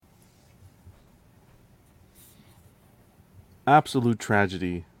absolute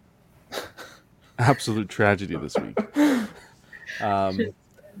tragedy. Absolute tragedy this week. Um,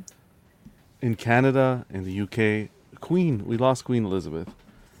 in Canada, in the UK, we lost Queen Elizabeth.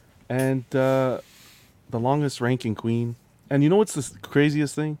 And the longest ranking queen. And you know what's the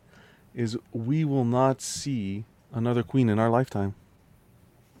craziest thing? Is we will not see another queen in our lifetime.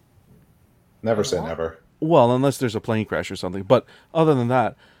 Never say What? never. Well, unless there's a plane crash or something. But other than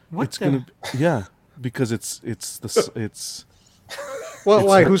that, What it's the? gonna yeah, because Well, it's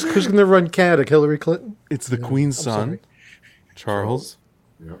why? Who's going to run Canada? Hillary Clinton? it's the No, queen's I'm son, sorry. Charles,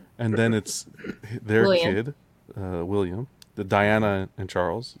 Yep. and then it's their William. kid, William, the Diana and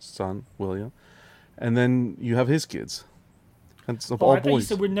Charles' son, William, and then you have his kids. And it's of Oh, all I thought you boys.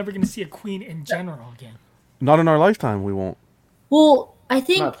 said we're never going to see a queen in general again. Not in our lifetime, we won't. Well, I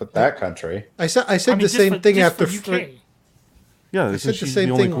think Not for that country. I said I mean, the same thing just after. for UK. Yeah, I isn't said the she same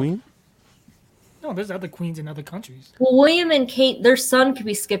the only thing. queen? No, there's other queens in other countries. well, William and Kate, their son could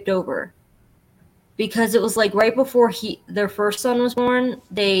be skipped over because it was like right before their first son was born.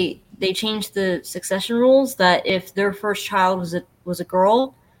 They changed the succession rules that if their first child was a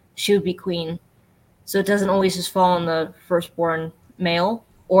girl, she would be queen. So it doesn't always just fall on the firstborn male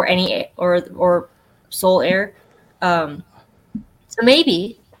or any or sole heir. So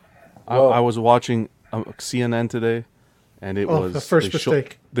maybe. Well- I was watching CNN today, and it Oh, was the first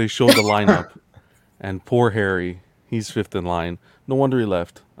mistake. They showed the lineup, and poor Harry, he's fifth in line. No wonder he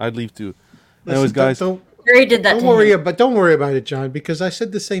left. I'd leave too. Anyways, Listen, guys, Harry did that. don't worry about it, John, because I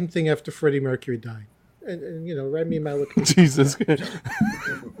said the same thing after Freddie Mercury died. And Rami Malek. Jesus,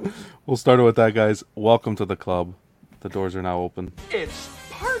 we'll start it with that, guys. Welcome to the club. The doors are now open. It's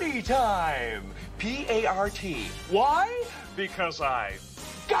party time! P-A-R-T. Why? Because I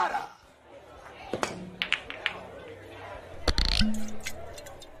gotta!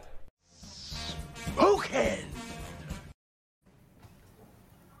 Spoken!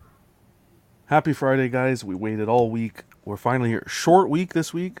 Happy Friday, guys. We waited all week. We're finally here. Short week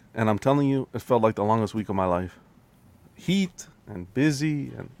this week, and I'm telling you, it felt like the longest week of my life. Heat and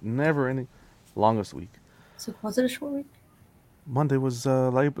busy and never ending. Longest week. So was it a short week? Monday was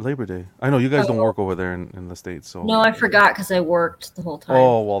Labor Day. I know you guys don't work over there in the States, so. No, I forgot because I worked the whole time.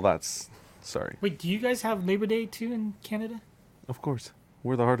 Oh, well, that's. Sorry. Wait, do you guys have Labor Day too in Canada? Of course.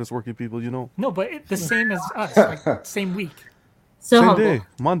 We're the hardest working people, you know. No, but the same as us, like same week. so Same humble. day,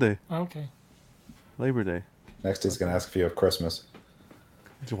 Monday, Oh, okay. Labor Day. Next, he's gonna ask if you have Christmas.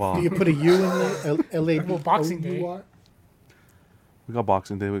 Wow. Do you put a U in the L-A-B? Well, Boxing Day. O-U-R? We got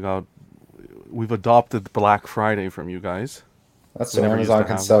Boxing Day. We've adopted Black Friday from you guys. That's We so never used Amazon to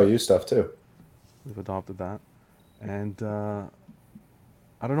can have sell that. you stuff too. We've adopted that. And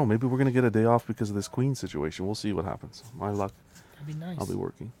I don't know. Maybe we're going to get a day off because of this Queen situation. We'll see what happens. My luck. That'd be nice. I'll be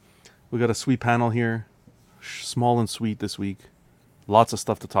working. We got a sweet panel here. Small and sweet this week. Lots of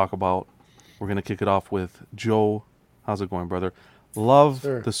stuff to talk about. We're going to kick it off with Joe. How's it going, brother? Love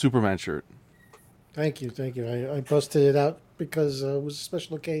Sir. the Superman shirt. Thank you. I busted it out because it was a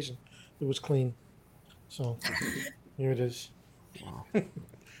special occasion. It was clean. So, here it is.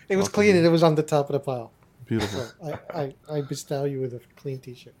 It was clean and it was on the top of the pile. Beautiful. So I bestow you with a clean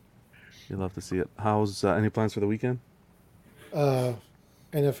T-shirt. You love to see it. How's any plans for the weekend?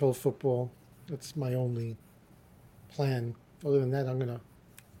 NFL football. That's my only plan. Other than that, I'm going to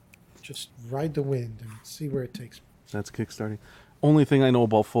just ride the wind and see where it takes me. That's kickstarting. Only thing I know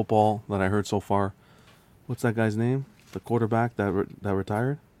about football that I heard so far. What's that guy's name? The quarterback that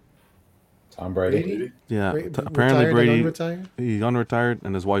retired? Tom Brady. Brady? Yeah. Retired Apparently and Brady unretired? he unretired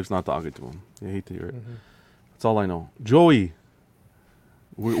and his wife's not talking to him. I hate to hear it. That's all I know. Joey.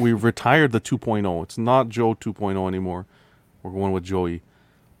 We've retired the 2.0. It's not Joe 2.0 anymore. We're going with Joey.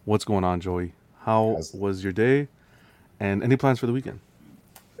 What's going on, Joey? How was your day? And any plans for the weekend?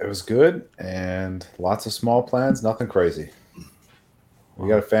 It was good and lots of small plans. Nothing crazy. We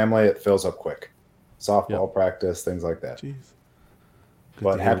got a family. It fills up quick. Softball practice, things like that. Jeez. Good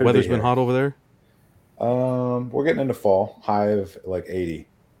But to hear. happy to be Weather's been here. hot over there? We're getting into fall. High of like 80.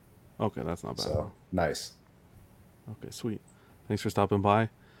 Okay, that's not bad. So nice. Okay, sweet. Thanks for stopping by.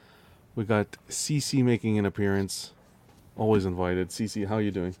 We got Cece making an appearance. Always invited. Cece, how you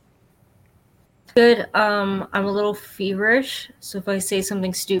doing? Good. I'm a little feverish, so if I say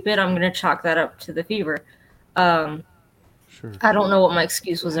something stupid, I'm gonna chalk that up to the fever. Sure. I don't know what my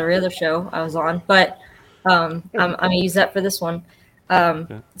excuse was every other show I was on, but I'm gonna use that for this one.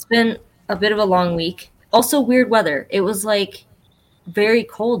 It's been a bit of a long week. Also, weird weather. It was like very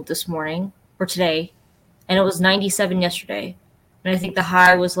cold this morning or today, and it was 97 yesterday, and I think the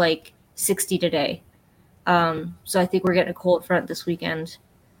high was like 60 today. So I think we're getting a cold front this weekend.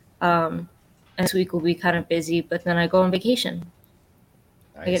 And This week will be kind of busy, but then I go on vacation.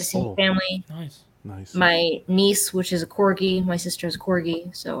 I get to see my family. Nice. Nice. My niece, which is a corgi, my sister is a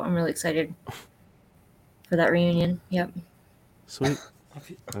corgi, so I'm really excited for that reunion. Yep. Sweet.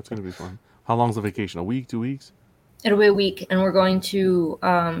 That's gonna be fun. How long's the vacation? A week? 2 weeks? It'll be a week, and we're going to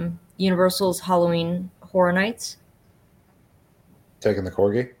Universal's Halloween Horror Nights. Taking the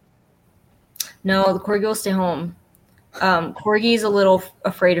corgi? No, the corgi will stay home. Corgi's a little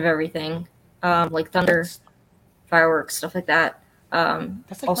afraid of everything, like thunder, fireworks, stuff like that.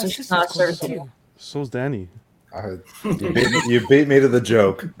 That's like Also, my she's sister's not corgi serviceable. too. So's Danny. You beat me to the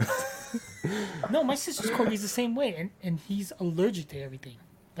joke. No, my sister's corgi is the same way, and he's allergic to everything.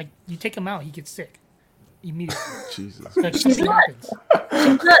 Like you take him out, he gets sick immediately. Jesus. Like something happens.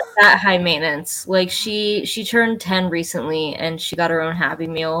 She's not that high maintenance. Like she turned 10 recently, and she got her own Happy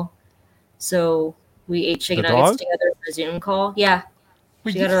Meal. So we ate chicken The nuggets dog? together for a Zoom call. Yeah,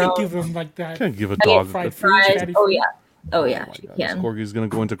 Wait, She you got her can't own- give him like that. Can't give a I dog. fried a- food, fries. fatty Oh food. yeah, oh yeah, my she God, can. this corgi's gonna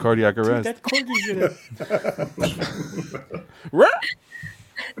go into cardiac Dude, arrest. that corgi's gonna.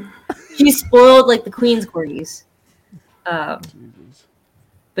 She's spoiled like the Queen's corgis. Jesus.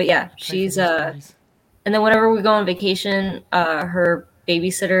 But yeah, she's and then whenever we go on vacation, her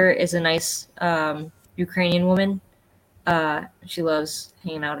babysitter is a nice Ukrainian woman. She loves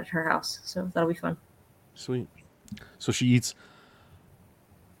hanging out at her house, so that'll be fun. Sweet. So she eats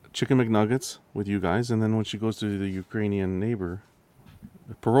chicken McNuggets with you guys, and then when she goes to the Ukrainian neighbor,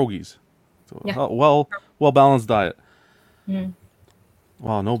 pierogies. So Yeah. well balanced diet. Mhm.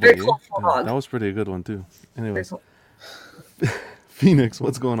 Wow, nobody. Very colorful dog. That was pretty a good one too. Very Anyways, cool. Phoenix,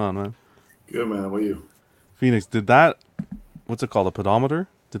 what's going on, man? Good, man. How about you? Phoenix, did that? What's it called? A pedometer?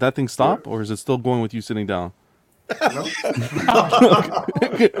 Did that thing stop, or is it still going with you sitting down? No? 'Cause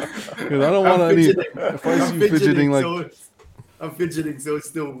I don't want any. If I see you fidgeting like, I'm fidgeting, so it's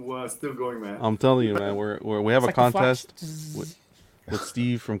still going, man. I'm telling you, man, we have It's a like the Flash. contest with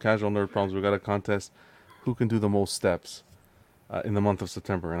Steve from Casual Nerd Problems. We got a contest who can do the most steps in the month of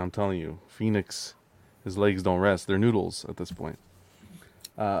September, and I'm telling you, Phoenix, his legs don't rest. They're noodles at this point.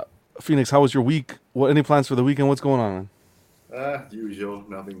 Phoenix, how was your week? Any plans for the weekend? What's going on, man? Usual,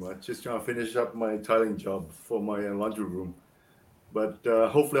 nothing much. Just trying to finish up my tiling job for my laundry room. But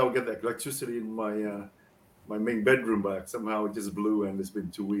hopefully I'll get that electricity in my my main bedroom back. Somehow it just blew, and it's been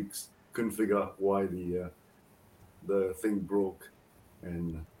 2 weeks. Couldn't figure out why the thing broke,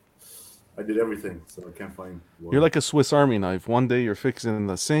 and I did everything, so I can't find. Why. You're like a Swiss Army knife. One day you're fixing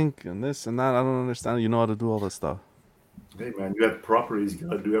the sink and this and that. I don't understand. You know how to do all this stuff. Hey, man, you have properties. You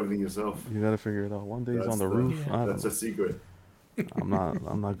gotta do everything yourself. You got to figure it out. One day he's That's on the the- roof. I don't That's know. a secret. I'm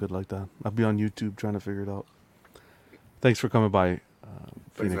not good like that. I'll be on YouTube trying to figure it out. Thanks for coming by,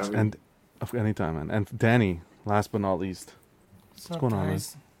 for Phoenix, having and anytime, man. And Danny, last but not least. What's up, going on, man?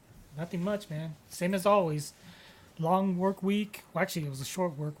 guys? Nothing much, man. Same as always. Long work week. Well, actually, it was a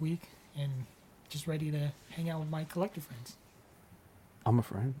short work week, and just ready to hang out with my collector friends. I'm a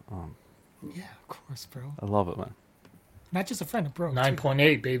friend. Yeah, of course, bro. I love it, man. Not just a friend, a bro. too.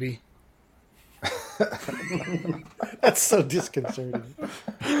 9.8, baby. That's so disconcerting.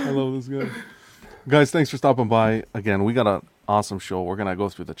 I love this guy. Guys, thanks for stopping by. Again, we got an awesome show. We're gonna go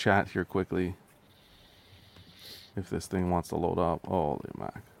through the chat here quickly. If this thing wants to load up. Holy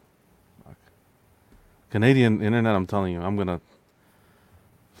Mac. Fuck. Canadian internet, I'm telling you, I'm gonna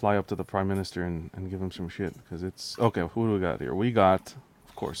fly up to the Prime Minister and give him some shit. Because it's okay, who do we got here? We got,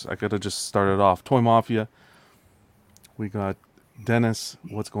 of course, I could have just started off. Toy Mafia. We got Dennis.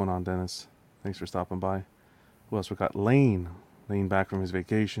 What's going on, Dennis? Thanks for stopping by. Who else? We got Lane. Lane back from his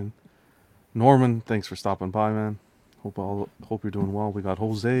vacation. Norman, thanks for stopping by, man. Hope you're doing well. We got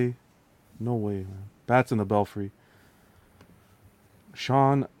Jose. No way, man. Bats in the Belfry.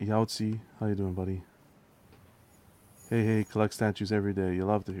 Sean Yautzi, how you doing, buddy? Hey, collect statues every day. You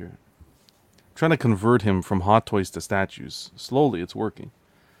love to hear it. Trying to convert him from Hot Toys to statues. Slowly, it's working.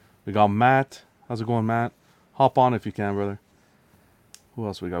 We got Matt. How's it going, Matt? Hop on if you can, brother. Who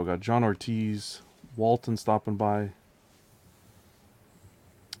else we got? We got John Ortiz. Walton stopping by.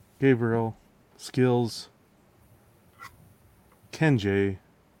 Gabriel. Skills. Ken J.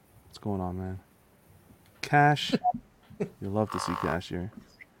 What's going on, man? Cash. You love to see Cash here.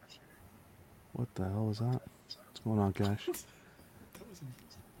 What the hell is that? What's going on, Cash?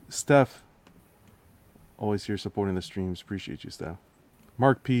 Steph. Always here supporting the streams. Appreciate you, Steph.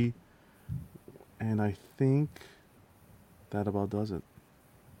 Mark P. And I think that about does it.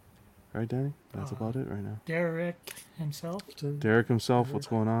 Right, Danny? That's about it right now. Derek himself. Derek himself, what's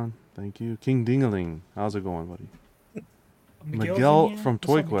going on? Thank you. King Dingaling. How's it going, buddy? Miguel's Miguel in here. from What's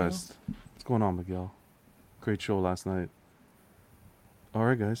Toy up, Miguel? Quest. What's going on, Miguel? Great show last night. All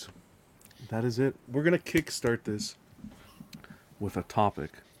right, guys. that is it. We're gonna kickstart this with a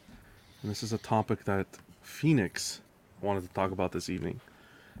topic, and this is a topic that Phoenix wanted to talk about this evening.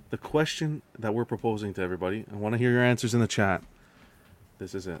 The question that we're proposing to everybody, I want to hear your answers in the chat.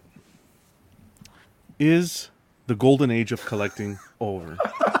 This is it. Is the golden age of collecting over?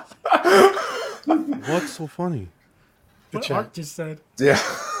 What's so funny? What chat. Art just said. Yeah.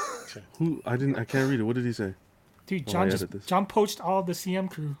 Who? I can't read it. What did he say? Dude, Well, I John edit this. John poached all the CM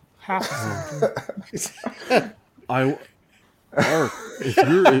crew. Half the CM crew. Ark, if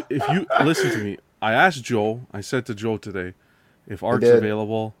you listen to me, I asked Joe. I said to Joe today, if Ark's did.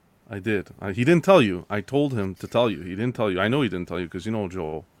 available. I did. He didn't tell you. I told him to tell you. He didn't tell you. I know he didn't tell you because you know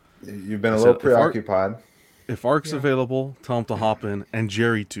Joe. You've been a I little said, if Ark- preoccupied. If Ark's available, tell him to hop in, and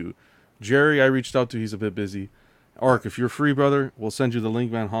Jerry too. Jerry, I reached out to. He's a bit busy. Ark, if you're free, brother, we'll send you the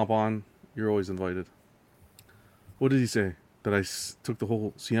link, man. Hop on. You're always invited. What did he say? That I took the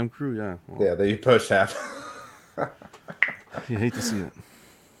whole CM crew? Yeah. Well, Yeah, that you pushed half. you hate to see it.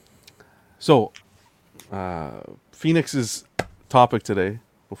 So, Phoenix's topic today,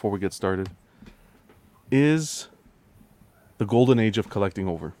 before we get started, is the golden age of collecting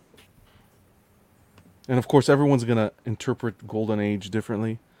over. And of course, everyone's going to interpret golden age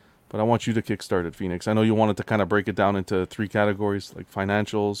differently, but I want you to kickstart it, Phoenix. I know you wanted to kind of break it down into 3 categories, like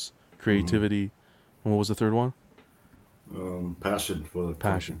financials, creativity, and what was the third one? Passion for the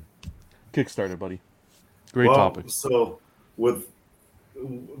Passion. Kickstart it, buddy. Great well, topic. So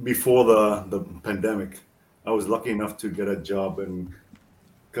before the pandemic, I was lucky enough to get a job and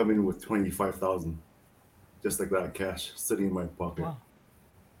come in with 25,000, just like that, cash sitting in my pocket. Wow.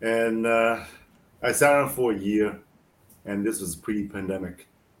 And I sat on for a year, and this was pre-pandemic.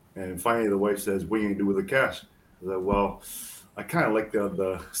 And finally, the wife says, "What are you gonna do with the cash?" I was like, "Well, I kind of like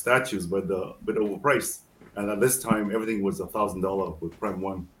the statues, but a bit overpriced." And at this time, everything was $1,000 with Prime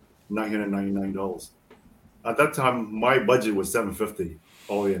One, $999. At that time, my budget was $750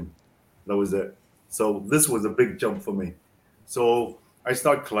 all in. That was it. So this was a big jump for me. So I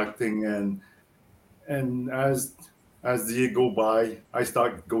started collecting, and as the year go by, I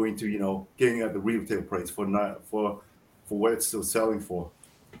start going to getting at the retail price for what it's still selling for,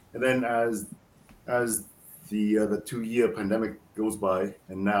 and then as the 2-year pandemic goes by,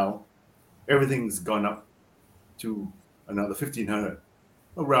 and now everything's gone up to another 1,500,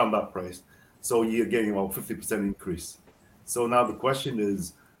 around that price. So you're getting about 50% increase. So now the question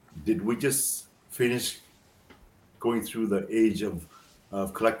is, did we just finish going through the age of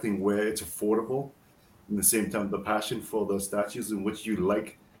collecting where it's affordable? In the same time, the passion for the statues in which you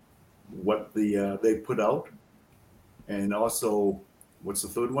like what they put out, and also what's the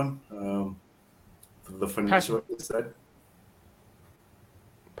third one? The financial, Passion. I said.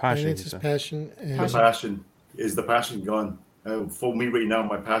 Passion. And it's his passion. And The passion is the passion gone. For me right now,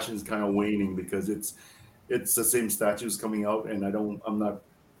 my passion is kind of waning because it's the same statues coming out, and I'm not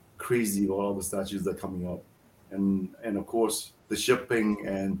crazy about all the statues that are coming out, and of course the shipping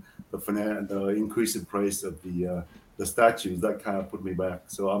and the increase in price of the statues that kind of put me back.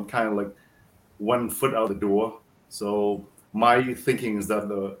 So I'm kind of like 1 foot out the door. So my thinking is that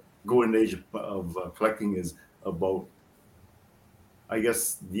the golden age of collecting is about, I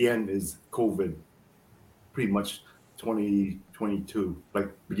guess the end is COVID, pretty much 2022, like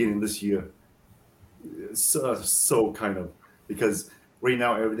beginning this year. So kind of, because right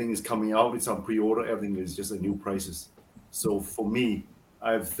now everything is coming out, it's on pre-order, everything is just at new prices. So for me,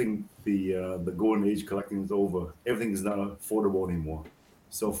 I think the golden age collecting is over. Everything is not affordable anymore.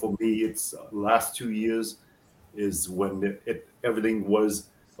 So for me, it's last 2 years is when everything was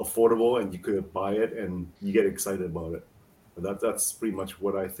affordable and you could buy it and you get excited about it. But that's pretty much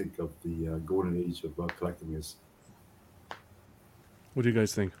what I think of the golden age of collecting is. What do you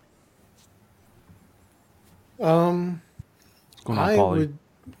guys think? I Going on, Polly?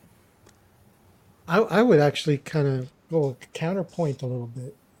 would actually kind of go counterpoint a little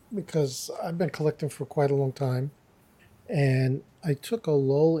bit, because I've been collecting for quite a long time, and I took a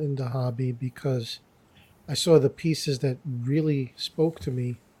lull in the hobby because I saw the pieces that really spoke to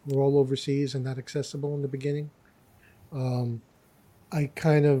me were all overseas and not accessible in the beginning. I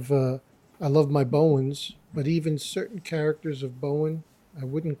kind of I love my Bowens, but even certain characters of Bowen I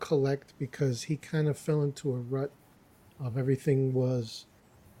wouldn't collect because he kind of fell into a rut of everything was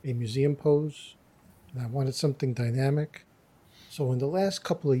a museum pose, and I wanted something dynamic. So in the last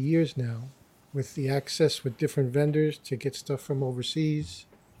couple of years now, with the access with different vendors to get stuff from overseas,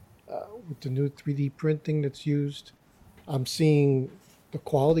 with the new 3D printing that's used, I'm seeing the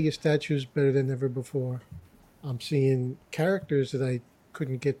quality of statues better than ever before. I'm seeing characters that I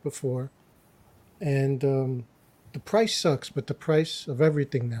couldn't get before. And the price sucks, but the price of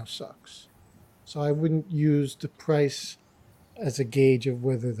everything now sucks. So I wouldn't use the price as a gauge of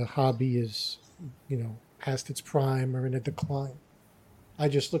whether the hobby is, past its prime or in a decline. I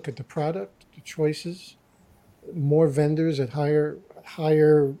just look at the product, the choices, more vendors at higher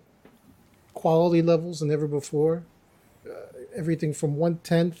quality levels than ever before. Everything from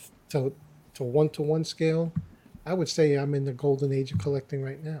 1/10 to 1-to-1 scale. I would say I'm in the golden age of collecting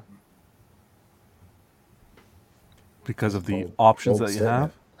right now. Because of the Bold- options bold that you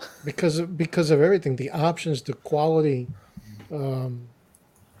statement. have. Because of everything, the options, the quality,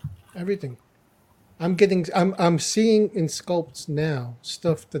 everything. I'm seeing in sculpts now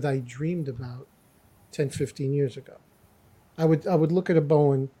stuff that I dreamed about 10, 15 years ago. I would look at a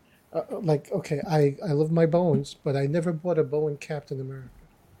Bowen, like, okay, I love my Bowens, but I never bought a Bowen Captain America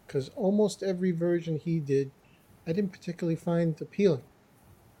because almost every version he did, I didn't particularly find appealing.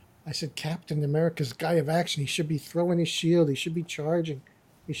 I said, Captain America's guy of action. He should be throwing his shield. He should be charging.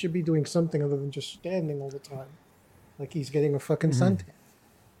 He should be doing something other than just standing all the time, like he's getting a fucking suntan.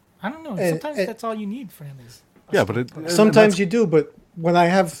 I don't know. And- Sometimes and- that's all you need for him. Is a Yeah, but sculpt. and Sometimes that's- you do, but when I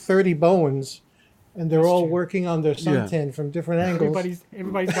have 30 Bowens and they're That's all true. working on their Yeah. suntan from different angles,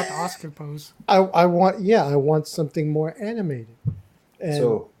 Everybody's got the Oscar pose. I want something more animated. And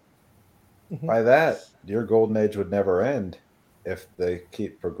So Mhm. by that, your golden age would never end if they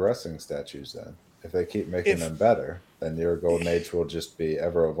keep progressing statues. Then, if they keep making If- them better, then your golden age will just be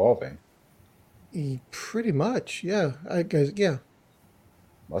ever evolving. pretty much, yeah. I guess, yeah.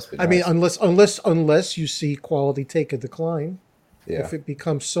 Must be. I mean, nice. unless you see quality take a decline, yeah. if it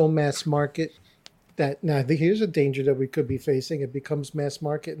becomes so mass market that now here's a danger that we could be facing. It becomes mass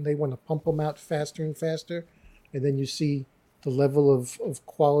market, and they want to pump them out faster and faster, and then you see the level of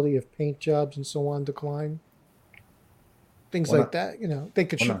quality of paint jobs and so on decline. Things Well, like that, they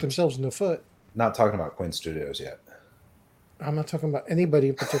could well, shoot not- themselves in the foot. Not talking about Quinn Studios yet. I'm not talking about anybody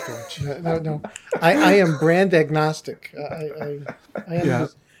in particular. No. I am brand agnostic. I am. Yeah.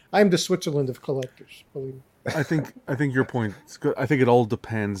 I am the Switzerland of collectors. Believe me. I think your point is good. I think it all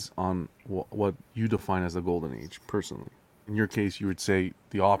depends on what you define as the golden age. Personally, in your case, you would say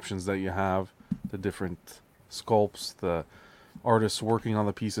the options that you have, the different sculpts, the artists working on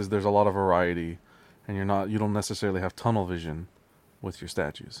the pieces. There's a lot of variety, and you don't necessarily have tunnel vision with your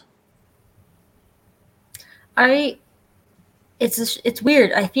statues. It's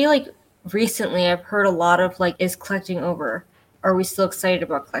weird. I feel like recently I've heard a lot of like, is collecting over? Are we still excited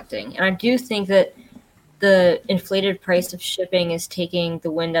about collecting? And I do think that the inflated price of shipping is taking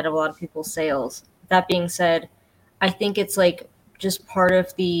the wind out of a lot of people's sails. That being said, I think it's like just part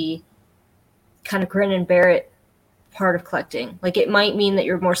of the kind of grin and bear it part of collecting. Like, it might mean that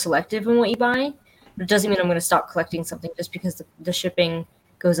you're more selective in what you buy, but it doesn't mean I'm going to stop collecting something just because the shipping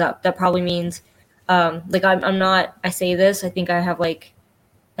goes up. That probably means like I'm not, I say this, I think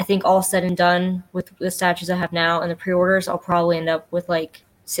all said and done with the statues I have now and the pre-orders, I'll probably end up with like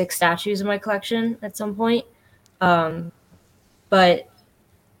 6 statues in my collection at some point. But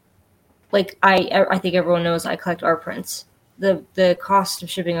like I think everyone knows I collect art prints. The cost of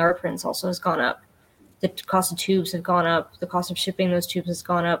shipping art prints also has gone up. The cost of tubes have gone up. The cost of shipping those tubes has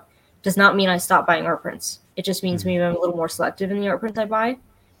gone up. Does not mean I stop buying art prints. It just means maybe I'm a little more selective in the art prints I buy,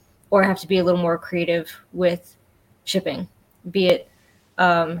 or I have to be a little more creative with shipping. Be it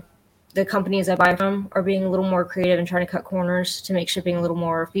the companies I buy from are being a little more creative and trying to cut corners to make shipping a little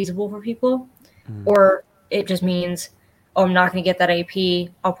more feasible for people, or it just means, oh, I'm not going to get that AP.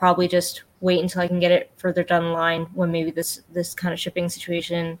 I'll probably just wait until I can get it further down the line when maybe this kind of shipping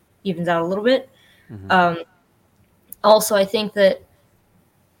situation evens out a little bit. Also, I think that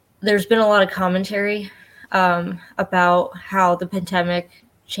there's been a lot of commentary about how the pandemic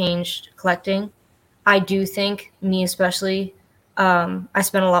changed collecting. I do think, me especially, I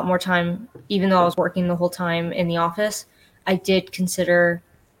spent a lot more time, even though I was working the whole time in the office, I did consider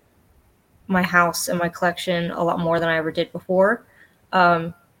my house and my collection a lot more than I ever did before.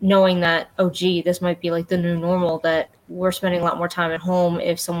 Knowing that, oh, gee, this might be like the new normal, that we're spending a lot more time at home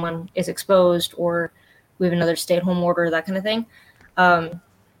if someone is exposed or we have another stay-at-home order, that kind of thing.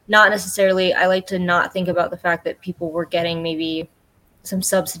 Not necessarily, I like to not think about the fact that people were getting maybe some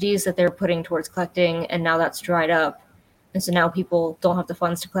subsidies that they're putting towards collecting, and now that's dried up. And so now people don't have the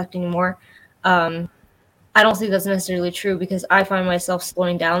funds to collect anymore. I don't think that's necessarily true, because I find myself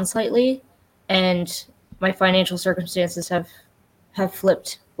slowing down slightly, and my financial circumstances have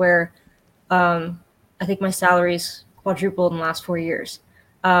flipped, where I think my salary's quadrupled in the last 4 years.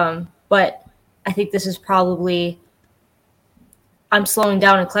 But I think this is probably, I'm slowing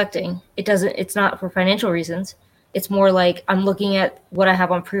down in collecting. It's not for financial reasons. It's more like I'm looking at what I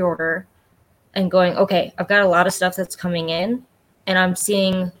have on pre-order and going, okay, I've got a lot of stuff that's coming in, and I'm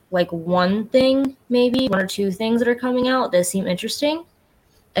seeing like one thing, maybe one or two things that are coming out that seem interesting.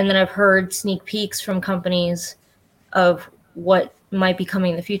 And then I've heard sneak peeks from companies of what might be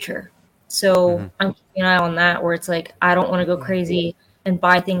coming in the future. So I'm keeping an eye on that, where it's like I don't want to go crazy and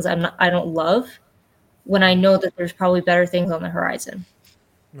buy things I don't love when I know that there's probably better things on the horizon.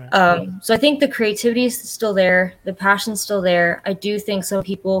 Right. So I think the creativity is still there, the passion's still there. I do think some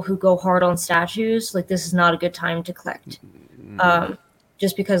people who go hard on statues, like this is not a good time to collect,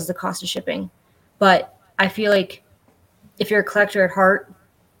 just because of the cost of shipping. But I feel like if you're a collector at heart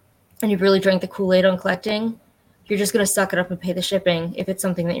and you've really drank the Kool-Aid on collecting, you're just going to suck it up and pay the shipping if it's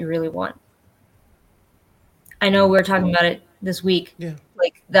something that you really want. I know we were talking about it this week, Yeah.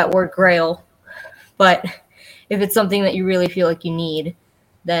 like that word grail, but if it's something that you really feel like you need,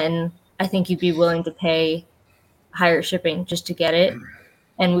 then I think you'd be willing to pay higher shipping just to get it.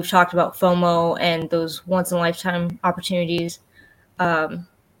 And we've talked about FOMO and those once in a lifetime opportunities. Yeah,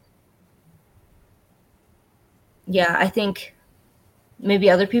 I think maybe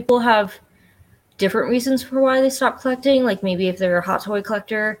other people have different reasons for why they stop collecting. Like maybe if they're a hot toy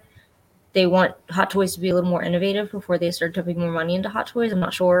collector, they want hot toys to be a little more innovative before they start dumping more money into hot toys. I'm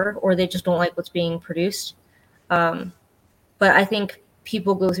not sure. Or they just don't like what's being produced. But I think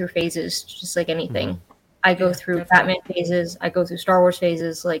people go through phases just like anything. I go through definitely. Batman phases. I go through Star Wars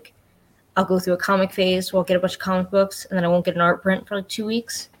phases. Like I'll go through a comic phase where I'll get a bunch of comic books and then I won't get an art print for like 2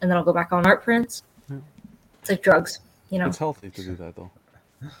 weeks. And then I'll go back on art prints. It's like drugs, you know? It's healthy to do that, though.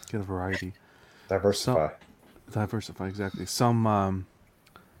 Get a variety. Diversify. Diversify, exactly. Some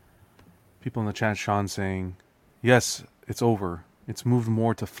people in the chat, Sean, saying, yes, it's over. It's moved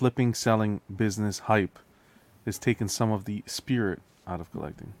more to flipping, selling, business, hype. It's taken some of the spirit out of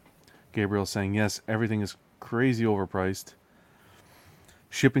collecting. Gabriel saying, yes, everything is crazy overpriced.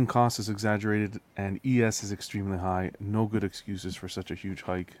 Shipping cost is exaggerated, and ES is extremely high. No good excuses for such a huge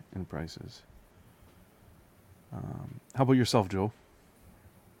hike in prices. How about yourself, Joe?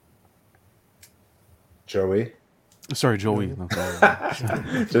 Joey. Sorry, Joey. No,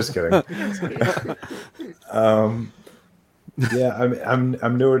 sorry. Just kidding. Yeah,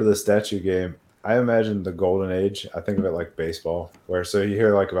 I'm newer to the statue game. I imagine the golden age. I think of it like baseball, where so you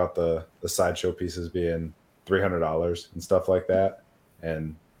hear like about the sideshow pieces being $300 and stuff like that,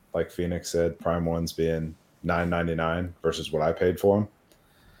 and like Phoenix said, prime ones being $9.99 versus what I paid for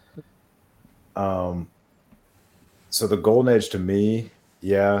them. So the golden age to me,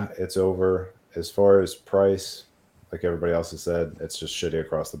 yeah, it's over. As far as price, like everybody else has said, it's just shitty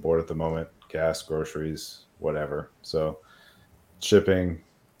across the board at the moment. Gas, groceries, whatever. So shipping,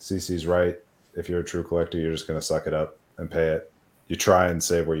 CC's right. If you're a true collector, you're just going to suck it up and pay it. You try and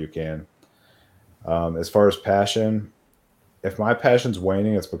save where you can. As far as passion, if my passion's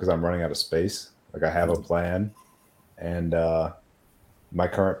waning, it's because I'm running out of space. Like I have a plan, and my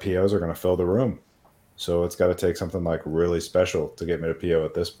current POs are going to fill the room. So it's got to take something like really special to get me to PO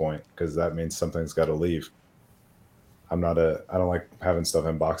at this point, because that means something's got to leave. I don't like having stuff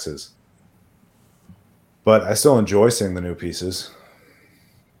in boxes, but I still enjoy seeing the new pieces.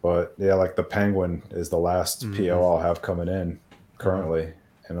 But yeah, like the Penguin is the last PO I'll have coming in currently.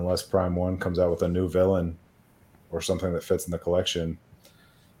 And unless Prime 1 comes out with a new villain or something that fits in the collection,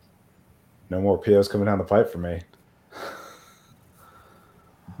 no more POs coming down the pipe for me.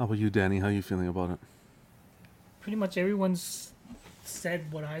 How about you, Danny? How are you feeling about it? Pretty much everyone's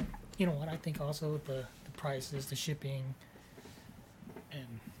said what I think also the prices, the shipping, and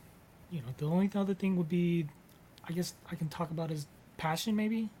the only other thing would be, I guess I can talk about is passion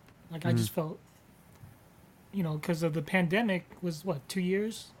maybe. Like I just felt, because of the pandemic was 2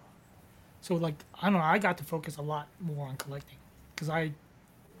 years, so like I don't know, I got to focus a lot more on collecting because it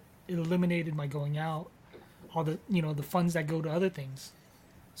eliminated my going out, all the the funds that go to other things.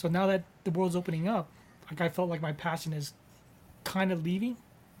 So now that the world's opening up, like I felt like my passion is kind of leaving,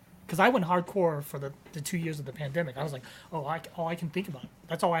 because I went hardcore for the 2 years of the pandemic. I was like, all I can think about,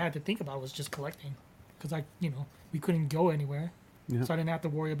 that's all I had to think about was just collecting, because we couldn't go anywhere, so I didn't have to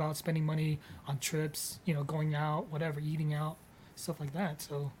worry about spending money on trips, going out, whatever, eating out, stuff like that.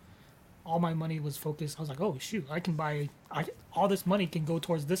 So all my money was focused. I was like, oh shoot, I can buy, all this money can go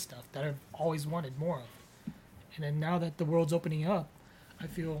towards this stuff that I've always wanted more of. And then now that the world's opening up, I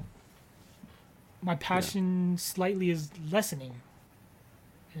feel my passion slightly is lessening,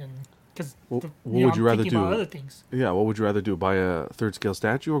 and because what would you rather do? About other things. Yeah, what would you rather do? Buy a third scale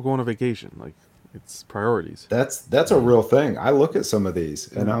statue or go on a vacation? Like, it's priorities. That's a real thing. I look at some of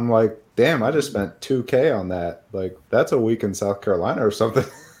these and I'm like, damn, I just spent $2,000 on that. Like that's a week in South Carolina or something.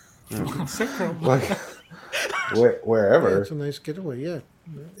 Like wherever. It's a nice getaway, yeah.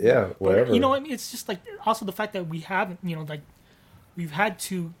 Yeah, wherever. But, I mean, it's just like also the fact that we haven't, like we've had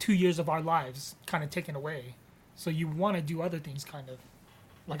 2 years of our lives kind of taken away. So you want to do other things, kind of.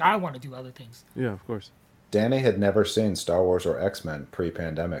 Like I want to do other things. Yeah, of course. Danny had never seen Star Wars or X-Men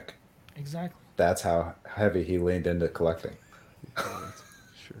pre-pandemic. Exactly. That's how heavy he leaned into collecting.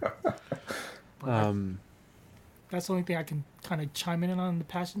 Sure. But that's the only thing I can kind of chime in on the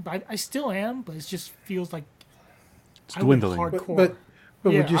passion. But I still am, but it just feels like It's I went dwindling. hardcore.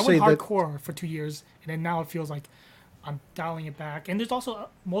 But yeah, would you I say went that? hardcore for 2 years, and then now it feels like I'm dialing it back. And there's also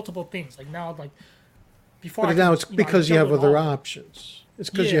multiple things. Like now, like before. But I now could, it's I because you have juggled other all of it. options. It's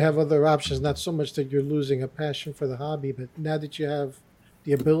because you Yeah. have other options. Not so much that you're losing a passion for the hobby, but now that you have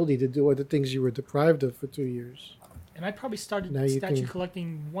the ability to do other things you were deprived of for 2 years. And I probably started Now you statue can-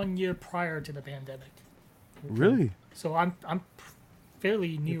 collecting 1 year prior to the pandemic. Really? So I'm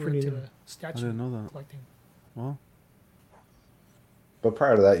fairly newer pretty to new. the I statue didn't know that. collecting. Well, But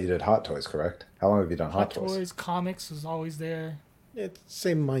prior to that, you did Hot Toys, correct? How long have you done Hot Hot, Toys? toys, comics was always there. It's the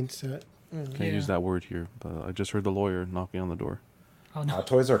same mindset. can't Yeah. use that word here, but I just heard the lawyer knocking on the door. Oh no, Hot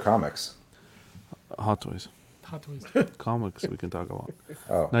Toys or comics? Hot toys. Hot toys. Comics we can talk about.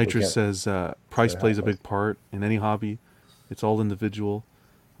 Oh, we Nitrous can't- says price say plays a Hot Toys. big part in any hobby. It's all individual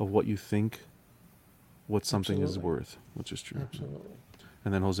of what you think what something is Absolutely. worth, which is true. Absolutely.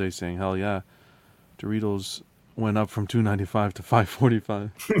 And then Jose saying, "Hell yeah, Doritos went up from $2.95 to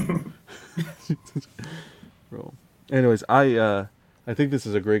 $5.45." Bro. Anyways, I think this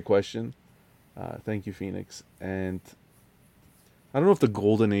is a great question. Thank you, Phoenix. And I don't know if the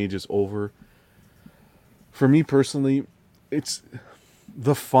golden age is over. For me personally, it's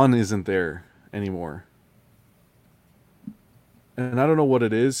the fun isn't there anymore. And I don't know what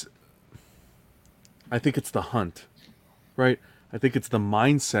it is. I think it's the hunt, right? I think it's the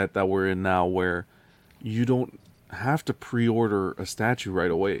mindset that we're in now where you don't have to pre-order a statue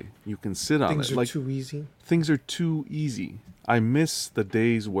right away. You can sit on Things it. are Like too easy. things are too easy. I miss the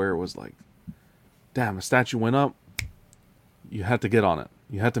days where it was like, damn, a statue went up. You had to get on it.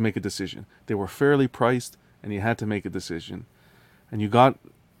 You had to make a decision. They were fairly priced, and you had to make a decision. And you got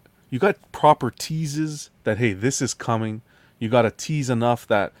proper teases that, hey, this is coming. You got to tease enough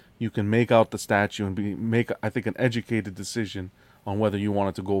that you can make out the statue and make, I think, an educated decision on whether you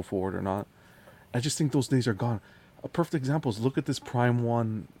wanted to go for it or not. I just think those days are gone. A perfect example is look at this Prime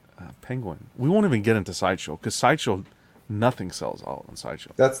 1 Penguin. We won't even get into Sideshow because Sideshow, nothing sells out on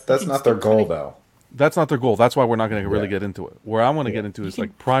Sideshow. That's can not their still goal, kinda- though. That's not their goal. That's why we're not going to really Yeah. get into it. Where I want to get into is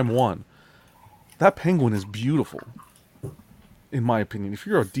like Prime 1. That penguin is beautiful, in my opinion. If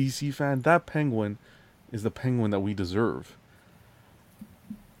you're a DC fan, that penguin is the penguin that we deserve.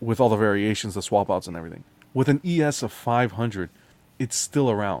 With all the variations, the swap outs, and everything. With an ES of 500, it's still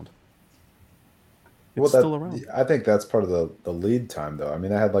around. It's still around. I think that's part of the lead time, though. I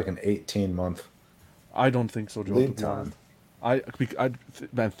mean, I had like an 18-month I don't think so, Joe. lead to be honest. time.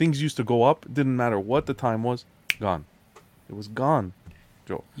 Man, things used to go up. Didn't matter what the time was. Gone. It was gone,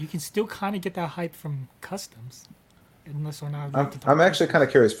 Joe. You can still kind of get that hype from customs, unless we're not. I'm actually kind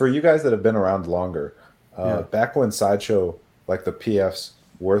of curious for you guys that have been around longer. Yeah. Back when Sideshow, like the PFs,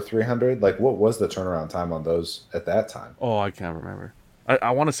 were 300, like what was the turnaround time on those at that time? Oh, I can't remember.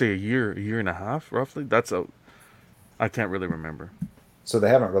 I want to say a year and a half, roughly. I can't really remember. So they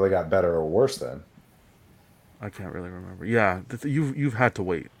haven't really got better or worse then. I can't really remember. Yeah, you've had to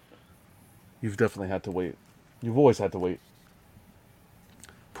wait. You've definitely had to wait. You've always had to wait.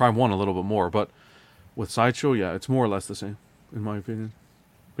 Prime 1 a little bit more, but with Sideshow, yeah, it's more or less the same, in my opinion.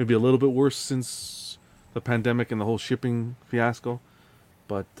 Maybe a little bit worse since the pandemic and the whole shipping fiasco,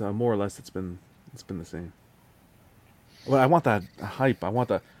 but more or less it's been the same. Well, I want that hype. I want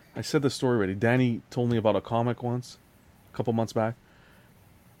that. I said the story already. Danny told me about a comic once, a couple months back,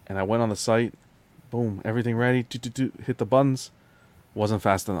 and I went on the site. Boom, everything ready. Hit the buttons. Wasn't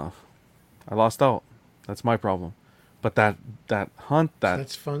fast enough. I lost out. That's my problem. But that hunt,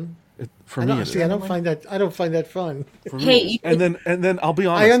 That's fun. for I me, don't, it see, is. I don't find that fun. For me, Hey, it is. you and then I'll be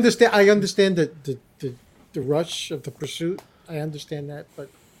honest. I understand the rush of the pursuit. I understand that, but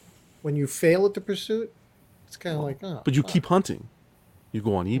when you fail at the pursuit, it's kind of like, oh. But you keep hunting. You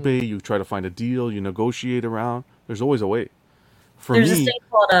go on eBay. You try to find a deal. You negotiate around. There's always a way. For There's me, this thing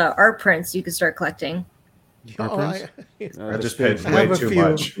called art prints you can start collecting. Oh, prints? I just paid I way have a too few.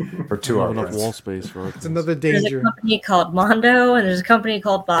 much for two don't art have enough prints. wall space for it. It's another There's danger. a company called Mondo and there's a company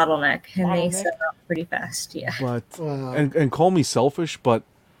called Bottleneck, and they Bottleneck? sell out pretty fast. Yeah. But Wow. and call me selfish, but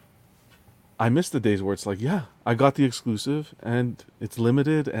I miss the days where it's like, yeah, I got the exclusive and it's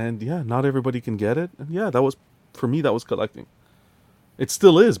limited, and yeah, not everybody can get it, and yeah, that was for me. That was collecting. It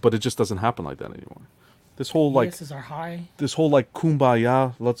still is, but it just doesn't happen like that anymore. This whole like ESs are high. this whole like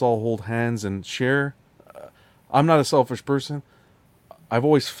kumbaya, let's all hold hands and share. I'm not a selfish person, I've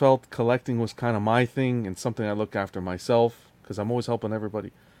always felt collecting was kind of my thing and something I look after myself because I'm always helping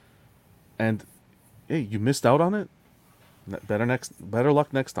everybody. And hey, you missed out on it. Better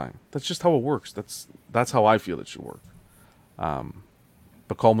luck next time. That's just how it works. That's how I feel it should work.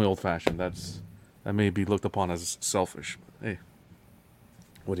 But call me old-fashioned. That may be looked upon as selfish. But hey,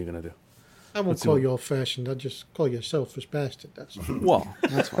 what are you gonna do? I won't Let's see call what- you old-fashioned. I'll just call you a selfish bastard. That's all. Well,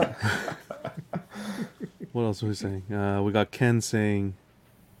 that's fine. What else are we saying? We got Ken saying,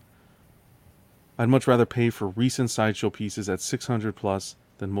 I'd much rather pay for recent Sideshow pieces at 600 plus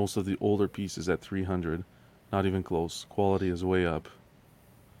than most of the older pieces at 300. Not even close. Quality is way up.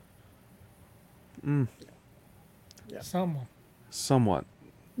 Somewhat.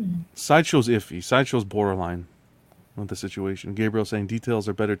 Sideshow's iffy. Sideshow's borderline with the situation. Gabriel saying details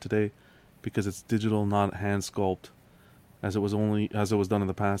are better today because it's digital, not hand sculpt, as it was done in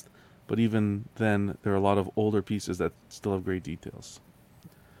the past. But even then, there are a lot of older pieces that still have great details.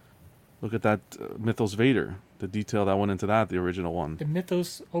 Look at that Mythos Vader, the detail that went into that, the original one. The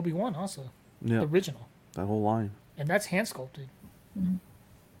Mythos Obi-Wan also, Yeah, the original, that whole line. and that's hand sculpted.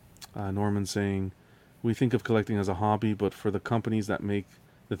 Norman saying, we think of collecting as a hobby, but for the companies that make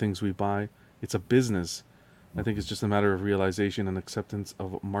the things we buy, it's a business. I think it's just a matter of realization and acceptance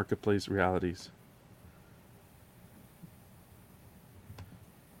of marketplace realities.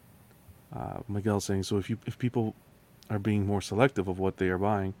 Miguel saying, so if people are being more selective of what they are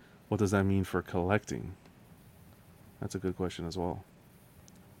buying, what does that mean for collecting? That's a good question as well.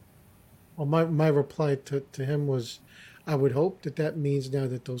 Well, my reply to him was, I would hope that means now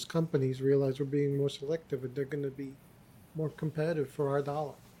that those companies realize we're being more selective and they're going to be more competitive for our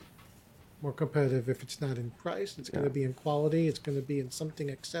dollar. More competitive if it's not in price, it's going to be in quality, it's going to be in something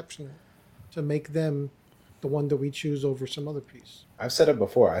exceptional to make them the one that we choose over some other piece. I've said it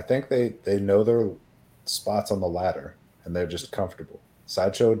before. I think they know their spots on the ladder and they're just comfortable.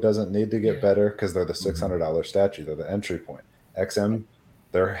 Sideshow doesn't need to get better because they're the $600 statue. They're the entry point. XM,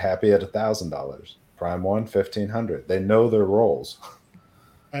 they're happy at $1,000. Prime One, $1,500. They know their roles.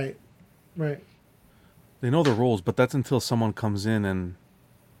 Right. They know the rules, but that's until someone comes in and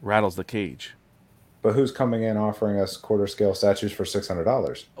rattles the cage. But who's coming in offering us quarter scale statues for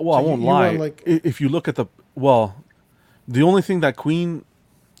 $600? Well, I So won't you lie. want, like- If you look at the only thing that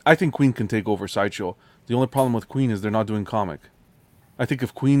I think Queen can take over Sideshow. The only problem with Queen is they're not doing comic. I think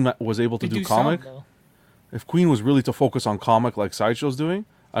if Queen was able to They do some, comic, though. if Queen was really to focus on comic like Sideshow's doing,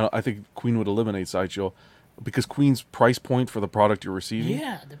 I think Queen would eliminate Sideshow because Queen's price point for the product you're receiving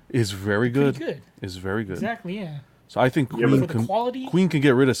Yeah, is very pretty good. good. Is very good. Exactly. Yeah. So I think Yeah, Queen For the quality. Queen can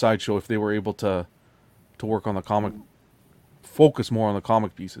get rid of Sideshow if they were able to work on the comic, focus more on the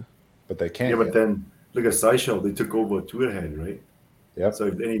comic pieces. But they can't. Yeah, but yet. then look at Sideshow. They took over Twitter-head, right? Yep. So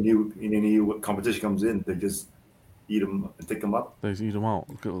if any new competition comes in, they just eat them and take them up. They eat them out.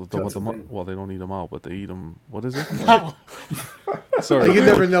 That's the thing. Well, they don't eat them out, but they eat them. What is it? Wow. Sorry, You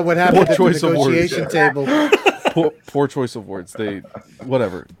never know what happened at the choice of words. negotiation table. poor choice of words.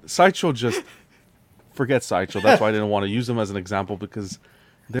 Whatever. Sideshow just forget Sideshow. That's why I didn't want to use them as an example because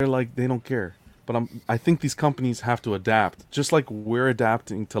they're like they don't care. But I think these companies have to adapt, just like we're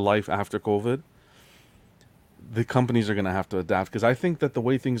adapting to life after COVID. The companies are going to have to adapt because I think that the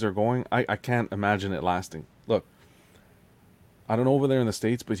way things are going, I can't imagine it lasting. Look, I don't know over there in the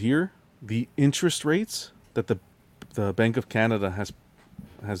States, but here the interest rates that the Bank of Canada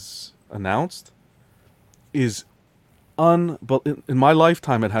has announced is but in my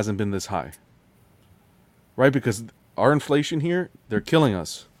lifetime it hasn't been this high. Right? Because our inflation here, they're killing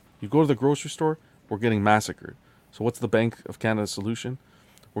us. You go to the grocery store, we're getting massacred. So what's the Bank of Canada's solution?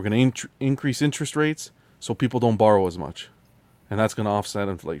 We're going to increase interest rates so people don't borrow as much. And that's going to offset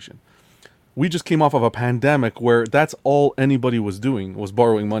inflation. We just came off of a pandemic where that's all anybody was doing was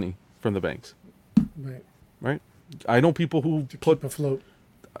borrowing money from the banks. Right. Right? I know people who Keep afloat.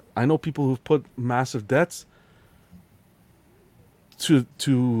 who've put massive debts to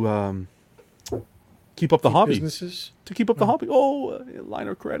keep up the hobby. Businesses. To keep up the hobby. Oh, line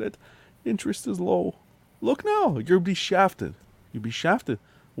of credit, interest is low. Look now, you'll be shafted. You'll be shafted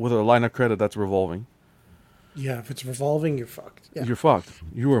with a line of credit that's revolving. Yeah, if it's revolving, you're fucked. Yeah. You're fucked.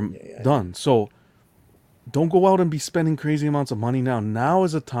 You are done. So don't go out and be spending crazy amounts of money now. Now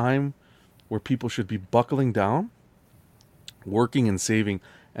is a time where people should be buckling down, working and saving,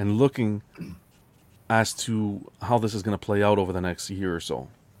 and looking as to how this is going to play out over the next year or so.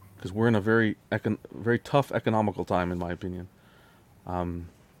 Because we're in a very tough economical time, in my opinion.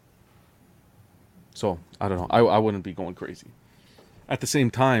 So, I don't know. I wouldn't be going crazy. At the same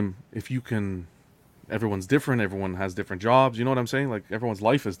time, if you can... Everyone's different. Everyone has different jobs. You know what I'm saying? Like, everyone's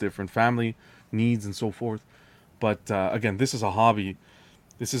life is different. Family needs and so forth. But, again, this is a hobby.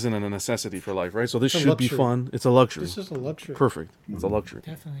 This isn't a necessity for life, right? So this It's a should be luxury. fun. It's a luxury. This is a luxury. Perfect. It's a luxury.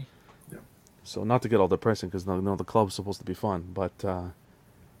 Definitely. So not to get all depressing because the club's supposed to be fun, but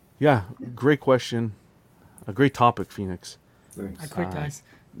yeah, great question, a great topic, Phoenix. Thanks. I quit, guys.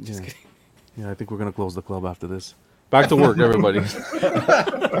 Just yeah. kidding. Yeah, I think we're gonna close the club after this. Back to work, everybody.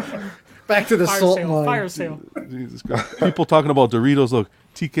 Back to the Fire salt sale. mine. Fire sale. Jesus Christ. People talking about Doritos. Look,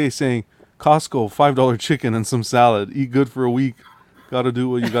 TK saying Costco $5 chicken and some salad. Eat good for a week. Got to do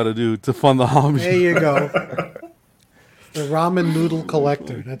what you got to do to fund the hobby. There you go. The ramen noodle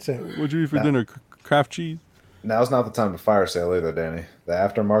collector. That's it. What'd you eat for dinner? Kraft cheese. Now's not the time to fire sale either, Danny. The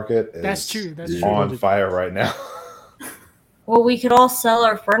aftermarket is That's true. That's true. on fire right now. Well, we could all sell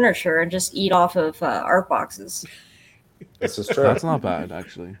our furniture and just eat off of art boxes. This is true. That's not bad,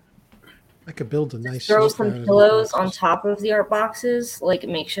 actually. I could build a nice. Throw sofa out some of pillows those on boxes. top of the art boxes, like a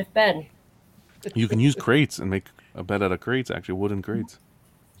makeshift bed. You can use crates and make a bed out of crates, actually, wooden crates.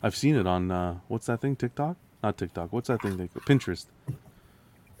 I've seen it on, what's that thing? TikTok? Not TikTok. What's that thing? Pinterest.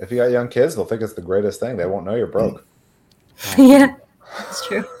 If you got young kids, they'll think it's the greatest thing. They won't know you're broke. Yeah, that's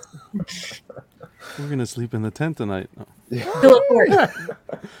true. We're going to sleep in the tent tonight. Philip Ford.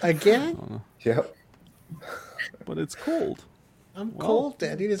 Again? Yep. But it's cold. I'm cold,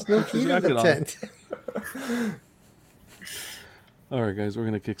 Daddy. There's no heat in the jacket on. tent. All right, guys, we're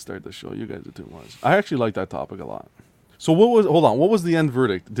going to kickstart the show. You guys are too much. I actually like that topic a lot. So what was the end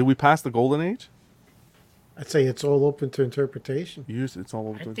verdict? Did we pass the golden age? I'd say it's all open to interpretation. It's all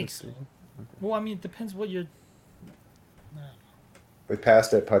over. I think so. Well, I mean, it depends what you're. We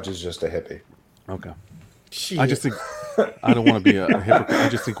passed it. Pudge is just a hippie. Okay. Shit. I just think I don't want to be a hypocrite. I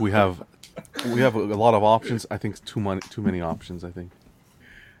just think we have a lot of options. I think too many options. I think.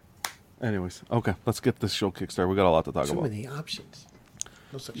 Anyways, okay, let's get this show kickstarted. We got a lot to talk so about. many options.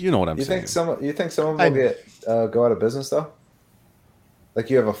 No such You know what I'm You saying? think some of them will go out of business though?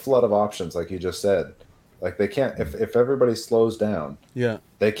 Like you have a flood of options, like you just said. Like they can't if everybody slows down, Yeah.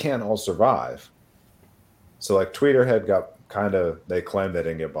 they can't all survive. So like Tweeterhead got they claimed they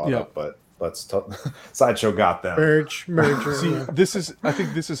didn't get bought Yeah. up, but Sideshow got them. merger. See, yeah. I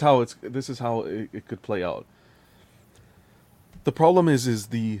think this is how it could play out. The problem is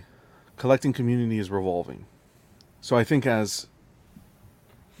the collecting community is revolving. So I think as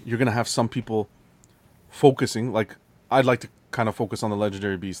you're going to have some people focusing, like I'd like to kind of focus on the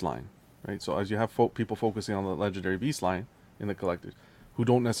Legendary Beast line, right? So as you have people focusing on the Legendary Beast line in the collectors who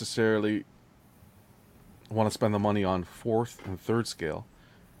don't necessarily want to spend the money on 4th and 3rd scale,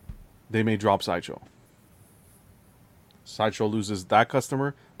 they may drop Sideshow. Sideshow loses that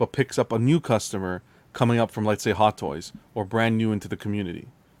customer, but picks up a new customer coming up from, let's say, Hot Toys or brand new into the community.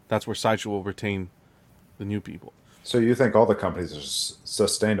 That's where Sideshow will retain the new people. So you think all the companies are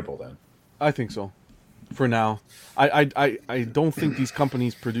sustainable then? I think so. For now, I don't think these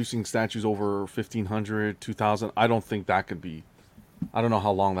companies producing statues over 1,500, 2,000. I don't think that could be. I don't know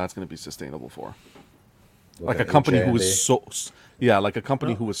how long that's going to be sustainable for. Like a company who is like a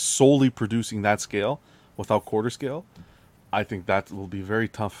company who is solely producing that scale without quarter scale. I think that will be very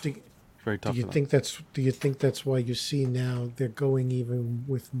tough. Very tough. Do you think that's why you see now they're going even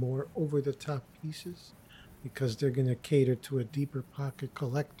with more over the top pieces? Because they're going to cater to a deeper pocket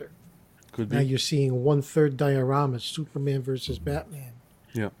collector. Could be. Now you're seeing 1/3 dioramas, Superman versus Batman.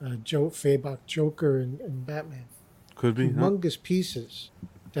 Yeah. Joe Fabok, Joker, and Batman. Could be. Huh? Humongous pieces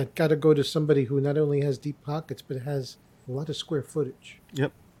that got to go to somebody who not only has deep pockets but has a lot of square footage.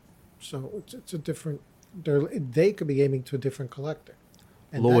 Yep. So it's a different. They could be aiming to a different collector.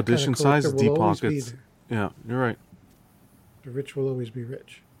 And Low that kind of edition collector size, will deep always be pockets. there. Yeah, you're right. The rich will always be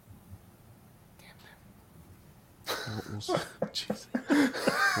rich. We'll see. Jeez.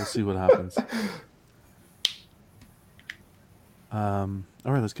 We'll see what happens. All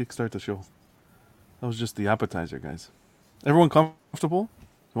right, let's kickstart the show. That was just the appetizer, guys. Everyone comfortable?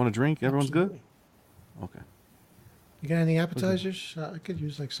 You want a drink? Everyone's good? Absolutely. Okay. You got any appetizers? I could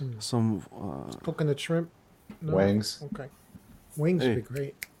use like some Some coconut shrimp. No? Wings. Okay. Wings Hey. would be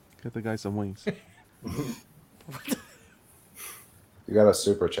great. get the guy some wings. You got a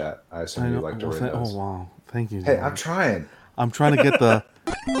super chat. I assume I you know. like to Well, read those. oh wow. Thank you. Hey, John. I'm trying. I'm trying to get the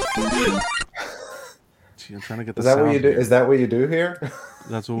Gee, I'm trying to get the Is that what sound you do? here. Is that what you do here?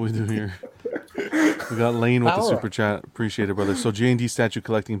 That's what we do here. We got Lane with the Power super up. chat. Appreciate it, brother. So J&D statue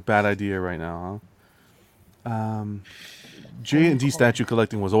collecting, bad idea right now, huh? J&D statue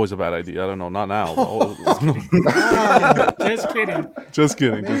collecting was always a bad idea. I don't know, not now. Just kidding. Just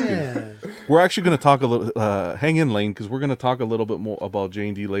kidding. Just kidding. Man. We're actually going to talk a little. Hang in, Lane, because we're going to talk a little bit more about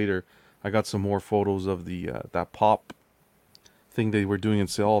J&D later. I got some more photos of the that pop thing they were doing in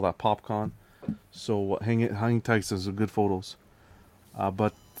Seoul, that PopCon. So hang tight, some good photos.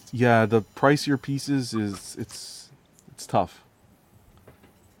 But yeah, the pricier pieces is it's tough.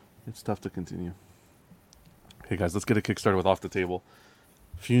 It's tough to continue. Okay, guys, let's get a Kickstarter with Off the Table.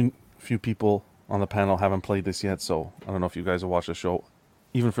 Few people on the panel haven't played this yet, so I don't know if you guys have watched the show.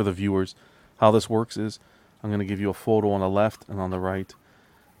 Even for the viewers, how this works is I'm going to give you a photo on the left and on the right.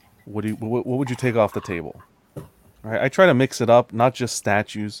 What would you take off the table? All right, I try to mix it up, not just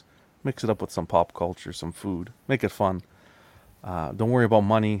statues. Mix it up with some pop culture, some food. Make it fun. Don't worry about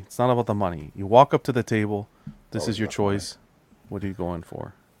money. It's not about the money. You walk up to the table. This is your choice. What are you going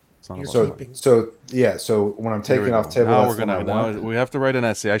for? It's not about money. So when I'm Here we taking off go. table, Now that's we're the one gonna. I want. We have to write an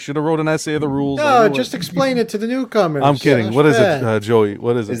essay. I should have wrote an essay of the rules. I No, knew just it. explain it to the newcomers. I'm kidding. What is it, Fast. Joey?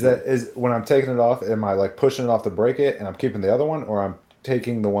 What is it? Is when I'm taking it off, am I like pushing it off to break it and I'm keeping the other one, or I'm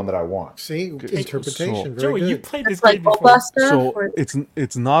taking the one that I want? See, interpretation. Very Joey, good. you played this It's like game before. Buster. So or-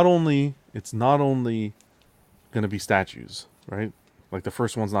 it's not only going to be statues, right? Like the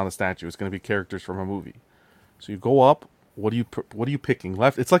first one's not a statue; it's going to be characters from a movie. So you go up. What are you picking?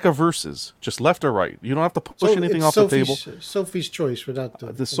 Left? It's like a versus, just left or right. You don't have to push So anything it's off the table. Sophie's choice without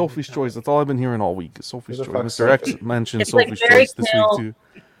The Sophie's choice. That's all I've been hearing all week. Is Sophie's Who choice. the fuck's Mr. X Sophie? mentioned It's like Sophie's Mary choice this Kill. week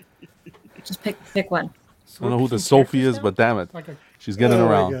too. Just pick one. So I don't know we're who the picking Sophie characters is, now? but damn it, Like a, she's getting Oh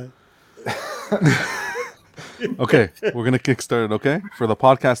my around. God. Okay, we're gonna kickstart it. Okay, for the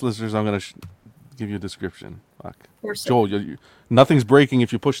podcast listeners, I'm gonna give you a description. Fuck. Or so. Joel, nothing's breaking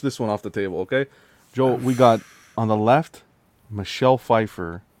if you push this one off the table. Okay, Joel, we got on the left Michelle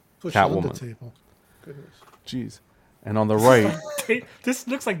Pfeiffer, Push on the Catwoman. table. Goodness. Jeez, and on the right, this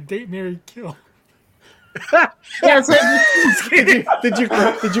looks like Date Mary Kill. Yeah, so Did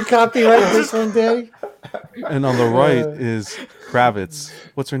you copyright this one, Danny? and on the right is Kravitz.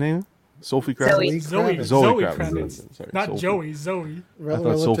 What's her name? Sophie Kravitz. Zoe. Zoe Kravitz. Kravitz. Sorry, Not Sophie. Joey, Zoe. I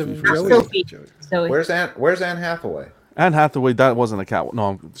thought Sophie Relative for a Joey. second. Zoe. Where's Anne Hathaway? Anne Hathaway. That wasn't a cat.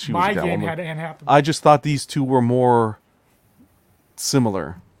 No, she was My a game Catwoman. had Anne Hathaway. I just thought these two were more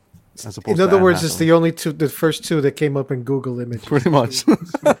similar, as opposed. In other to words, it's the first two that came up in Google Images. pretty much.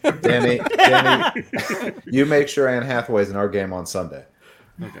 Danny, you make sure Anne Hathaway's in our game on Sunday.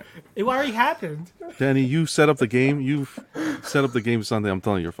 It already happened. Danny, you set up the game. You've set up the game Sunday. I'm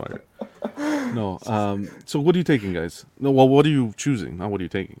telling you, you're fired. No. So what are you taking, guys? No. Well, what are you choosing? Not what are you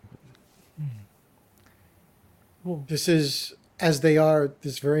taking? This is as they are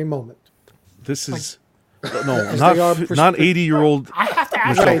this very moment. This is As no, they not are 80-year-old. I have to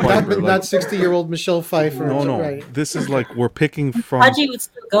ask Michelle you. Right, Pfeiffer, not 60-year-old Michelle Pfeiffer. No. Right. This is like we're picking from. Haji would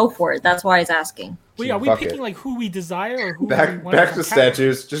still go for it. That's why he's asking. Wait, are we Fuck picking it. like who we desire or who we Back want back as to a cat?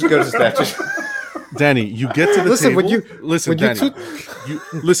 statues. Just go to statues. Danny, you get to the Listen, table. when you- listen, when you Danny. You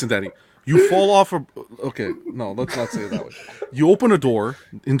listen, Danny. You fall off a. Okay, no, let's not say it that way. You open a door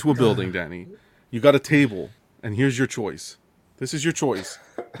into a building, Danny. You got a table, and here's your choice. This is your choice.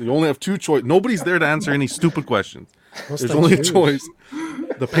 You only have two choices. Nobody's there to answer any stupid questions. Must There's I only a choose? choice.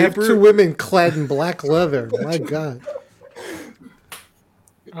 The I have paper. two women clad in black leather. My God.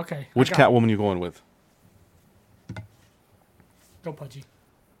 Okay. Which I got it. Catwoman you going with? Go Pudgy.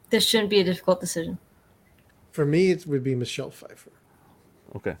 This shouldn't be a difficult decision. For me, it would be Michelle Pfeiffer.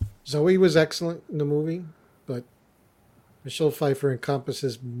 Okay. Zoe was excellent in the movie, but Michelle Pfeiffer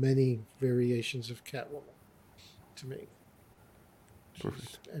encompasses many variations of Catwoman to me.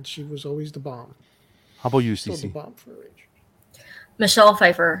 Perfect. And she was always the bomb. How about you, Still the Cece? bomb for her age. Michelle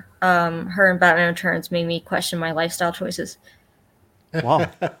Pfeiffer, her in Batman Returns made me question my lifestyle choices.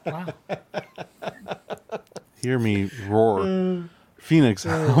 Wow. Wow. Hear me roar. Phoenix,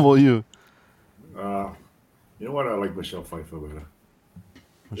 how about you? You know what? I like Michelle Pfeiffer better.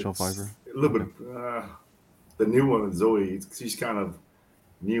 Michelle It's Pfeiffer. A little bit. The new one with Zoe, she's kind of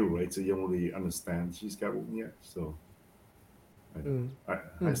new, right? So you don't really understand she's Catwoman yet. So I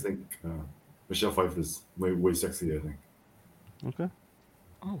just think Michelle Pfeiffer is way sexier, I think. Okay.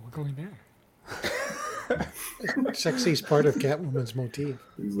 Oh, we're going there. Sexy is part of Catwoman's motif.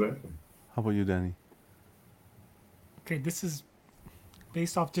 Exactly. How about you, Danny? Okay, this is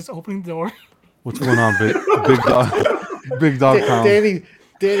based off just opening the door. What's going on, big dog? Big dog pound.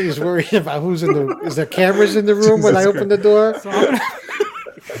 Danny's worried about who's in the. Is there cameras in the room when I open the door? So I'm gonna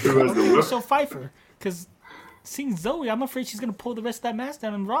Who has the look? Michelle Pfeiffer. Because seeing Zoe, I'm afraid she's going to pull the rest of that mask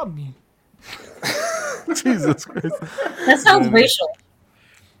down and rob me. Jesus Christ. That sounds racial.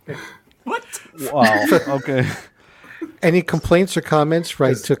 What? Wow. Okay. Any complaints or comments?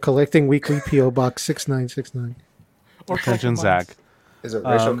 Write to Collecting Weekly PO Box 6969. Or Attention, collecting Zach. bombs. Is it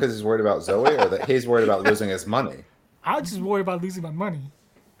racial because he's worried about Zoe, or that he's worried about losing his money? I was just worried about losing my money.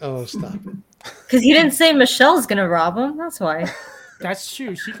 Oh, stop it. Because he didn't say Michelle's going to rob him. That's why. That's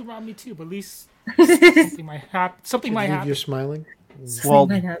true. She could rob me too, but at least something might happen. Something might You're happen. smiling. Something Well,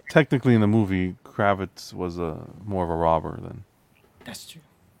 might happen. technically in the movie, Kravitz was more of a robber than. That's true.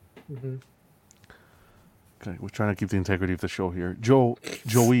 Hmm. Okay, we're trying to keep the integrity of the show here.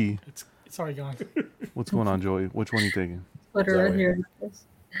 Joey, It's already gone. what's going on, Joey? Which one are you taking? Twitter Zoe. right here.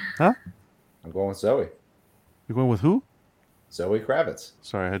 Huh? I'm going with Zoe. You're going with who? Zoe Kravitz.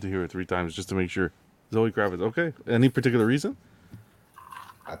 Sorry, I had to hear it 3 times just to make sure. Zoe Kravitz. Okay. Any particular reason?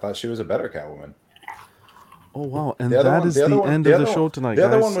 I thought she was a better Catwoman. Oh wow! And The other that one- is the the other one- end the of the other show one- tonight, The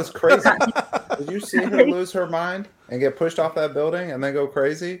guys. other one was crazy. Did you see her lose her mind and get pushed off that building and then go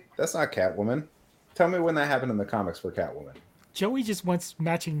crazy? That's not Catwoman. Tell me when that happened in the comics for Catwoman. Joey just wants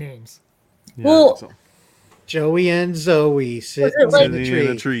matching names. Yeah, Well- so. Joey and Zoe sitting it like- in the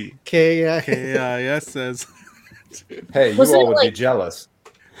Sitting in tree. a tree. K-I- KIS says. Hey, you Wasn't all it would be like- jealous.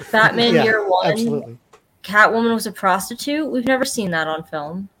 Batman Yeah, Year One. absolutely. Catwoman was a prostitute. We've never seen that on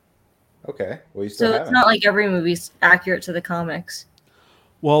film, Okay, well you still so haven't. it's not like every movie's accurate to the comics.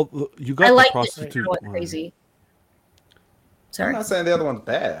 Well, you got I the like it. prostitute. I went one. crazy. I'm Sorry. not saying the other one's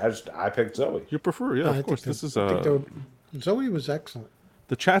bad. I picked Zoe. You prefer, yeah, I of think course. that- This is I think Zoe was excellent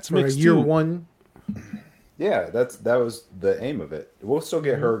the chat's for a mixed year too. one. Yeah, that was the aim of it. We'll still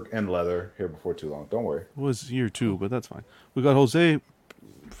get her in leather here before too long. Don't worry. It was year 2, but that's fine. We got Jose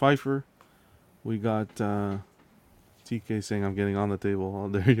Pfeiffer. We got TK saying I'm getting on the table. Oh,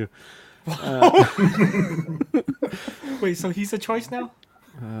 there you. Wait, so he's a choice now?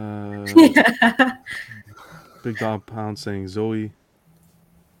 Big Dog Pound saying Zoe.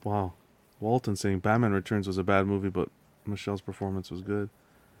 Wow. Walton saying Batman Returns was a bad movie, but Michelle's performance was good.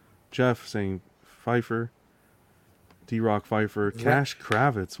 Jeff saying Pfeiffer. D-Rock Pfeiffer. Cash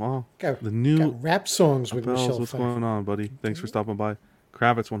Kravitz. Wow. Got, The new got rap songs with Bells, Michelle what's Pfeiffer. going on, buddy? Thanks for stopping by.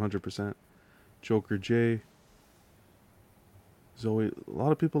 Kravitz 100%. Joker J. Zoe. A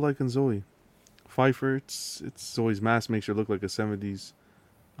lot of people liking Zoe. Pfeiffer. It's Zoe's mask makes her look like a 70s.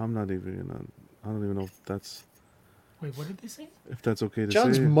 I'm not even gonna. I don't even know if that's What did they say? okay to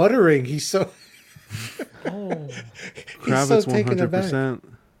John's say. muttering. He's so Oh, he's so Kravitz taken aback. 100%.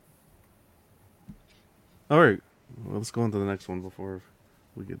 All right. Well, let's go on to the next one before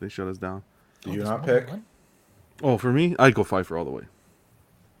they shut us down. Do you there's not more pick? than one? Oh, for me, I'd go Pfeiffer all the way.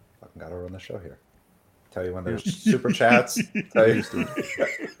 Fucking gotta run the show here. Tell you when there's super chats. Tell you.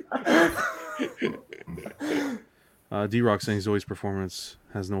 D-Rock saying Zoe's performance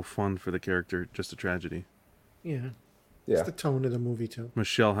has no fun for the character, just a tragedy. Yeah, Yeah. it's the tone of the movie too.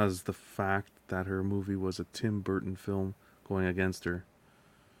 Michelle has the fact that her movie was a Tim Burton film going against her.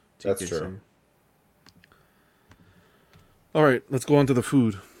 That's TK true. saying. All right, let's go on to the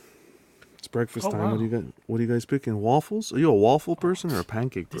food. It's breakfast Oh, time. wow. What are you guys picking? Waffles? Are you a waffle person or a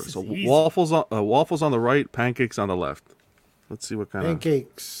pancake This person? is So easy. waffles on the right, pancakes on the left. Let's see what kind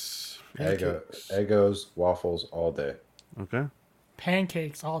Pancakes. Eggos, waffles all day. of. Okay.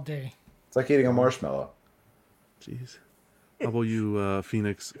 Pancakes all day. It's like eating a marshmallow. Jeez. How about you,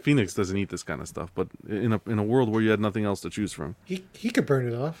 Phoenix? Phoenix doesn't eat this kind of stuff, but in a world where you had nothing else to choose from. He could burn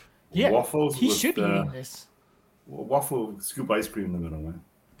it off. Yeah, Waffles he with, should be eating this. Waffle scoop ice cream in the middle, man.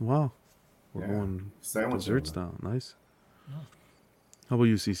 Wow. We're Yeah. going Sandwich. dessert style. Nice. How about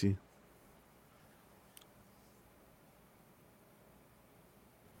you, Cece?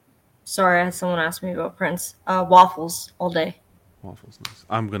 Sorry, I had someone ask me about Prince. Waffles all day. Waffles, nice.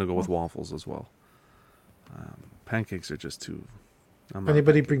 I'm gonna go with waffles as well. Pancakes are just too. I'm If not a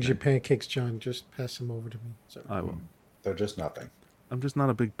anybody pancake brings you guy. pancakes, John, just pass them over to me. So. I will. They're just nothing. I'm just not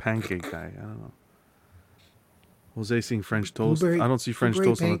a big pancake guy. I don't know. Jose seeing French toast. Blueberry- I don't see French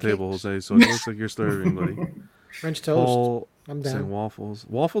blueberry toast on the table, pancakes. Jose. So it looks like you're starving, buddy. French toast. Paul I'm saying down. waffles.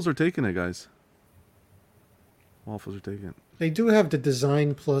 Waffles are taking it, guys. Waffles are taking it. They do have the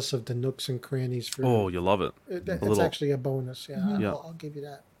design plus of the nooks and crannies for. Oh, you love it. That's little- actually a bonus. Yeah, Yeah. I'll give you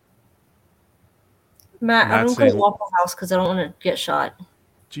that. Matt, I Matt's don't go to saying- Waffle House because I don't want to get shot.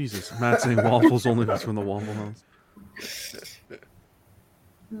 Jesus, Matt saying waffles only was from the Waffle House.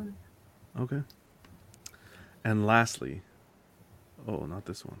 Okay. And lastly, oh, not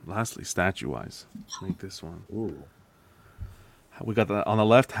this one. Lastly, statue-wise, make this one. Ooh. We got the on the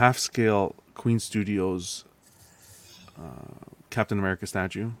left half scale Queen Studios Captain America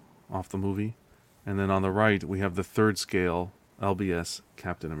statue off the movie, and then on the right we have the third scale LBS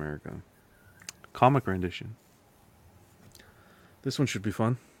Captain America comic rendition. This one should be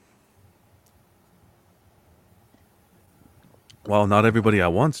fun. Well, not everybody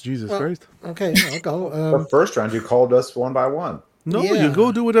at once. Jesus Well, Christ! Okay, I'll go. The first round, you called us one by one. No, yeah. you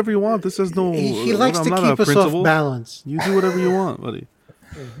go do whatever you want. This is no. he likes I'm to not keep a us principal. off balance. You do whatever you want, buddy.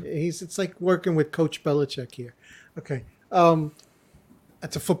 It's like working with Coach Belichick here. Okay.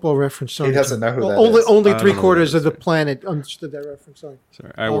 That's a football reference. Sorry, He doesn't know who that only is. only I don't three know who quarters that of the is. planet understood that reference. Sorry.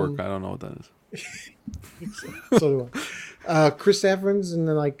 Sorry, I work. I don't know what that is. So do I. Chris Evans in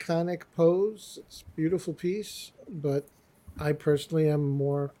an iconic pose. It's a beautiful piece, but I personally am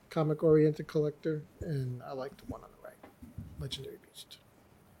more comic oriented collector, and I like the one on the right, Legendary Beast.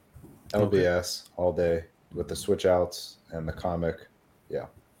 LBS all day with the switch outs and the comic. Yeah.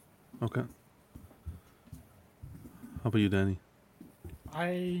 Okay. How about you, Danny?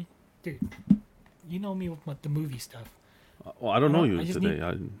 Dude, you know me with the movie stuff. Well, I don't know I you just today.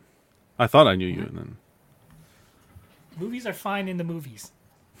 I thought I knew you, and then Movies are fine in the movies.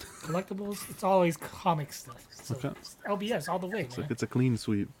 Collectibles, it's always comic stuff. So Okay. LBS all the way, it's man. like it's a clean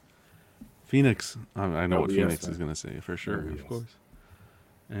sweep. Phoenix. I know what LBS, Phoenix man. is gonna say for sure, of LBS. course.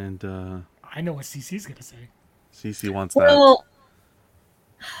 And I know what CC's gonna say. CC wants that. Well,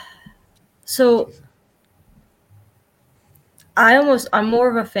 so I'm more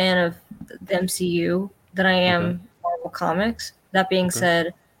of a fan of the MCU than I am Okay. Marvel Comics. That being Okay.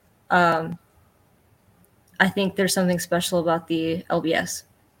 said, I think there's something special about the LBS.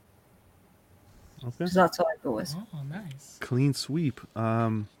 Okay. So that's what I go with. Oh, nice. Clean sweep.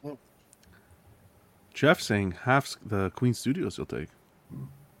 Jeff saying half the Queen Studios you'll take.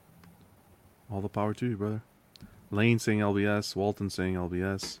 All the power to you, brother. Lane saying LBS. Walton saying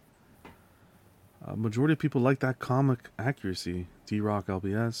LBS. Majority of people like that comic accuracy. D-Rock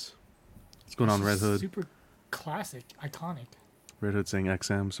LBS. What's going on, Red Hood? Super classic, iconic. Red Hood saying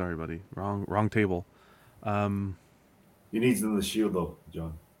XM. Sorry, buddy. Wrong table. He needs another shield though,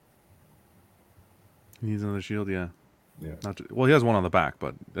 John. He needs another shield, yeah. Yeah. Well, he has one on the back,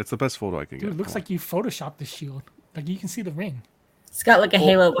 but it's the best photo I can Dude, get. it looks Come like you photoshopped the shield. Like you can see the ring. It's got like a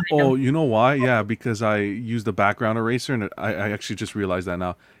halo behind Oh, him. you know why? Yeah, because I used the background eraser, and I actually just realized that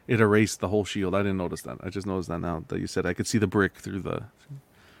now. It erased the whole shield. I didn't notice that. I just noticed that now that you said I could see the brick through the...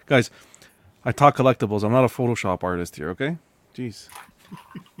 Guys, I talk collectibles. I'm not a Photoshop artist here, okay? Jeez.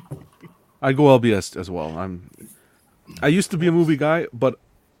 I go LBS as well. I used to be a movie guy, but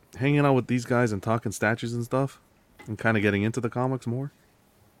hanging out with these guys and talking statues and stuff, and kind of getting into the comics more,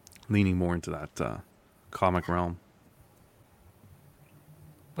 leaning more into that comic realm.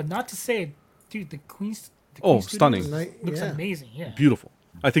 But not to say, dude, the Queen's. The Oh, Queen Studios stunning. Looks Yeah. amazing. Yeah. Beautiful.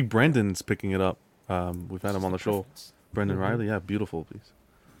 I think Brendan's picking it up. We've had him on the show. Preference. Brendan Riley, yeah, beautiful piece.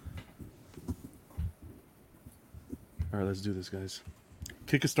 All right, let's do this, guys.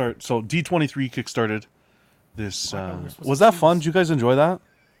 Kickstart. So D23 kickstarted this. I thought we were supposed Was to that choose. fun? Did you guys enjoy that?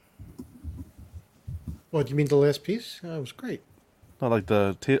 What, you mean the last piece? It was great. Not like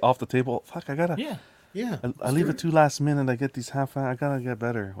the off the table. Fuck, I gotta. Yeah. Yeah. I leave it too last minute. I get these half. I gotta get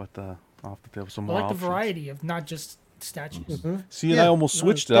better with the off the table. Some I more like the options. variety of not just statues. See, and Yeah, I almost no,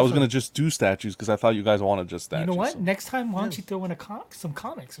 switched it. I was gonna definitely. just do statues because I thought you guys wanted just statues. You know what? so- Next time, why don't you throw in some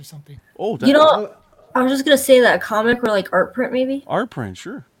comics or something? Oh, You know, I was just gonna say that a comic or like art print maybe. art print,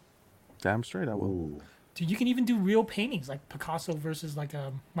 sure. Damn straight, I will. Ooh. Dude, you can even do real paintings like Picasso versus like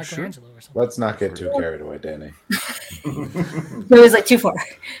Michelangelo or something. Let's not get too carried away, Danny. It was like too far.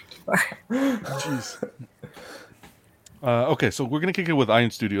 Too far. Jeez. Okay, so we're gonna kick it with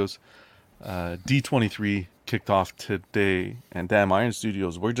Iron Studios. D23 kicked off today, and damn, Iron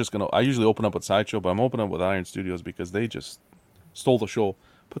Studios. We're just gonna. I usually open up with Sideshow, but I'm opening up with Iron Studios because they just stole the show.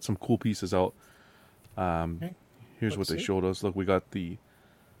 Put some cool pieces out. Here's what they see. showed us. Look, we got the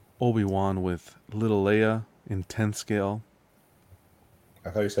Obi-Wan with little Leia in 10 scale. I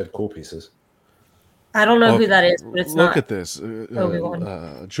thought you said cool pieces. I don't know Look- who that is, but it's Look not. at this.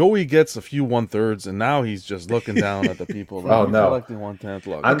 Obi-Wan. Joey gets a few 1/3, and now he's just looking down at the people. Oh, He's no. collecting 1/10.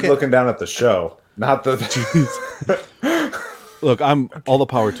 Look, I'm looking down at the show, not the. look. I'm all the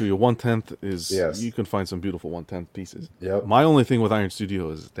power to you. 1/10 is Yes. you can find some beautiful 1/10 pieces. Yep. My only thing with Iron Studio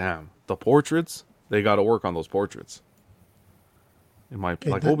is, damn, the portraits. They got to work on those portraits. In my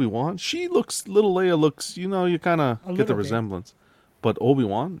like that- Obi-Wan, little Leia looks. You know, you kind of A get the little bit. resemblance. But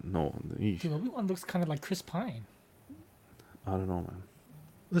Obi-Wan, no. Eesh. Dude, Obi-Wan looks kind of like Chris Pine. I don't know, man.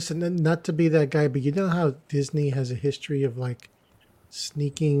 Listen, not to be that guy, but you know how Disney has a history of like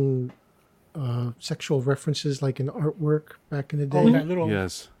sneaking sexual references like in artwork back in the day? Oh, that little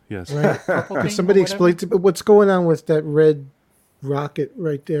Yes, yes. Right? purple thing or Somebody whatever. explain to me what's going on with that red rocket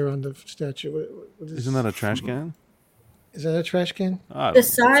right there on the statue. What Isn't that a trash can? Is that a trash can? I don't The know.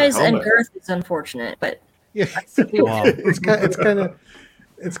 size and helmet. girth is unfortunate, but Yeah, Wow. it's kind of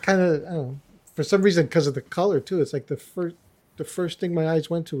I don't know. For some reason, because of the color too, it's like the first thing my eyes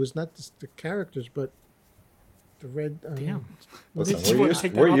went to was not just the characters, but The red. Damn. Listen, Did you we're wanna used,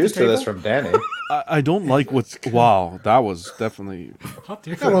 take that we're off the used to this table? from Danny. I don't like what's. Wow, that was definitely. How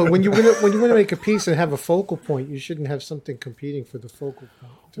dare Yeah, well, when you want to make a piece and have a focal point, you shouldn't have something competing for the focal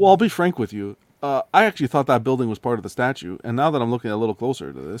point. Well, I'll be frank with you. I actually thought that building was part of the statue, and now that I'm looking a little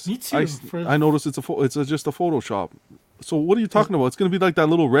closer to this, Me too, I noticed it's just a Photoshop. So what are you talking about? It's going to be like that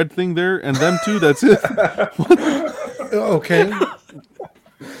little red thing there, and them two. That's it. Okay.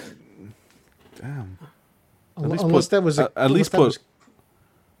 Damn. Unless that was at least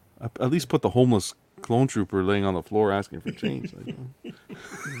put the homeless clone trooper laying on the floor asking for change.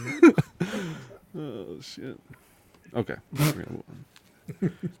 Oh shit. Okay.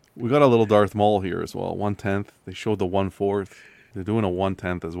 We got a little Darth Maul here as well. 1/10. They showed the 1/4. They're doing a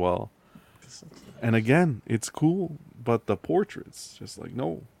 1/10 as well. And again, it's cool, but the portraits just like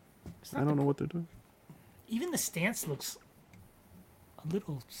no. It's I not don't the- know what they're doing. Even the stance looks a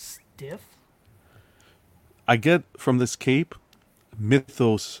little stiff. I get from this cape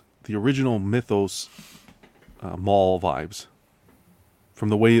Mythos, the original Mythos Maul vibes. From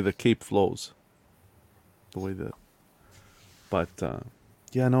the way the cape flows. The way that. But,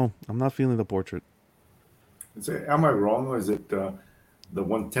 yeah, no, I'm not feeling the portrait. Am I wrong, or is it the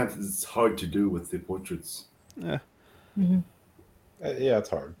 1/10 is hard to do with the portraits? Yeah, Yeah, it's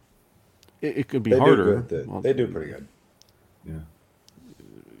hard. it could be They harder. do good. Well, They do pretty good. Yeah.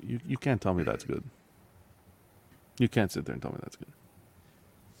 You can't tell me that's good. You can't sit there and tell me that's good.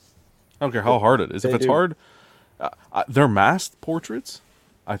 I don't care how hard it is. If They it's do. hard, they're masked portraits.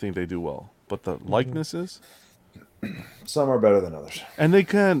 I think they do well, but the likenesses, Some are better than others. and they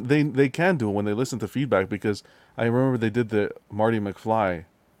can do it when they listen to feedback. Because I remember they did the Marty McFly,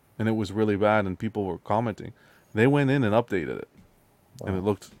 and it was really bad, and people were commenting. They went in and updated it, and it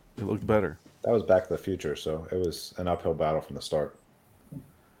looked better. That was Back to the Future, so it was an uphill battle from the start.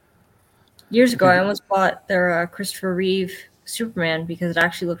 Years ago, I almost bought their Christopher Reeve Superman because it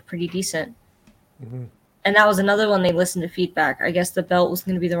actually looked pretty decent. And that was another one they listened to feedback. I guess the belt was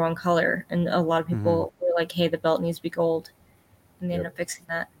going to be the wrong color, and a lot of people were like, "Hey, the belt needs to be gold," and they ended up fixing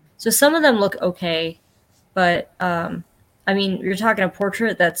that. So some of them look okay, but I mean, you're talking a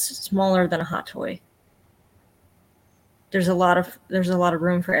portrait that's smaller than a hot toy. There's a lot of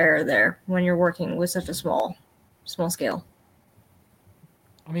room for error there when you're working with such a small scale.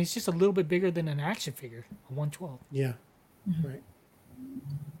 I mean, it's just a little bit bigger than an action figure, a 112. Yeah. Right.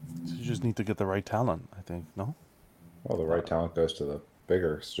 You just need to get the right talent, I think. No. Well, the right talent goes to the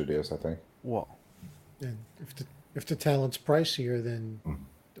bigger studios, I think. Well, And if the talent's pricier, then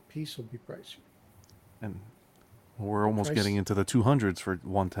the piece will be pricier. and we're almost Price. getting into the 200s for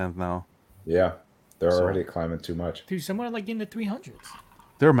 1/10 now. Yeah, they're So- already climbing too much. Dude, somewhere like in the 300s.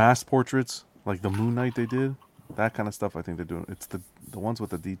 They're mass portraits, like the Moon Knight they did. That kind of stuff I think they're doing. It's the ones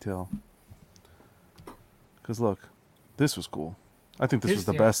with the detail. Because look, this was cool. I think this This- was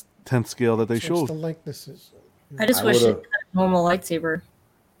the yeah. best 10th scale that they So it's the showed. likenesses. I just I wish it would've- had a normal lightsaber.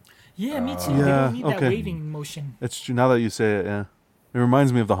 Yeah, me too. They Yeah, don't need that okay. waving motion. It's true. Now that you say it, yeah. It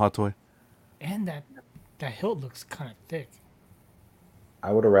reminds me of the Hot Toy. And that hilt looks kind of thick.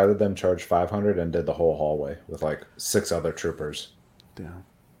 I would have rather them charge 500 and did the whole hallway with like 6 other troopers. Damn.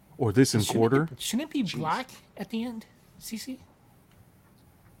 Or this in quarter. Shouldn't it be black at the end, CC?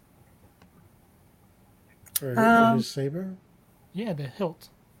 For his saber. Yeah, the hilt.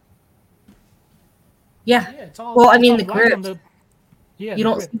 Yeah. Yeah, it's all. Well, I it's mean, all the black on grips. Yeah, You the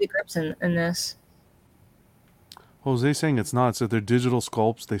don't grip. see the grips in this. Jose's saying it's not. So they're digital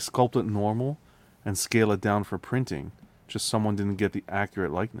sculpts. They sculpt it normal and scale it down for printing. Just someone didn't get the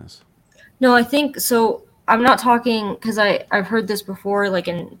accurate likeness. No, I think so. I'm not talking because I've heard this before, like,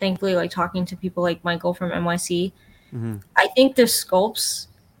 and thankfully, like, talking to people like Michael from NYC. I think the sculpts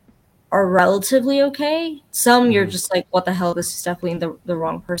are relatively okay. Some you're just like, what the hell? This is definitely the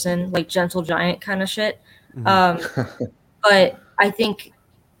wrong person, like Gentle Giant kind of shit. But I think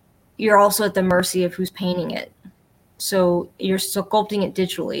you're also at the mercy of who's painting it. So you're sculpting it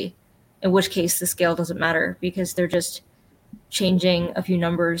digitally, in which case the scale doesn't matter because they're just changing a few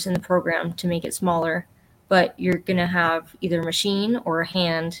numbers in the program to make it smaller. But you're going to have either a machine or a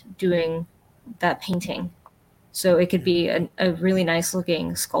hand doing that painting. So it could be a really nice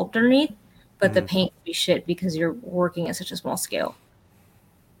looking sculpt underneath, but the paint would be shit because you're working at such a small scale.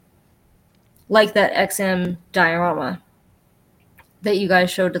 Like that XM diorama that you guys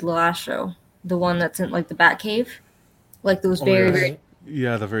showed at the last show. The one that's in like the Batcave. Like those very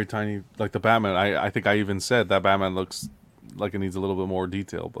Yeah, the very tiny, like the Batman. I think I even said that Batman looks like it needs a little bit more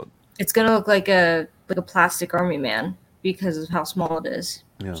detail, but it's gonna look like a plastic army man because of how small it is.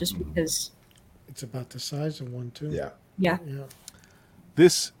 Yeah. Just because It's about the size of one too. Yeah. yeah. Yeah.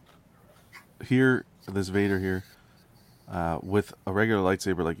 this here this Vader here with a regular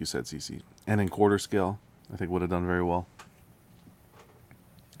lightsaber, like you said, CC, and in quarter scale, I think would have done very well.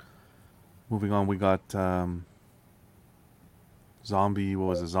 Moving on, we got Zombie. What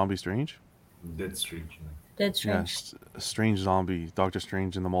was it? Zombie Strange? Dead Strange. Dead Strange. Yes, Strange Zombie, Doctor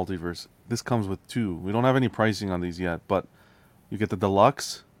Strange in the Multiverse. This comes with 2. We don't have any pricing on these yet, but you get the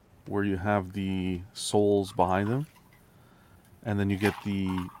deluxe, where you have the souls behind them, and then you get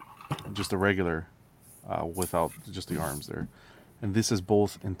just the regular, without just the arms there. And this is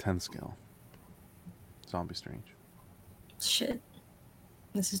both in 10 scale. Zombie Strange. Shit.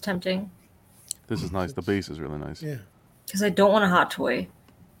 This is tempting. This is nice. The base is really nice. Yeah. Because I don't want a hot toy.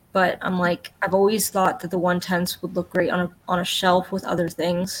 But I'm like, I've always thought that the 1/10 would look great on a shelf with other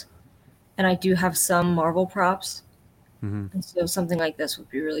things. And I do have some Marvel props. Mm-hmm. And so something like this would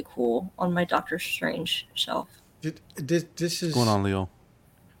be really cool on my Doctor Strange shelf. This is What's going on, Leo?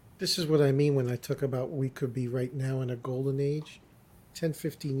 This is what I mean when I talk about we could be right now in a golden age. 10,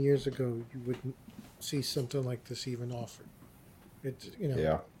 15 years ago, you wouldn't see something like this even offered.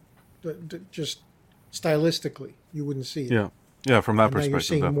 Just stylistically, you wouldn't see it. Yeah, from that And now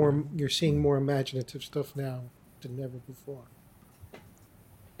perspective. you're seeing more imaginative stuff now than ever before.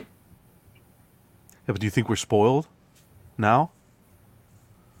 Yeah, but do you think we're spoiled now?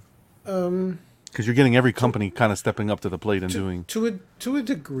 Because you're getting every company kind of stepping up to the plate and doing. To a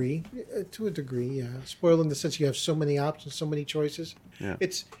degree, yeah. Spoiled in the sense you have so many options, so many choices. Yeah.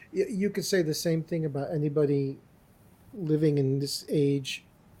 You could say the same thing about anybody living in this age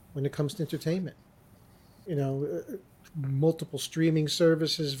when it comes to entertainment. Multiple streaming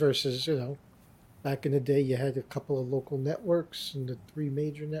services versus, back in the day you had a couple of local networks and the 3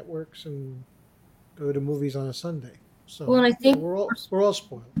 major networks and go to movies on a Sunday. So Well, and I think we're all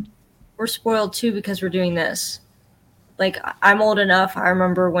spoiled. we're spoiled too because we're doing this. Like, I'm old enough. I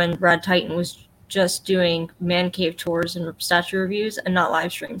remember when Brad Titan was just doing man cave tours and statue reviews and not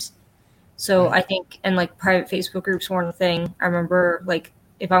live streams. So I think, and like private Facebook groups weren't a thing. I remember, like,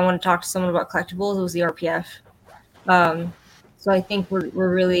 if I want to talk to someone about collectibles, it was the RPF. So I think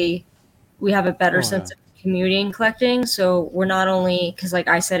we have a better sense of community in collecting. So we're not only, because like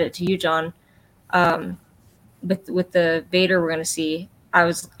I said it to you, John, with the Vader we're going to see,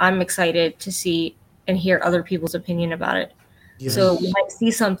 I'm excited to see and hear other people's opinion about it. Yes. So we might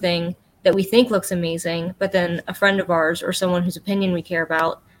see something that we think looks amazing, but then a friend of ours or someone whose opinion we care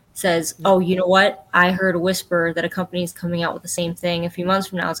about says, oh, you know what? I heard a whisper that a company is coming out with the same thing a few months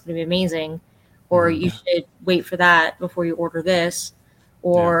from now. It's going to be amazing. Or you should wait for that before you order this.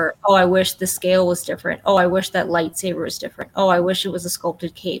 Or, oh, I wish the scale was different. Oh, I wish that lightsaber was different. Oh, I wish it was a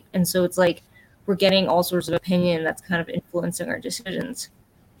sculpted cape. And so it's like we're getting all sorts of opinion that's kind of influencing our decisions.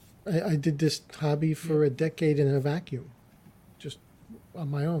 I did this hobby for a decade in a vacuum, just on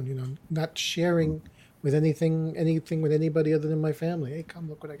my own, not sharing with anything with anybody other than my family. Hey, come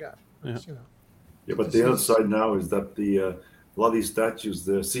look what I got. Yeah. Yeah, but the other side now is that a lot of these statues,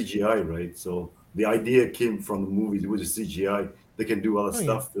 they're CGI, right? So the idea came from the movies with the CGI. They can do other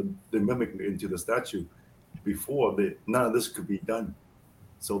stuff that they mimic into the statue. Before, none of this could be done.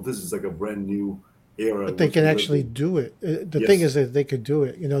 So this is like a brand new era. But they can actually do it. The thing is that they could do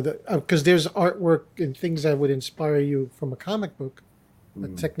it, because there's artwork and things that would inspire you from a comic book,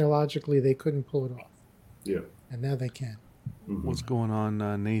 but technologically they couldn't pull it off. Yeah. And now they can. Mm-hmm. What's going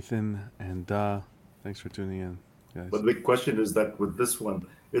on, Nathan? And thanks for tuning in, guys. But the big question is that with this one,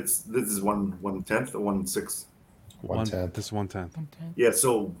 this is 1/10 or 1/6. 1/10. This is 1/10. Yeah.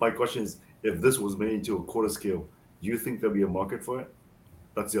 So my question is, if this was made into a quarter scale, do you think there'll be a market for it?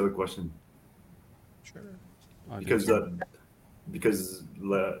 That's the other question. Sure. Because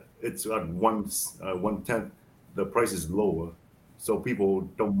it's at 1/10, the price is lower, so people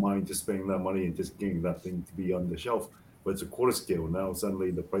don't mind just spending that money and just getting that thing to be on the shelf. But it's a quarter scale now.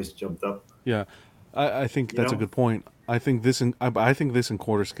 Suddenly the price jumped up. Yeah, I think that's a good point. I think this in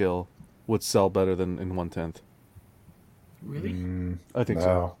quarter scale would sell better than in 1/10. Really? I think No,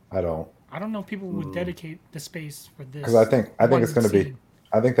 so. I don't. I don't know if people would dedicate the space for this. Because I think it's going to be. scene.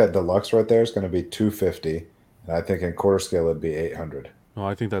 I think that deluxe right there is going to be $250, and I think in quarter scale it'd be $800. No,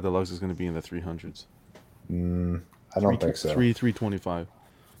 I think that deluxe is going to be in the 300s. I don't think so. 325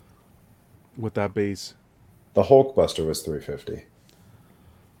 with that base. The Hulkbuster was $350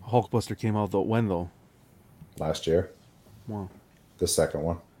 Hulkbuster came out when though? last year. Wow. The second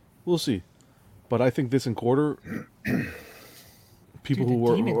one. We'll see, but I think this in quarter, people Dude, who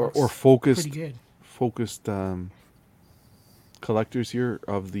the demon are looks focused pretty good. collectors here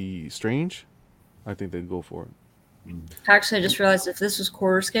of the Strange, I think they'd go for it. Actually, I just realized if this was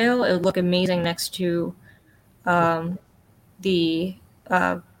quarter scale, it would look amazing next to the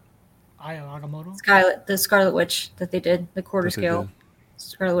Aya Agamotto. The Scarlet Witch that they did, the quarter That they scale did.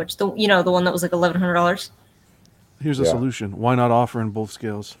 Scarlet Witch, the one that was like $1,100. Here's a Yeah. solution. Why not offer in both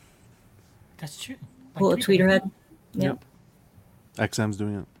scales? That's true. Pull a tweeter head. Yeah. Yep. XM's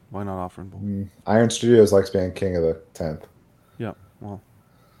doing it. Why not offer in both? Iron Studios likes being king of the 10th. Yeah. Well,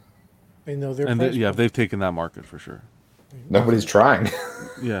 They know their and price. they've taken that market for sure. Nobody's trying.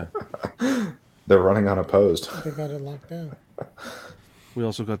 Yeah. They're running unopposed. They got it locked down. We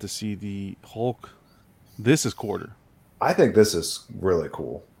also got to see the Hulk. This is quarter. I think this is really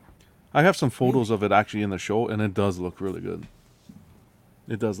cool. I have some photos of it actually in the show, and it does look really good.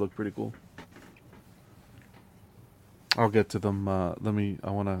 It does look pretty cool. I'll get to them. I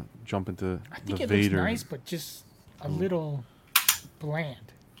want to jump into I think the it Vader. looks nice, but just a little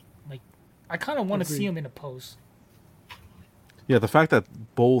bland. Like, I kind of want to see him in a pose. Yeah, the fact that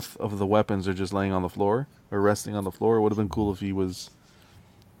both of the weapons are just laying on the floor or resting on the floor would have been cool if he was,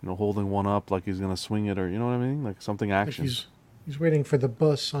 holding one up like he's gonna swing it, or you know what I mean, like something Like action. he's waiting for the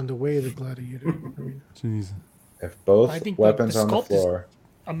bus on the way to the Gladiator. I mean, Jeez. If both I think weapons the on the sculpt is- floor,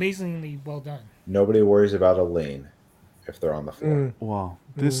 Amazingly well done. nobody worries about a lean if they're on the floor. Wow,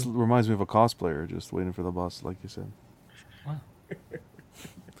 this reminds me of a cosplayer just waiting for the bus, like you said. Wow. So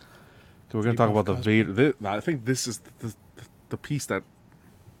we're gonna talk about the Vader. I think this is the piece that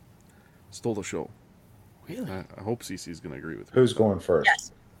stole the show. Really? I hope Cece's gonna agree with me. Who's going first?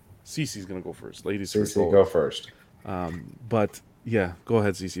 Yes. Cece's gonna go first. Ladies first. CC, go first. But yeah, go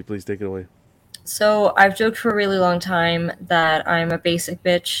ahead, Cece. Please take it away. So I've joked for a really long time that I'm a basic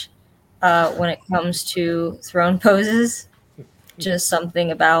bitch when it comes to throne poses. Just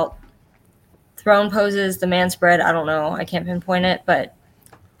something about throne poses, the man spread. I don't know. I can't pinpoint it, but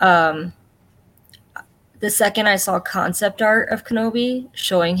the second I saw concept art of Kenobi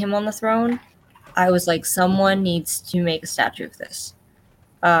showing him on the throne, I was like, someone needs to make a statue of this.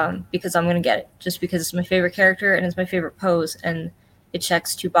 Because I'm gonna get it, just because it's my favorite character and it's my favorite pose, and it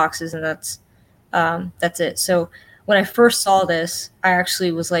checks 2 boxes, and that's it. So when I first saw this, I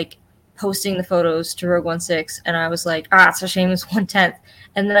actually was like posting the photos to Rogue 16, and I was like, it's a shame it's 1/10.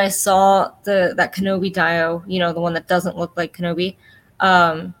 And then I saw that Kenobi Dio, the one that doesn't look like Kenobi,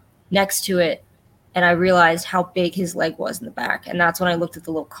 next to it, and I realized how big his leg was in the back, and that's when I looked at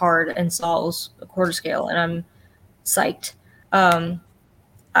the little card and saw it was a quarter scale, and I'm psyched.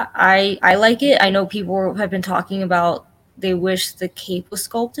 I like it. I know people have been talking about they wish the cape was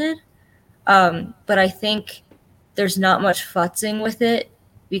sculpted, but I think there's not much futzing with it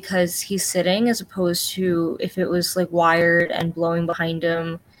because he's sitting, as opposed to if it was like wired and blowing behind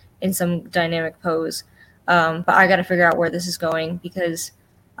him in some dynamic pose. But I got to figure out where this is going, because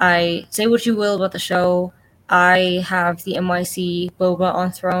I say what you will about the show, I have the NYC Boba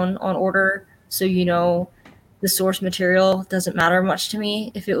on Throne on order, so the source material doesn't matter much to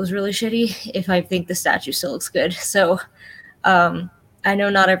me if it was really shitty, if I think the statue still looks good. So I know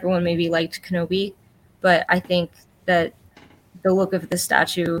not everyone maybe liked Kenobi, but I think that the look of the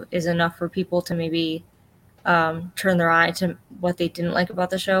statue is enough for people to maybe turn their eye to what they didn't like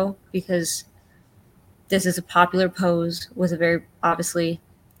about the show, because this is a popular pose with a very, obviously,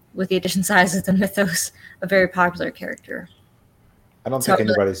 with the addition size of the mythos, a very popular character. I don't So think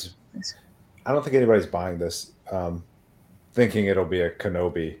I feel anybody's buying this thinking it'll be a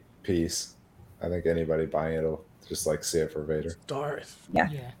Kenobi piece. I think anybody buying it'll just like see it for Vader. Darth. Yeah.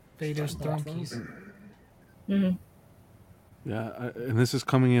 Yeah. Vader's throne piece. Mhm. Yeah, and this is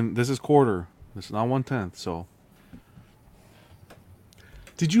coming in. This is quarter. This is not 1/10. So,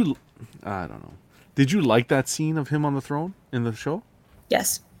 did you? I don't know. Did you like that scene of him on the throne in the show?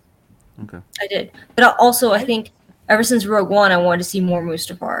 Yes, Okay. I did. But also, I think ever since Rogue One, I wanted to see more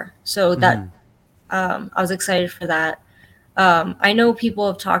Mustafar. So that I was excited for that. I know people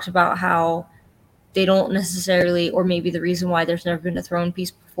have talked about how they don't necessarily, or maybe the reason why there's never been a throne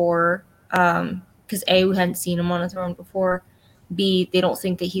piece before, because A, we hadn't seen him on a throne before. B, they don't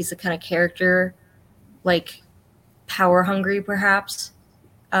think that he's the kind of character, like, power hungry, perhaps.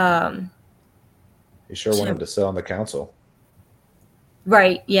 He sure wanted to sit on the council.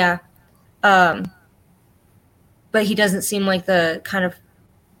 Right, yeah. But he doesn't seem like the kind of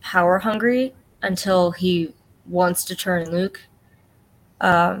power hungry until he wants to turn Luke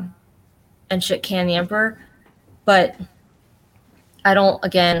and shit can the Emperor. But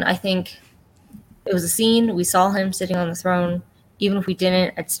I think it was a scene. We saw him sitting on the throne. Even if we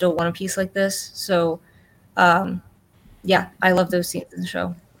didn't, I'd still want a piece like this. So, yeah, I love those scenes in the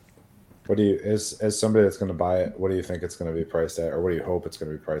show. What do you, as somebody that's going to buy it, what do you think it's going to be priced at, or what do you hope it's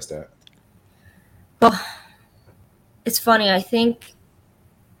going to be priced at? Well, it's funny. I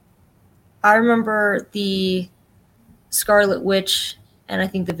remember the Scarlet Witch and I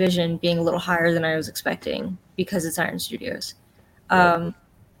think the vision being a little higher than I was expecting because it's Iron Studios.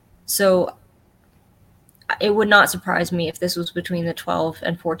 So it would not surprise me if this was between the $1,200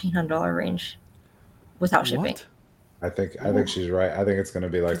 and $1,400 range without shipping. What? I think she's right. I think it's going to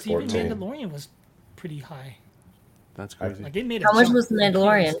be like 'Cause even 14. Mandalorian was pretty high. That's crazy. Like they made a How much jump was The from previous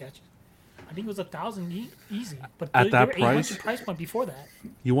Mandalorian? sketches. I think it was 1,000 easy. But At they that were price? 800 price point before that.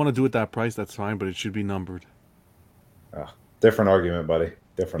 You want to do it that price? That's fine, but it should be numbered. Different argument, buddy.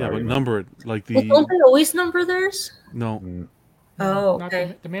 Different Yeah, but argument. number it like Well, don't the they always number theirs? no Oh, Not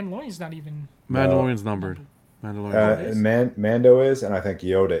okay. the Mandalorian's not even. Mandalorian's numbered. Mandalorian. Mando is, and I think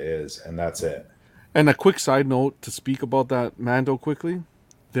Yoda is, and that's it. And a quick side note to speak about that Mando quickly,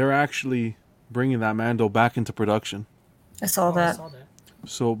 they're actually bringing that Mando back into production. I saw I that. saw that.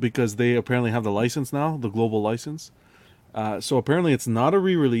 So because they apparently have the license now, the global license. So apparently it's not a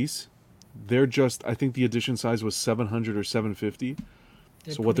re-release. They're just, I think the edition size was 700 or 750.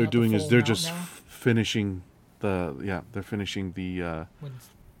 So what they're doing is they're just finishing they're finishing the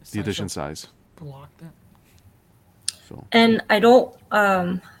edition size. Blocked it. So And I don't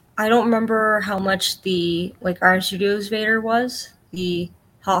remember how much the Iron Studios Vader was, the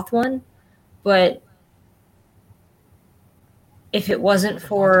Hoth one, but if it wasn't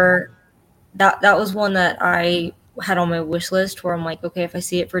for that was one that I had on my wish list where I'm like, okay, if I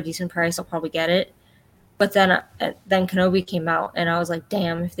see it for a decent price, I'll probably get it. But then Kenobi came out, and I was like,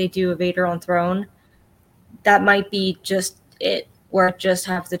 damn, if they do a Vader on throne, that might be just it, where I just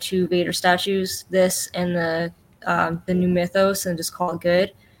have the 2 Vader statues, this and the new Mythos, and just call it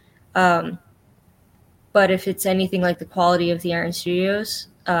good. But if it's anything like the quality of the Iron Studios,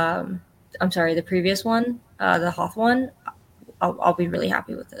 I'm sorry, the previous one, the Hoth one, I'll be really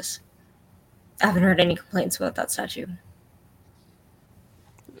happy with this. I haven't heard any complaints about that statue.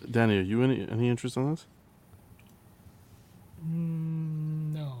 Danny, are you any interest on this?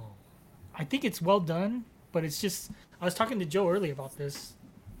 No. I think it's well done, but it's just. I was talking to Joe earlier about this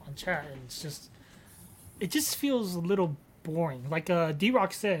on chat, and it just feels a little boring. Like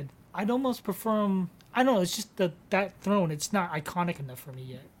D-Rock said, I'd almost prefer him. I don't know, it's just that throne, it's not iconic enough for me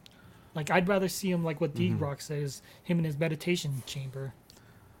yet. Like, I'd rather see him like what D-Rock says, him in his meditation chamber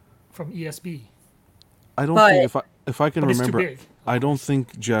from ESB. I don't think if I can But it's too remember, big. I don't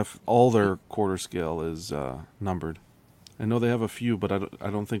think, Jeff, all their quarter scale is numbered. I know they have a few, but I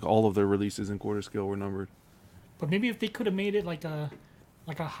don't think all of their releases in quarter scale were numbered. But maybe if they could have made it like a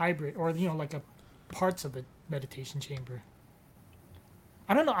hybrid, or like a parts of the meditation chamber.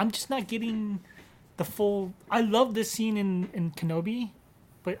 I don't know. I'm just not getting the full. I love this scene in Kenobi,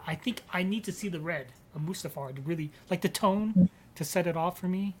 but I think I need to see the red of Mustafar to really like the tone to set it off for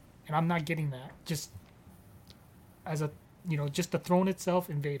me, and I'm not getting that. Just as just the throne itself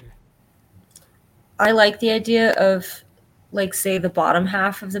and Vader. I like the idea of, say, the bottom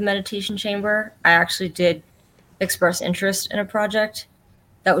half of the meditation chamber. I actually did express interest in a project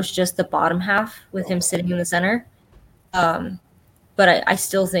that was just the bottom half with him sitting in the center. But I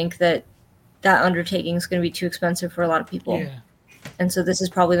still think that undertaking is going to be too expensive for a lot of people. Yeah. And so this is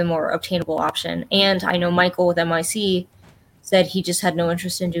probably the more obtainable option. And I know Michael with MIC said he just had no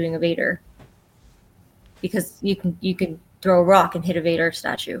interest in doing a Vader because you can throw a rock and hit a Vader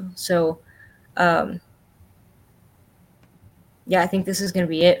statue. So, yeah, I think this is going to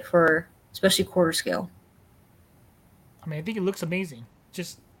be it for especially quarter scale. I mean, I think it looks amazing.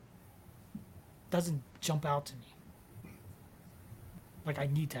 Just doesn't jump out to me. Like, I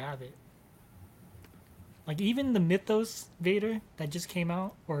need to have it. Like, even the Mythos Vader that just came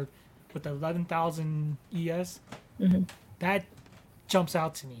out, or with the 11,000 ES, that jumps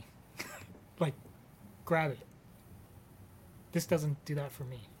out to me. Like, grab it. This doesn't do that for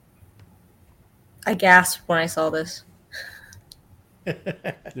me. I gasped when I saw this.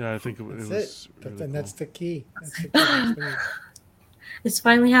 Yeah, I think it was. That's it. Really And that's cool. the key. That's the key. That's the key. It's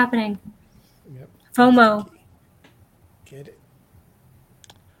finally happening. Yep. FOMO. Get it.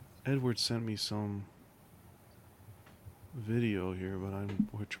 Edward sent me some video here, but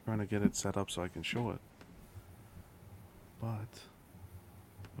we're trying to get it set up so I can show it. But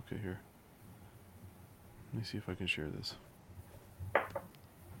okay, here. Let me see if I can share this.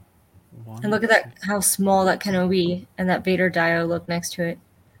 And look at that, how small that Kenobi and that Vader Dio look next to it.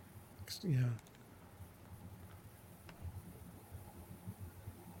 Yeah.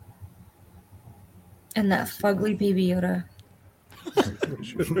 And that fugly baby Yoda.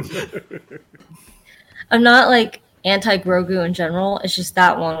 I'm not like anti-Grogu in general. It's just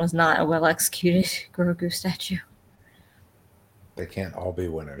that one was not a well-executed Grogu statue. They can't all be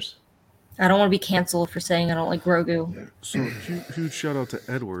winners. I don't want to be canceled for saying I don't like Grogu. So huge shout out to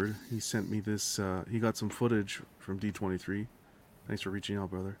Edward. He sent me this. He got some footage from D23 Thanks for reaching out,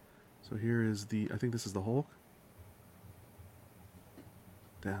 brother. So here is I think this is the Hulk.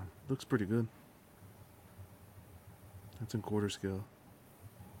 Damn, looks pretty good. That's in quarter scale.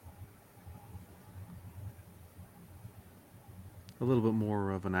 A little bit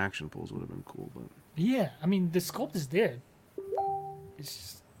more of an action pose would have been cool, but Yeah, I mean the sculpt is there. It's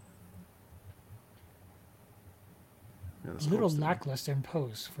just yeah, a little lackluster in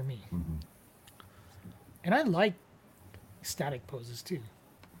pose for me. And I like static poses too.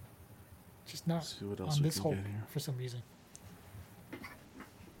 Just not See what else on we this can Hulk get here. for some reason.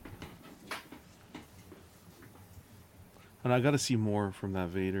 And I got to see more from that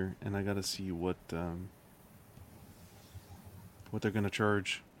Vader, and I got to see what they're gonna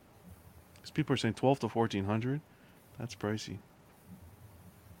charge. Because people are saying 12 to 1400. That's pricey.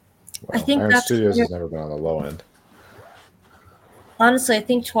 Well, I think Iron that's Studios kind has never been on the low end. Honestly, I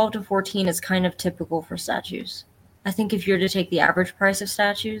think 12 to 14 is kind of typical for statues. I think if you're to take the average price of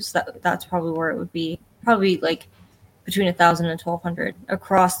statues, that's probably where it would be. Probably like between 1,000 and 1,200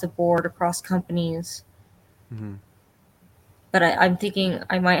 across the board, across companies. Mm-hmm. But I'm thinking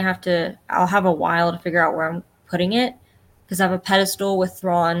I'll have a while to figure out where I'm putting it. Because I have a pedestal with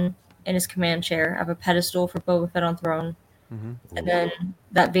Thrawn in his command chair. I have a pedestal for Boba Fett on throne. Mm-hmm. And then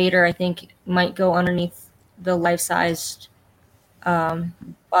that Vader, I think, might go underneath the life-sized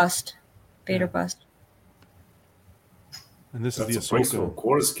bust. Vader bust. And this That's is a the price for a Ahsoka.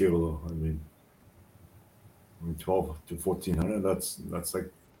 quarter scale, though. I mean 12 to 1,400. That's like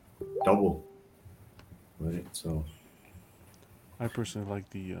double, right? So I personally like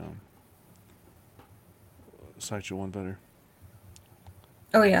the Sideshow one better.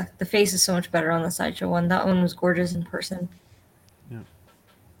 Oh yeah, the face is so much better on the Sideshow one. That one was gorgeous in person. Yeah.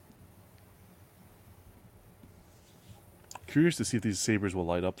 Curious to see if these sabers will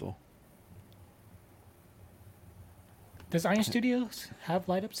light up though. Does Iron Studios have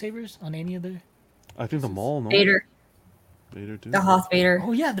light up sabers on any of their? I think the Maul, no? Vader, Vader too. the Hoth Vader.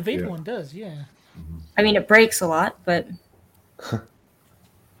 Oh yeah, the Vader Yeah. one does. Yeah. I mean, it breaks a lot, but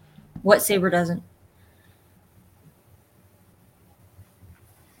what saber doesn't?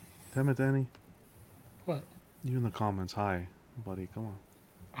 Damn it, Danny. What? You in the comments. Hi, buddy. Come on.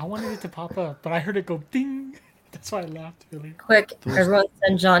 I wanted it to pop up, but I heard it go ding. That's why I laughed earlier. Quick, Those- everyone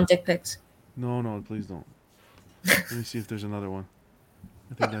send John dick pics. No, please don't. Let me see if there's another one.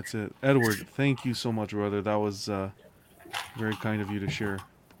 I think that's it. Edward, thank you so much, brother. That was very kind of you to share.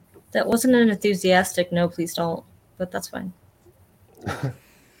 That wasn't an enthusiastic no, please don't, but that's fine.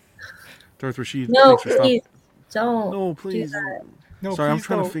 Darth Rashid, No, thanks for stopping. please don't. No, please. that. No, Sorry, I'm please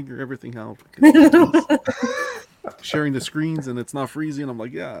trying don't. to figure everything out. Sharing the screens and it's not freezing. I'm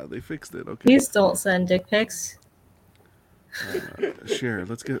like, yeah, they fixed it. Okay. Please don't send dick pics. Share.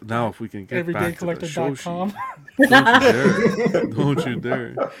 Let's get now if we can get back to the show sheet. Everydaycollector.com. Don't you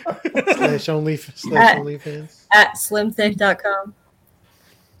dare. slash OnlyFans. At slimthick.com.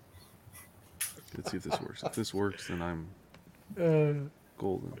 Let's see if this works. If this works, then I'm Uh,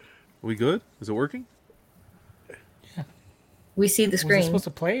 golden. Are we good? Is it working? We see the was it screen. supposed to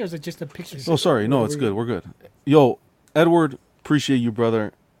play, or is it just a picture? Oh, sorry. No, it's good. We're good. Yo, Edward, appreciate you,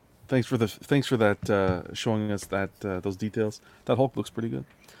 brother. Thanks for that showing us that those details. That Hulk looks pretty good.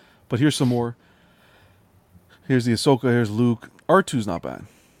 But here's some more. Here's the Ahsoka. Here's Luke. R2's not bad.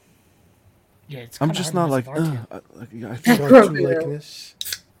 Yeah, it's. I'm kinda just hard not to like. mess with R2. I think Cartoon Grogu. likeness.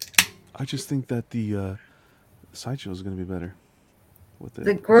 I just think that the Sideshow is going to be better. With it.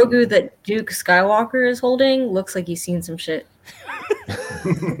 The Grogu that Duke Skywalker is holding looks like he's seen some shit.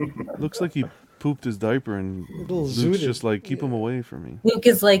 Looks like he pooped his diaper and Little Luke's zooted. just like, keep him away from me. Luke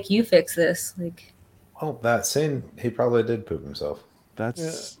is like, you fix this. Like, Well, that scene, he probably did poop himself.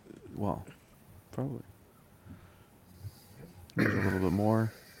 That's, well, probably. Here's a little bit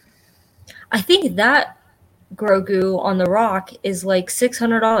more. I think that Grogu on the Rock is like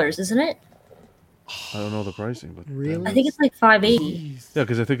 $600, isn't it? I don't know the pricing, but Really? I think it's like $580. Jeez. yeah,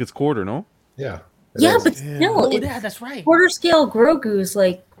 because I think it's quarter, no? Yeah. it Yeah, is. but Yeah. still, Oh, it, yeah, that's right. quarter scale Grogu is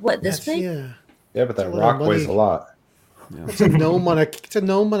like what this That's- big? Yeah. Yeah, but that a lot of rock weighs a money. lot. Yeah. It's a gnome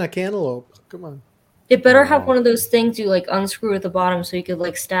on a cantaloupe. Come on. It better Oh. have one of those things you like unscrew at the bottom so you could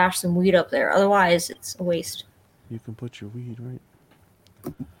like stash some weed up there. Otherwise, it's a waste. You can put your weed,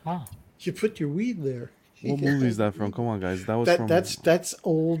 right? Wow. You put your weed there. What movie is that from? Come on, guys. That was from. That's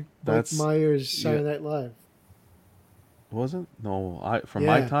old That's- Mike Myers Saturday yeah. Night Live. Wasn't? No, from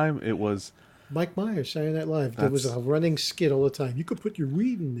my Yeah. time, it was. Mike Myers Saturday Night Live. There was a running skit all the time. You could put your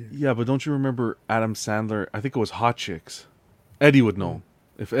weed in there. Yeah, but don't you remember Adam Sandler? I think it was Hot Chicks. Eddie would know.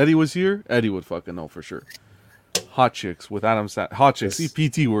 If Eddie was here, Eddie would fucking know for sure. Hot Chicks with Adam Sandler. Hot Chicks. Yes.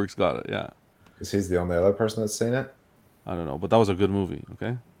 PT Works got it, yeah. Because he's the only other person that's seen it. I don't know, but that was a good movie.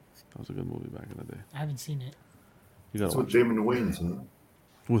 Okay, that was a good movie back in the day. I haven't seen it. You That's gotta what watch it. Damon Wayans, isn't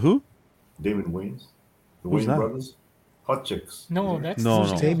it? With who? Damon Wayans, the Who's Wayne that? brothers, Hot Chicks. No, isn't it? that's No,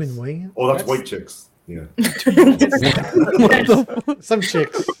 something no. Damon else. Wayans? Oh, that's that's- White Chicks. Yeah. Some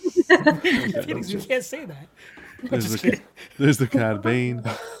chicks. You can't say that. There's there's the Cad Bane.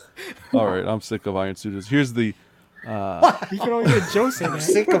 All right, I'm sick of Iron Studios. Here's the. You can only hear Joe say I'm that.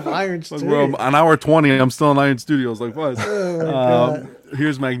 sick of Iron Like, Studios. we're on hour 20. I'm still in Iron Studios. Like what? Oh my God.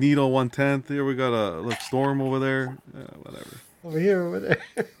 Here's Magneto 1/10. Here we got a look Storm over there. Whatever. Over here, over there.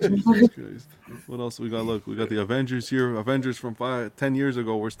 Jesus Christ. What else we got? Look, we got the Avengers here. Avengers from 10 years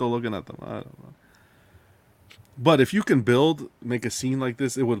ago. We're still looking at them. I don't know. But if you can make a scene like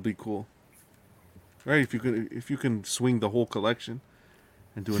this, it would be cool, right? If you can swing the whole collection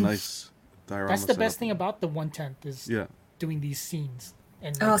and do a nice diorama. That's the best setup. thing about the 1/10 is Yeah. doing these scenes.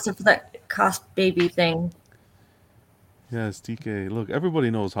 And Oh, so for that cost baby thing. Yes, TK. Look,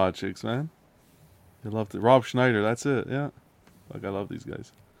 everybody knows Hot Chicks, man. They love it. Rob Schneider. That's it. Yeah. Like I love these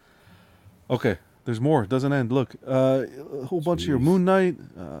guys. Okay, there's more. It doesn't end. Look, a whole bunch here. Jeez. Moon Knight.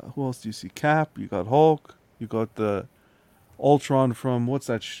 Who else do you see? Cap. You got Hulk. You got the Ultron from what's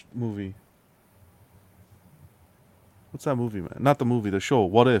that movie? What's that movie, man? Not the movie, the show.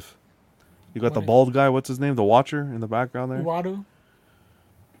 What If? You got What the If? bald guy. What's his name? The Watcher in the background there. Uatu.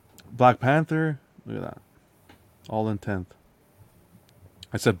 Black Panther. Look at that. All in 10th.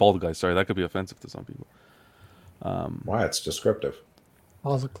 I said bald guy. Sorry, that could be offensive to some people. Why? It's descriptive.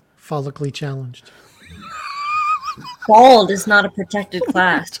 Follically challenged. Bald is not a protected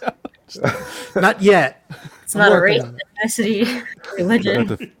class. Not yet. It's not a working race, on it. ethnicity,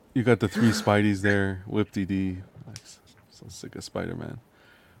 religion. You got the three Spideys there. Whip DD. Like, so sick of Spider-Man.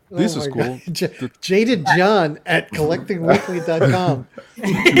 This Oh is my cool. God. Jaded John at collectingweekly.com.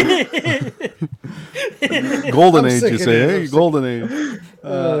 Golden I'm Age, sick you of say? it. Hey, Golden Age.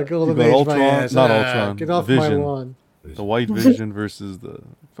 Golden you got Age, Ultron, my ass. not Ah, Ultron. Get off Vision. my lawn. The White Vision versus the.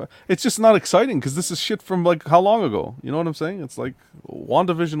 It's just not exciting because this is shit from like how long ago? You know what I'm saying? It's like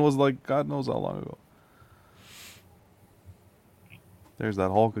WandaVision was like God knows how long ago. There's that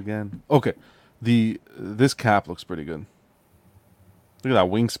Hulk again. Okay, this cap looks pretty good. Look at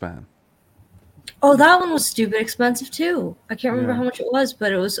that wingspan. Oh, that one was stupid expensive too. I can't remember Yeah. how much it was,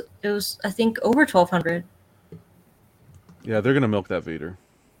 but it was I think over 1,200. Yeah, they're gonna milk that Vader.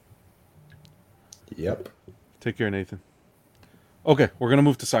 Yep. Take care, Nathan. Okay, we're gonna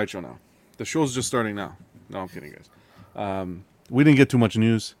move to Sideshow now. The show's just starting now. No, I'm kidding, guys. We didn't get too much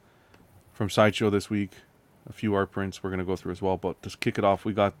news from Sideshow this week. A few art prints we're gonna go through as well. But to kick it off,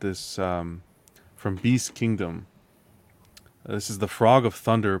 we got this from Beast Kingdom. This is the Frog of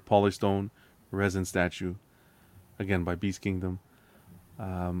Thunder Polystone resin statue, again by Beast Kingdom.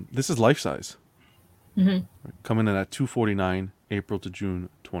 This is life size. Mhm. Coming in at $249, April to June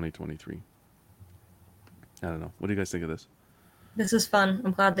 2023. I don't know. What do you guys think of this? This is fun.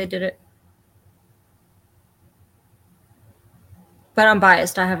 I'm glad they did it. But I'm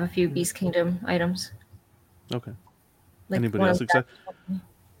biased. I have a few Beast Kingdom items. Okay. Like Anybody one else of excited? that-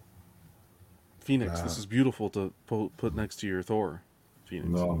 Phoenix, this is beautiful to put next to your Thor. Phoenix.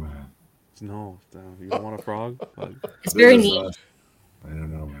 No, man. No, you don't want a frog? Like, It's very This is, neat. I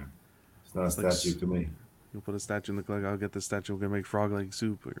don't know, man. It's not a like statue to me. you'll put a statue in the like, I'll get the statue. We're gonna make frog leg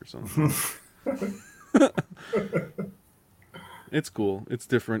soup or something. It's cool. It's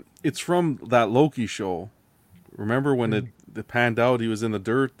different. It's from that Loki show. Remember when it panned out? He was in the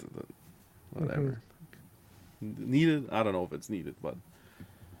dirt. Whatever. Needed? I don't know if it's needed, but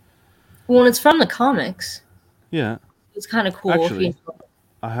Well, it's from the comics. yeah. It's kind of cool. Actually, if you,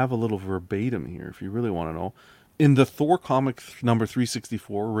 I have a little verbatim here if you really want to know. In the Thor comic number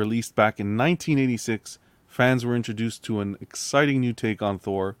 364, released back in 1986, fans were introduced to an exciting new take on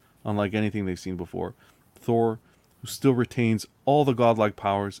Thor, unlike anything they've seen before. Thor, who still retains all the godlike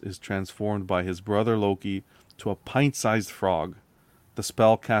powers, is transformed by his brother Loki to a pint-sized frog. The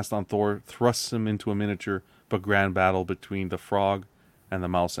spell cast on Thor thrusts him into a miniature but grand battle between the frog and the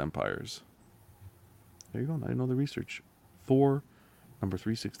mouse empires. There you go. Now you know the research. Thor number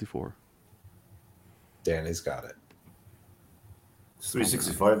 364. Danny's got it. It's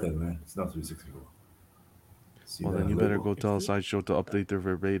 365 then, man. It's not 364. See Well, that then you better logo? go tell Sideshow to update their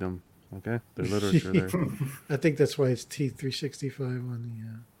verbatim. Okay? Their literature there. I think that's why it's T365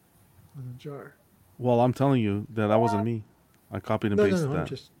 on the jar. Well, I'm telling you that wasn't me. I copied and No, pasted I'm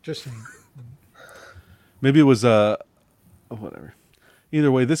that. just saying. Maybe it was whatever.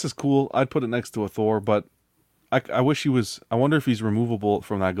 Either way, this is cool. I'd put it next to a Thor, but I wish he was. I wonder if he's removable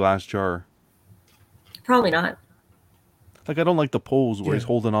from that glass jar. probably not. Like I don't like the pose where he's Yeah.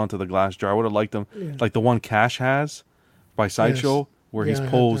 holding on to the glass jar. I would have liked him Yeah. like the one Cash has. by Sideshow where Yeah, he's I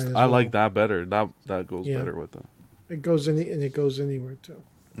have posed. that as I like well. that better. That goes Yeah. better with the It goes and it goes anywhere too.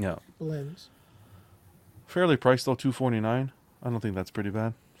 yeah. Blends. Fairly priced though, $249. I don't think that's pretty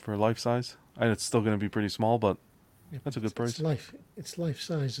bad for life size. And it's still going to be pretty small, but Yeah, that's a good price It's life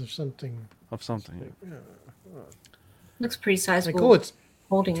size of something. of something. Yeah. Looks pretty Like, sizable. oh, it's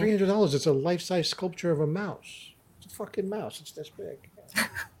holding it. $300. It's a life size sculpture of a mouse. It's a fucking mouse. It's this big.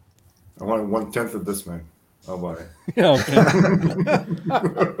 I want 1/10 of this, man. I'll buy it. Yeah.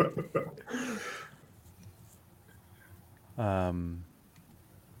 Okay.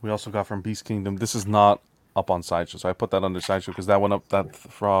 We also got from Beast Kingdom. This is not up on Sideshow, so I put that under Sideshow because that went up. That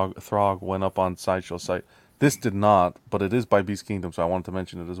Throg went up on Sideshow site. This did not, but it is by Beast Kingdom, so I wanted to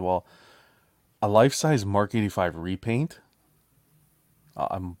mention it as well. A life-size Mark 85 repaint.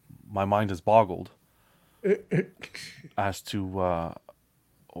 My mind is boggled as to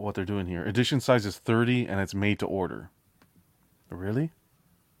what they're doing here. Edition size is 30, and it's made to order. Really?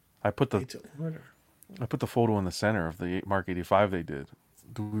 I put the photo in the center of the Mark 85 they did.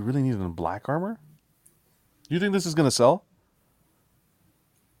 Do we really need it in black armor? Do you think this is going to sell?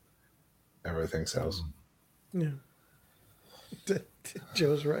 Everything sells. Yeah.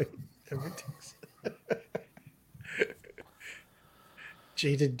 Joe's right. Everything's.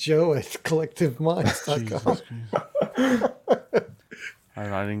 Jaded Joe at collectiveminds.com.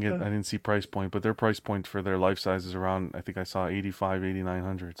 I didn't see price point, but their price point for their life size is around, I think I saw 85,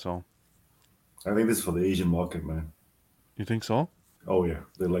 8,900. So I think this is for the Asian market, man. you think so? Oh yeah,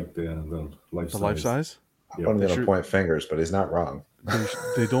 they like the life The size. life size? I'm going to sure- point fingers, but he's not wrong.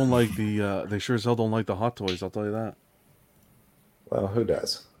 They don't like the. They sure as hell don't like the hot toys. I'll tell you that, Well, who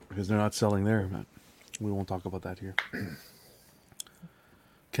does? because they're not selling there. But we won't talk about that here.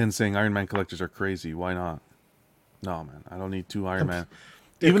 Ken saying Iron Man collectors are crazy. Why not? No, man. I don't need two Iron Man.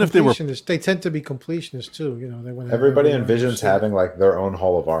 Even if they were, They tend to be completionists too. You know, they want to. Everybody envisions having like their own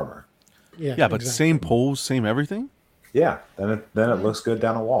Hall of Armor. Yeah, yeah, but exactly. same pose, same everything. Yeah, then it looks good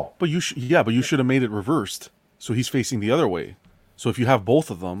down a wall. But you should have made it reversed, so he's facing the other way. So if you have both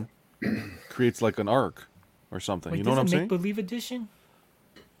of them, creates like an arc or something. Wait, You know what I'm this is saying? Make Believe Edition?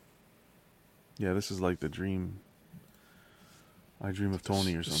 Yeah, this is like the dream. I Dream of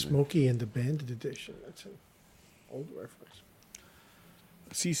Tony or something. Smokey and the Bandit edition. That's an old reference.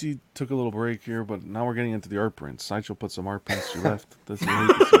 CC took a little break here, but now we're getting into the art prints. Sideshow put some art prints. She left. That's we hate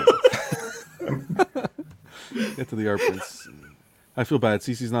to see it. Get to the art prints. I feel bad.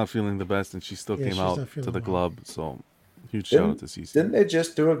 CC's not feeling the best, and she still Yeah, came she's out not to feeling the well. club. So, huge shout out to CC. Didn't they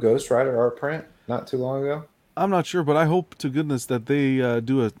just do a Ghost Rider art print not too long ago? I'm not sure, but I hope to goodness that they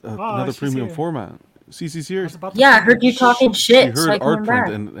do another she's premium here. format. CC's here. I was about to Yeah, I say heard you talking She shit. So I heard art came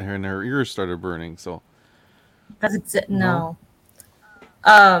print, back. and her ears started burning. So, No.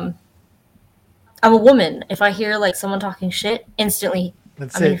 I'm a woman. If I hear like someone talking shit, instantly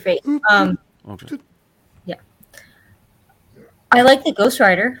That's I'm in your it. face. okay, I like the Ghost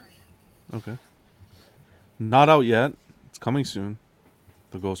Rider. okay. Not out yet. It's coming soon.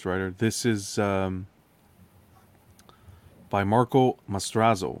 The Ghost Rider. This is by Marco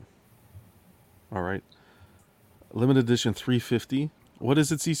Mastrazzo. All right. Limited edition 350. What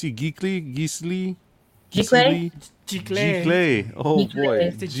is it, CC? Geekly? Geesly? G-Clay? G-Clay. G-Clay. Oh, G-Clay. boy.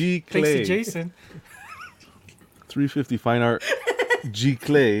 Thanks to G-Clay. Jason. 350 fine art.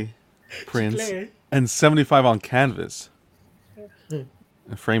 G-Clay prints. G-Clay. And 75 on canvas.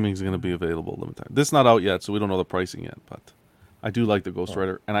 And framing is going to be available limited time. This is not out yet, so we don't know the pricing yet. But I do like the Ghost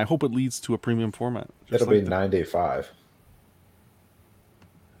Rider, and I hope it leads to a premium format. Just It'll like be $95.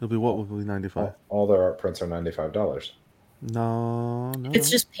 It'll be what? Will be 95? All their art prints are $95. No. It's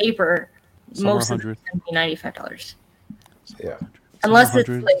just paper. Some are Most of 100. them can be $95. Yeah. Unless it's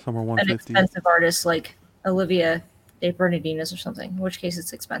 100, like some are an 150. expensive artist like Olivia de Bernardinas or something, in which case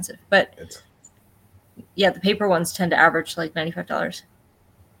it's expensive. But It's yeah, the paper ones tend to average like $95.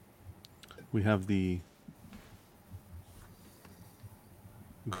 We have the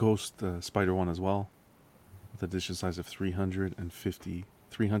Ghost Spider one as well, with edition size of 350.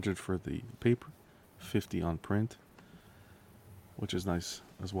 300 for the paper, 50 on print, which is nice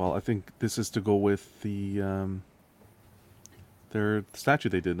as well. I think this is to go with the their statue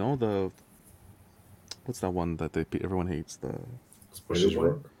they did. No, the what's that one that everyone hates? The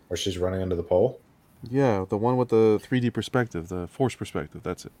where she's running into the pole. yeah, the one with the 3D perspective, the force perspective.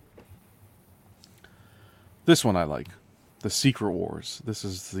 That's it. This one I like, the Secret Wars. This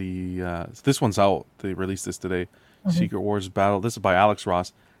is the this one's out. They released this today. Secret Wars Battle. This is by Alex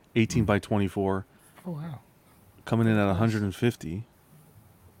Ross, 18 by 24, Oh, wow. coming in at 150.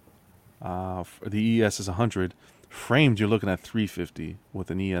 The ES is 100. Framed, you're looking at 350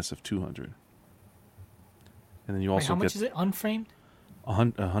 with an ES of 200. and then you Wait, also how much get is it unframed?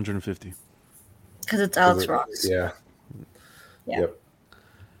 150. Because it's Alex Rocks. Yeah. Yeah. Yep.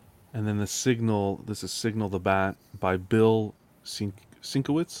 And then the Signal. This is Signal the Bat by Bill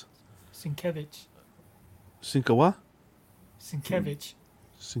Sienkiewicz. Sienkiewicz. Sinkawa? Sienkiewicz.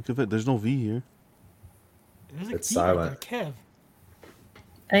 Sienkiewicz. There's no V here. There's a It's key right there, silent. Kev.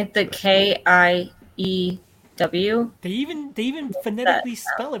 I think the K-I-E-W. They even phonetically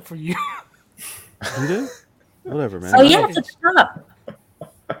spell it for you. Do they? Whatever, man. Oh yeah, it's at the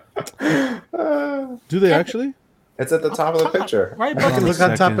top. Do they actually? It's at the top of the picture. Right Hold above on the a Look on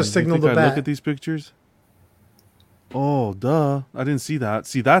top second. of Signal You think the I look Bat. at these pictures? Oh, duh. I didn't see that.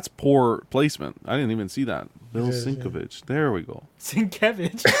 See, that's poor placement. I didn't even see that. Bill is, yeah. Sienkiewicz. There we go.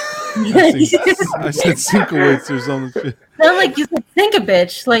 Sienkiewicz. I said Sienkiewicz or something. Sound like you said think a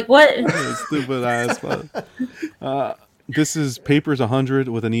bitch. Like what? Stupid ass. This is Papers 100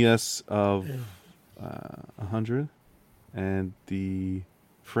 with an ES of 100. And the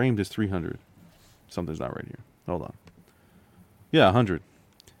framed is 300. Something's not right here. Hold on. Yeah, 100.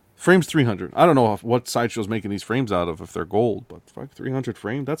 Frame's 300. I don't know what Sideshow's making these frames out of if they're gold, but fuck, 300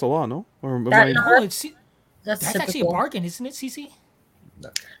 frame, that's a lot, no? Or am That- I... Oh, it's, That's that's actually a typical. bargain, isn't it, CC?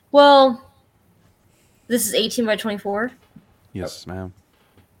 Well, this is 18 by 24. Yes, ma'am.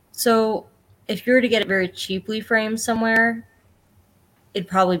 So if you were to get it very cheaply framed somewhere, it'd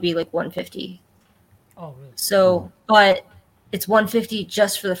probably be like 150. Oh, really? So, but it's 150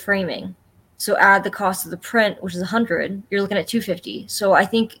 just for the framing. So add the cost of the print, which is 100, you're looking at 250. So I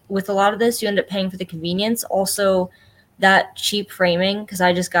think with a lot of this, you end up paying for the convenience. Also, that cheap framing, because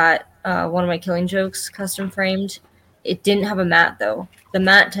I just got one of my Killing Jokes custom framed. It didn't have a mat though. The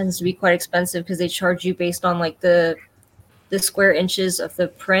mat tends to be quite expensive because they charge you based on like the square inches of the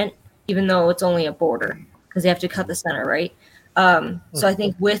print, even though it's only a border because they have to cut the center, right? So I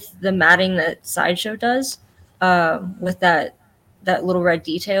think with the matting that Sideshow does, with that little red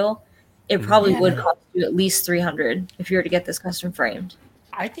detail, it probably would cost you at least 300 if you were to get this custom framed.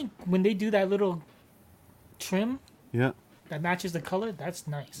 I think when they do that little trim Yeah, that matches the color, that's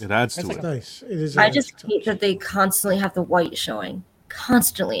nice. it adds That's to like it. Nice. It is. I just hate that they constantly have the white showing.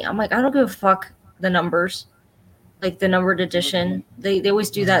 Constantly. I'm like, I don't give a fuck the numbers. Like the numbered edition. They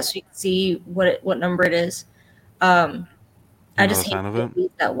always do that so you can see what number it is. I You're just not a fan hate of that it? they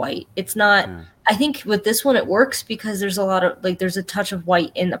use that white. It's not Yeah. I think with this one it works because there's a lot of like there's a touch of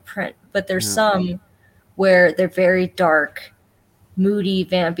white in the print, but there's some where they're very dark, moody,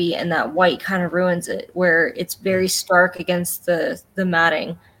 vampy, and that white kind of ruins it, where it's very stark against the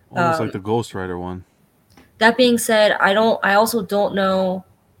matting. Almost like the Ghost Rider one. That being said, I also don't know.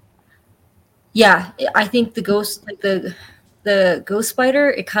 Yeah, I think the ghost, like the ghost spider,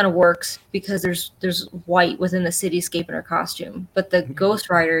 it kind of works because there's white within the cityscape in her costume. But the Ghost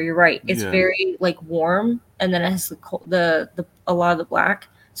Rider, you're right, it's Yeah. very like warm, and then it has the a lot of the black,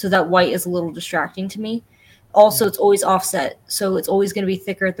 so that white is a little distracting to me. Also, it's always offset, so it's always going to be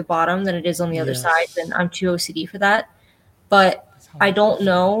thicker at the bottom than it is on the other Yes. side, and I'm too OCD for that. But I don't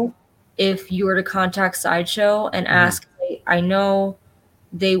know if you were to contact Sideshow and ask. I know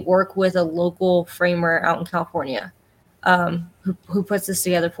they work with a local framer out in California who puts this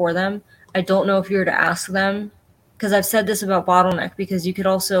together for them. I don't know if you were to ask them, because I've said this about Bottleneck, because you could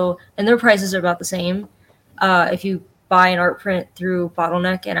also, and their prices are about the same, if you buy an art print through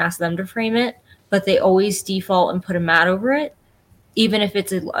Bottleneck and ask them to frame it, but they always default and put a mat over it, even if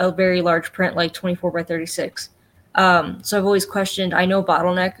it's a very large print like 24 by 36. So I've always questioned, I know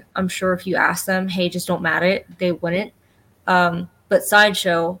Bottleneck, I'm sure if you ask them, hey, just don't mat it, they wouldn't. But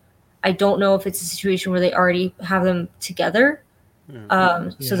Sideshow, I don't know if it's a situation where they already have them together.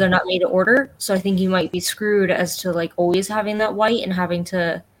 So they're not made to order. So I think you might be screwed as to like always having that white and having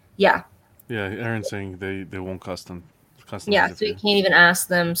to, Yeah, Aaron's saying they won't customize yeah. it So for you can't even ask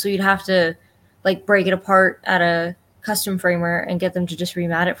them. So you'd have to like break it apart at a custom framer and get them to just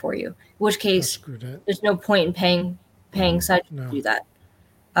remat it for you. In which case, Screw that. there's no point in paying Sideshow No. to do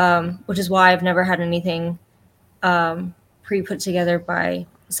that. Which is why I've never had anything pre-put together by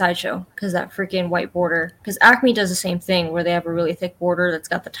Sideshow, because that freaking white border. Because Acme does the same thing where they have a really thick border that's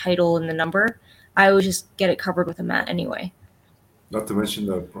got the title and the number. I always just get it covered with a mat anyway. Not to mention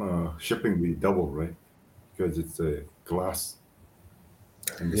the shipping be double, right? Because it's a glass.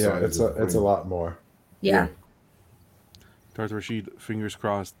 And the Yeah, size it's of the a frame. lot more. Yeah. Darth Rashid, fingers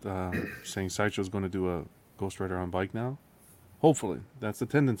crossed, saying Sideshow's going to do a Ghost Rider on bike now. Hopefully. That's the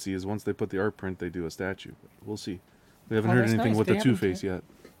tendency, is once they put the art print, they do a statue. But we'll see. We haven't Oh, heard that's anything nice. with They the haven't Two-Face done- yet.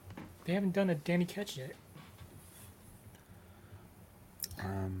 They haven't done a Danny Ketch yet.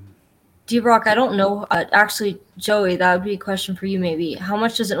 D-Rock, I don't know. Actually, Joey, that would be a question for you maybe. How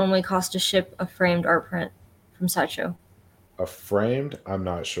much does it normally cost to ship a framed art print from Sideshow? A framed, I'm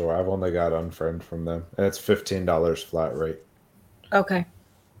not sure. I've only got unframed from them, and it's $15 flat rate. Okay.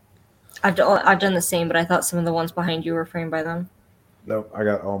 I've done the same, but I thought some of the ones behind you were framed by them. Nope, I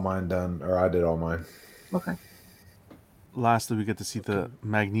got all mine done, or I did all mine. Okay. Lastly, we get to see the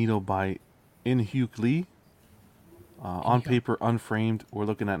Magneto by In-Hyuk Lee. On paper, unframed, we're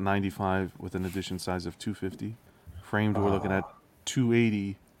looking at 95 with an edition size of 250. Framed, we're looking at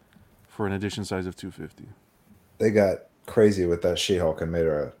 280 for an edition size of 250. They got crazy with that She-Hulk and made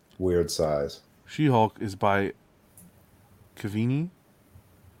her a weird size. She-Hulk is by Cavini.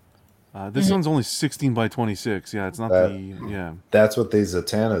 This one's only 16 by 26. Yeah, it's not yeah. That's what these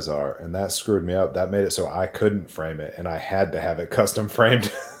Zatannas are, and that screwed me up. That made it so I couldn't frame it, and I had to have it custom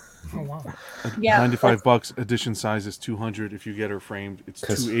framed. Oh wow. Yeah. $95 edition size is 200. If you get her framed, it's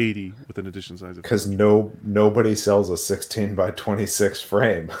 280 with an edition size of. Because nobody sells a 16 by 26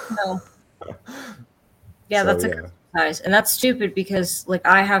 frame. No. Yeah, So, that's a yeah. good size, and that's stupid because like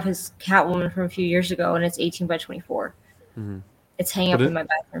I have his Catwoman from a few years ago, and it's 18 by 24. It's hanging up in my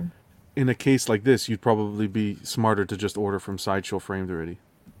bathroom. In a case like this, you'd probably be smarter to just order from Sideshow framed already.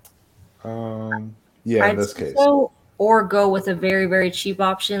 Yeah, I'd in this say case. so, or go with a very, very cheap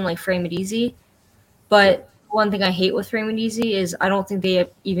option like Frame It Easy. But one thing I hate with Frame It Easy is I don't think they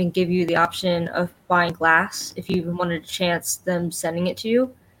even give you the option of buying glass if you even wanted to chance them sending it to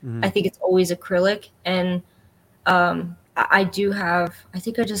you. I think it's always acrylic. And I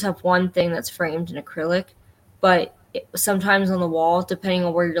think I just have one thing that's framed in acrylic. But sometimes on the wall, depending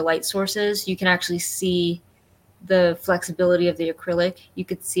on where your light source is, you can actually see the flexibility of the acrylic. You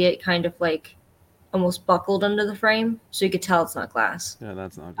could see it kind of like almost buckled under the frame, so you could tell it's not glass. Yeah,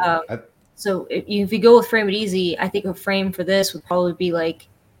 that's not good. So if you go with Frame It Easy, I think a frame for this would probably be like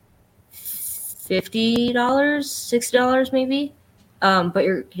 $50, $60 maybe. But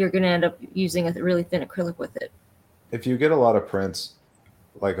you're gonna end up using a really thin acrylic with it. If you get a lot of prints,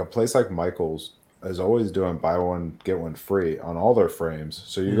 like a place like Michael's is always doing buy one get one free on all their frames.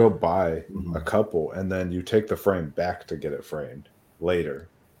 So you go buy a couple, and then you take the frame back to get it framed later.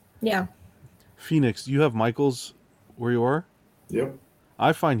 Yeah. Phoenix, do you have Michael's where you are? Yep.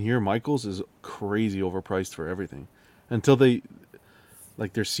 I find here Michael's is crazy overpriced for everything. Until they,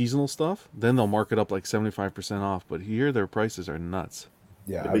 like their seasonal stuff, then they'll mark it up like 75% off. But here their prices are nuts.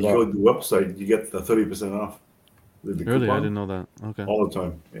 Yeah, But you go to the website, you get the 30% off. With the Really? I coupon didn't know that. Okay. all the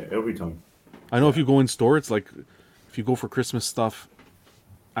time. Yeah, every time. I know if you go in store, it's like if you go for Christmas stuff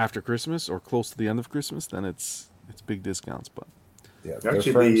after Christmas or close to the end of Christmas, then it's big discounts. But yeah, their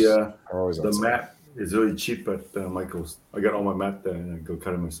Actually, frames are always on the sale. mat is really cheap at Michael's. I got all my mat there and I go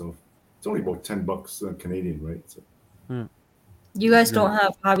cut it myself. It's only about $10 Canadian, right? So, You guys don't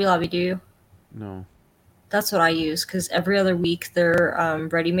have Hobby Lobby, do you? no. That's what I use because every other week their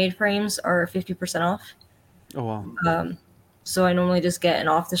ready-made frames are 50% off. Oh wow. So I normally just get an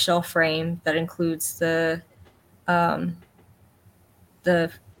off-the-shelf frame that includes the frame,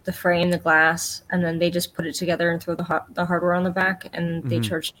 the glass, and then they just put it together and throw the hardware on the back, and they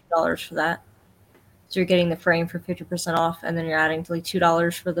charge $2 for that. So you're getting the frame for 50% off, and then you're adding to like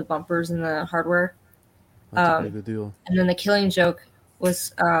 $2 for the bumpers and the hardware. That's a pretty good deal. And then the Killing Joke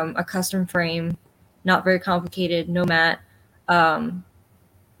was a custom frame, not very complicated, no mat,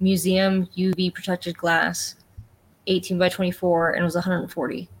 museum UV protected glass, 18 by 24, and it was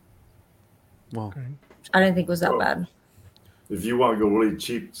 140. Wow. I didn't think it was that Oh. bad. if you want to go really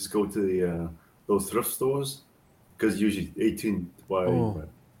cheap, just go to the those thrift stores because usually 18 by. Oh.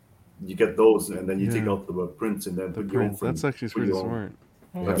 You get those, and then you take Yeah. out the prints, and then The put your own print. frame. That's actually Put pretty your own. smart.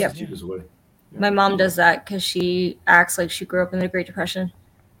 Oh, That's Yep. the cheapest way. My mom does that because she acts like she grew up in the Great Depression.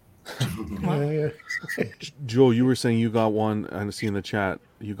 Yeah. Joe, you were saying you got one. I see in the chat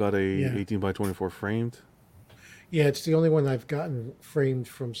you got a Yeah. 18 by 24 framed. Yeah, it's the only one I've gotten framed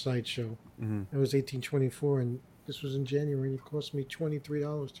from Sideshow. Mhm. It was 1824, and this was in January. It cost me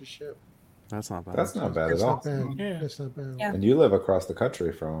 $23 to ship. That's not bad. That's not bad That's at all. not bad. Yeah. That's not bad. Yeah. And you live across the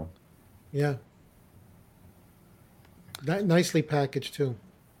country from them. Yeah. Nicely packaged too.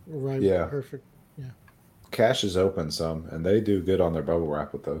 Right. Yeah. Perfect. Cash is open some, and they do good on their bubble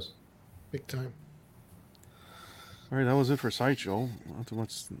wrap with those. Big time. All right, that was it for Sideshow. Not too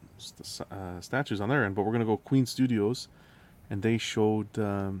much statues on their end, but we're gonna go Queen Studios, and they showed.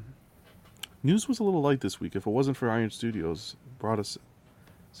 News was a little light this week. If it wasn't for Iron Studios, brought us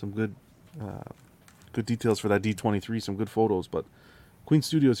some good details for that D23, some good photos. But Queen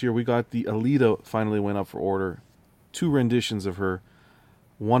Studios here, we got the Alita finally went up for order. 2 renditions of her,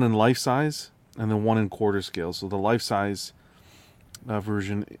 one in life size and then one in quarter scale. So the life size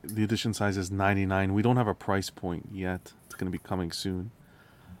version, the edition size is $99. We don't have a price point yet. It's going to be coming soon.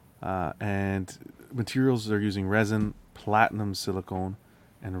 And materials they're using resin, platinum silicone,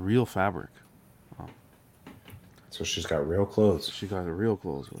 and real fabric. So she's got real clothes. She got the real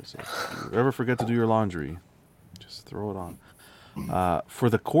clothes. So if you ever forget to do your laundry, just throw it on. For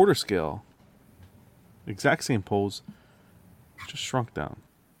the quarter scale, exact same pose, just shrunk down.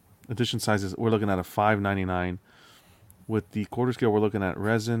 Edition sizes, we're looking at a $5.99. With the quarter scale, we're looking at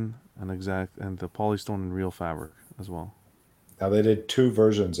resin and the polystone and real fabric as well. Now they did 2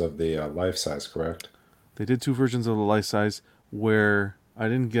 versions of the life size, correct? They did 2 versions of the life size where I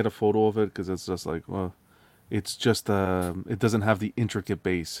didn't get a photo of it because it's just like, well, it's just it doesn't have the intricate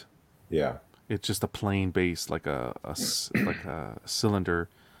base. Yeah. It's just a plain base, like a cylinder,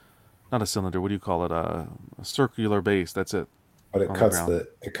 not a cylinder. What do you call it? A circular base. That's it. But it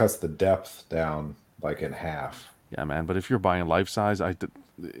cuts the depth down like in half. Yeah, man. But if you're buying life size,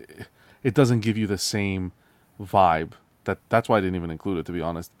 it doesn't give you the same vibe. That's why I didn't even include it, to be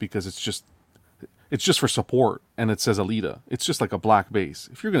honest, because it's just for support, and it says Alita. It's just like a black base.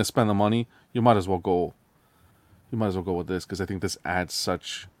 If you're gonna spend the money, you might as well go. You might as well go with this because I think this adds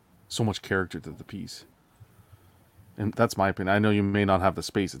so much character to the piece. And that's my opinion. I know you may not have the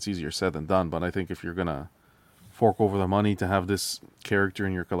space. It's easier said than done, but I think if you're gonna fork over the money to have this character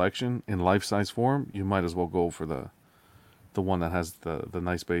in your collection in life size form, you might as well go for the one that has the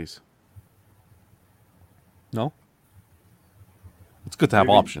nice base. No? It's good to have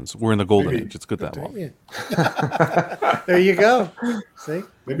options. We're in the golden age. It's good to have options. Yeah. There you go. See?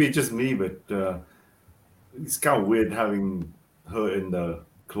 Maybe it's just me, but it's kind of weird having her in the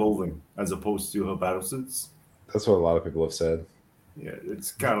clothing as opposed to her battle suits. That's what a lot of people have said. Yeah,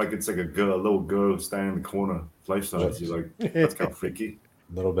 it's kind of like it's like a little girl standing in the corner, life size. You're like, that's kind of freaky.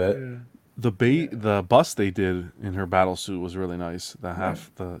 A little bit. Yeah. The bust they did in her battle suit was really nice. That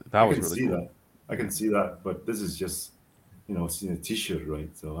was really cool. I can see that, but this is just, it's in a t-shirt, right?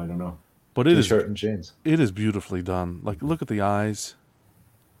 So I don't know. But it is T-shirt and jeans. It is beautifully done. Like, look at the eyes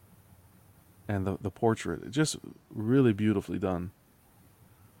and the portrait. Just really beautifully done.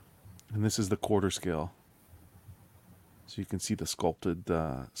 And this is the quarter scale, so you can see the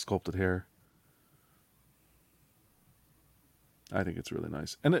sculpted hair. I think it's really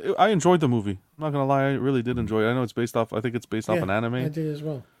nice, and I enjoyed the movie. I'm not gonna lie, I really did enjoy it. I know it's based off. I think it's based off an anime. I did as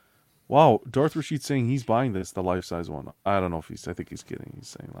well. Wow, Darth Rashid saying he's buying the life size one. I don't know if I think he's kidding. He's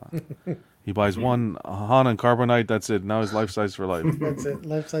saying that. He buys one Han and Carbonite. That's it. Now his life size for life. That's it.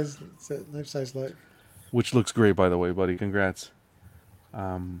 Life size. That's it. Life size life. Which looks great, by the way, buddy. Congrats.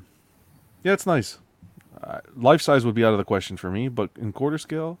 Yeah, it's nice. Life size would be out of the question for me, but in quarter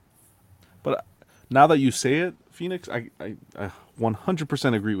scale. But now that you say it, Phoenix, I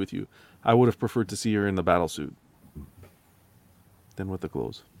 100% agree with you. I would have preferred to see her in the battle suit than with the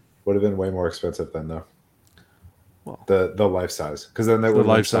clothes. Would have been way more expensive then, though. Well, the life size, because then there would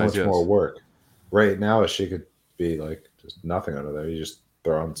life be so size, much more work. Right now, she could be like just nothing under there. You just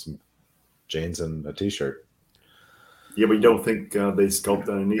throw on some jeans and a t-shirt. Yeah, but you don't think they sculpt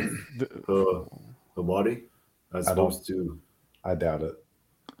underneath the body as opposed to? I doubt it.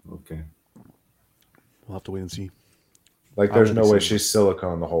 Okay. We'll have to wait and see. Like, there's no way she's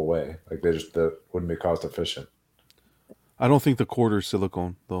silicone the whole way. Like, that wouldn't be cost efficient. I don't think the quarter is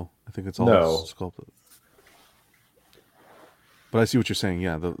silicone, though. I think it's all sculpted. But I see what you're saying.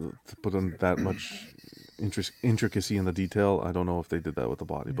 Yeah, to put in that much intricacy in the detail, I don't know if they did that with the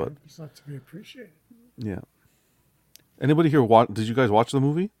body, but it's not to be appreciated. Yeah. Anybody here did you guys watch the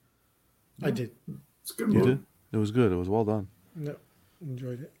movie? I did. It's a good You movie. did? It was good. It was well done. No,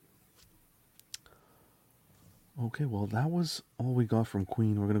 enjoyed it. Okay, well, that was all we got from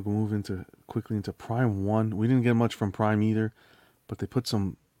Queen. We're going to move quickly into Prime 1. We didn't get much from Prime either, but they put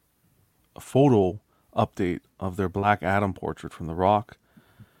a photo update of their Black Adam portrait from The Rock.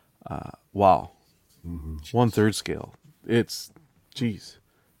 Wow. Mm-hmm. 1/3 scale. Jeez.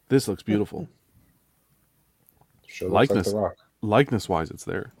 This looks beautiful. Sure looks like The Rock. Likeness-wise, it's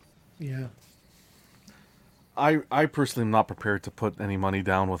there. Yeah. I personally am not prepared to put any money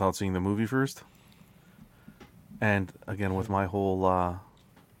down without seeing the movie first. And again, with my whole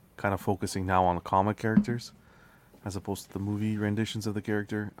kind of focusing now on comic characters as opposed to the movie renditions of the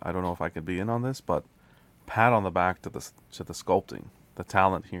character, I don't know if I could be in on this, but pat on the back to the sculpting. The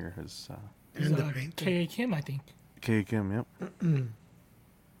talent here is And the K.A. Kim, I think. K.A. Kim, yep.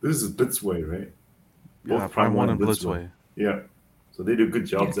 This is Blitzway, right? Yeah, Both Prime 1 and Blitzway. Yeah. So they do good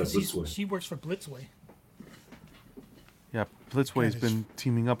jobs Yeah, at 'cause Blitzway. she works for Blitzway. Yeah, Blitzway's been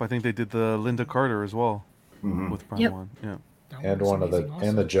teaming up. I think they did the Linda Carter as well with Prime 1. Yeah. That And was one of amazing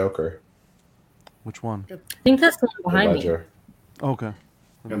and the Joker. Which one? I think that's the one behind me. Ledger. Okay. Let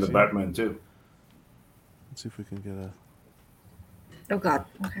And me the see. Batman too. Let's see if we can get a... Oh God.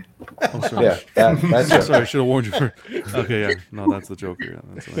 Okay. Oh, sorry. Yeah, that's Sorry, I should have warned you for. Okay, yeah. No, that's the Joker. Yeah,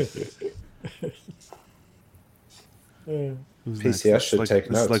 that's a nice face. Who's next? PCS This is should like, take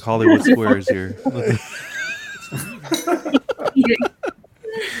this is notes. like Hollywood Squares here.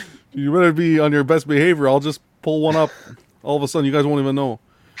 You better be on your best behavior. I'll just pull one up. All of a sudden, you guys won't even know.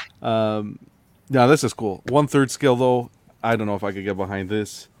 Yeah, this is cool. 1/3 scale though. I don't know if I could get behind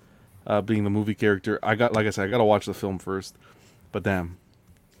this. Being the movie character, like I said, I gotta watch the film first. But damn,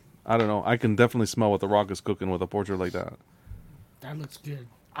 I don't know. I can definitely smell what The Rock is cooking with a portrait like that. That looks good.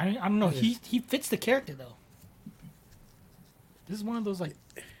 I don't know. He fits the character though. This is one of those like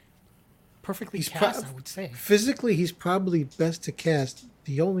perfectly He's cast, I would say. Physically, he's probably best to cast.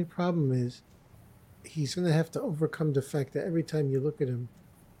 The only problem is he's going to have to overcome the fact that every time you look at him,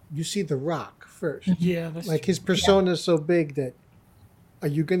 you see The Rock first. Yeah, that's Like true. his persona is so big that are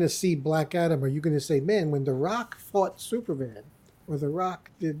you going to see Black Adam? Are you going to say, man, when The Rock fought Superman or The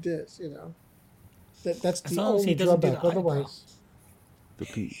Rock did this, you know? That's As the long as he only doesn't do drawback. the eyebrow. Otherwise,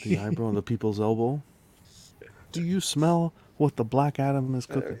 The eyebrow, the people's elbow. Do you smell what the Black Adam is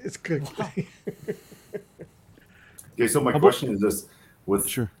cooking? it's good. Okay, so my How about- question is this: with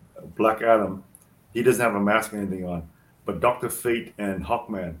Sure. Black Adam, he doesn't have a mask or anything on, but Doctor Fate and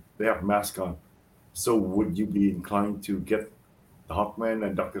Hawkman, they have masks on. So would you be inclined to get the Hawkman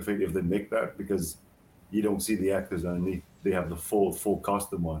and Doctor Fate if they make that, because you don't see the actors underneath? They have the full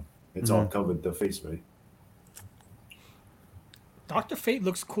costume on. It's all covered the face, right? Dr. Fate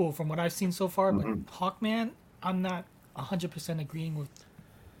looks cool from what I've seen so far, but Mhm. Hawkman, I'm not 100% agreeing with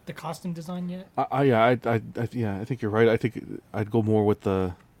the costume design yet. I think you're right. I think I'd go more with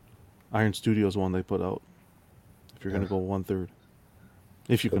the Iron Studios one they put out. If you're gonna go 1/3,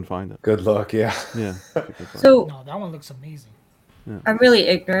 if you can find it. Good luck, yeah. Yeah. If you can find it. So No, that one looks amazing. I'm really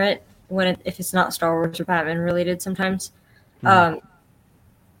ignorant if it's not Star Wars or Batman related sometimes. I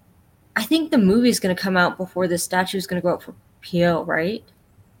think the movie's going to come out before the statue is going to go up for PO, right?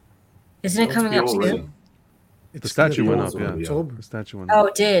 Isn't it It's coming PO up soon? already. The statue went up. also Yeah. already out. October. The statue went up. Oh,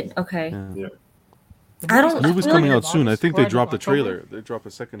 it did. Okay. Yeah. The I movie's don't- The movie's I feel coming like out soon. I August think or they end of dropped a October. trailer. They dropped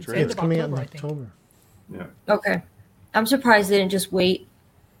a second It's trailer. It's coming out in October, I think. October. Yeah. Okay. I'm surprised they didn't just wait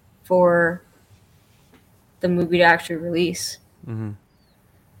for the movie to actually release. Mm-hmm.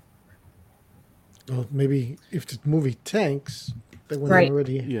 Well, maybe if the movie tanks, they would Right.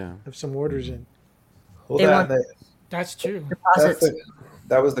 already Yeah. have some orders in. Well, They want- That's true. Deposits.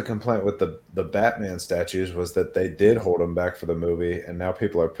 that was the complaint with the Batman statues, was that they did hold them back for the movie, and now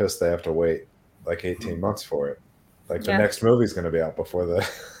people are pissed they have to wait like 18 months for it. Like the Yeah. next movie's going to be out before the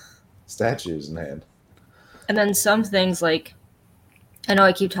statues in hand. And then some things like, I know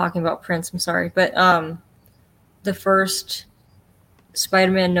I keep talking about Prince, I'm sorry, but the first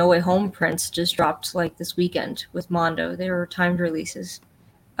Spider-Man No Way Home Prince just dropped like this weekend with Mondo. They were timed releases.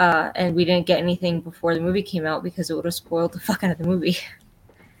 And we didn't get anything before the movie came out because it would have spoiled the fuck out of the movie.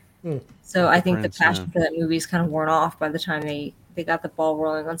 Hmm. So I think Prince, the passion yeah. for that movie is kind of worn off by the time they got the ball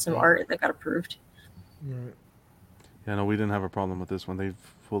rolling on some art that got approved. Right. Yeah, no, we didn't have a problem with this one. They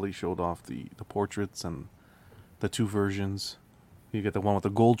fully showed off the portraits and the two versions. You get the one with the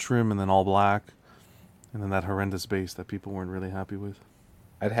gold trim and then all black, and then that horrendous base that people weren't really happy with.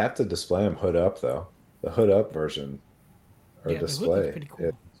 I'd have to display them hood up, though. The hood up version or Yeah, the hood looks display. pretty cool.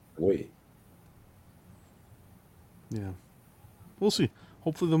 It's sweet. Yeah, we'll see.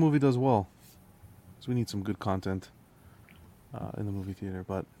 Hopefully the movie does well, because we need some good content in the movie theater.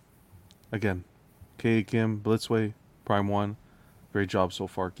 But again, K. Kim, Blitzway, Prime 1, great job so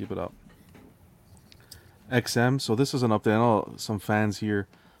far. Keep it up. XM. So this is an update. I know some fans here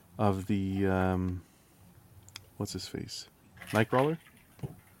of the what's his face, Nightcrawler.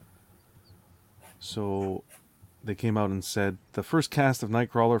 So they came out and said the first cast of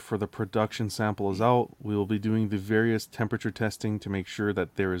Nightcrawler for the production sample is out. We will be doing the various temperature testing to make sure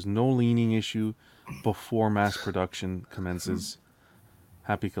that there is no leaning issue before mass production commences.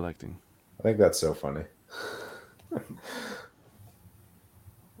 Happy collecting. I think that's so funny.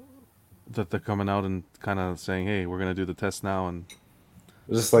 That they're coming out and kind of saying, "Hey, we're gonna do the test now," and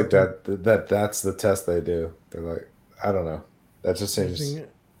It's just like that's the test they do. They're like, I don't know. That just seems Using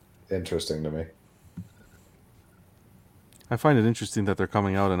it. interesting to me. I find it interesting that they're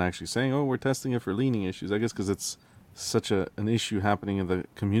coming out and actually saying, "Oh, we're testing it for leaning issues." I guess because it's such an issue happening in the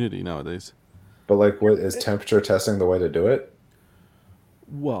community nowadays. But like, what is temperature testing the way to do it?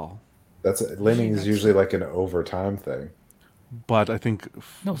 Well, That's leaning is usually like an overtime thing. but I think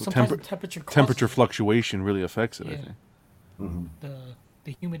No, sometimes the temperature causes it. fluctuation really affects it. I Yeah. think. Mhm.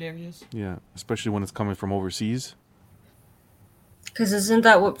 The humid areas. Yeah, especially when it's coming from overseas. Because isn't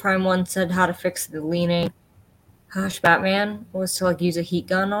that what Prime 1 said, how to fix the leaning? Hush Batman was to like use a heat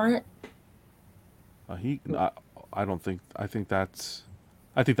gun on it. I don't think. I think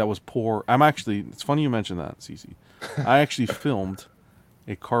that was poor. It's funny you mentioned that, Cece. I actually filmed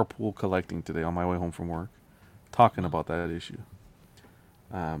a carpool collecting today on my way home from work, talking about that issue.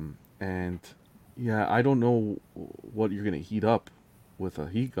 And yeah, I don't know what you're gonna heat up with a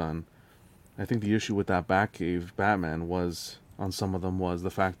heat gun. I think the issue with that Batcave Batman was on some of them was the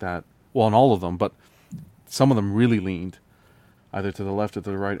fact that, well, on all of them, but some of them really leaned either to the left or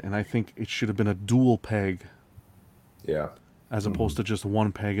to the right, and I think it should have been a dual peg Yeah. as opposed to just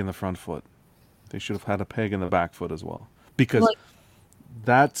one peg in the front foot. They should have had a peg in the back foot as well, because Like-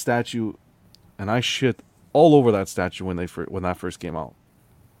 that statue, and I shit all over that statue when that first came out,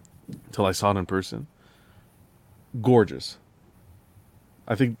 until I saw it in person. Gorgeous.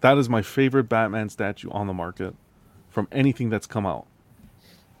 I think that is my favorite Batman statue on the market from anything that's come out.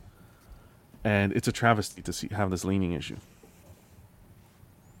 And it's a travesty to have this leaning issue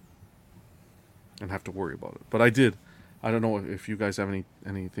and have to worry about it. But I did. I don't know if you guys have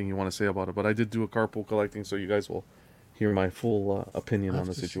anything you want to say about it, but I did do a carpool collecting, so you guys will hear my full opinion on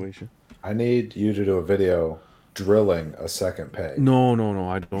the situation. I need you to do a video drilling a second peg. No,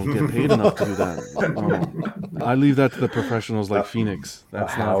 I don't get paid enough to do that. No. I leave that to the professionals like Phoenix.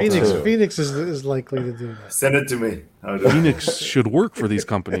 That's How not to. Phoenix is likely to do that. Send it to me. I'll do it. Phoenix should work for these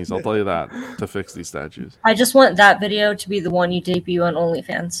companies. I'll tell you that, to fix these statues. I just want that video to be the one you debut on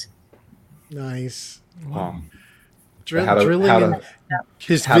OnlyFans. Nice. Wow. Drilling how in to-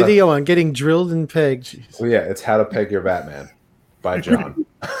 his how to- video on getting drilled and pegged. Well, yeah, it's How to Peg Your Batman by John.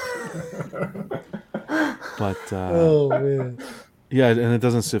 But Oh man. yeah, and it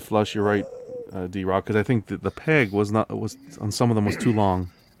doesn't sit flush. You're right, D-Rock, because I think that the peg was on some of them was too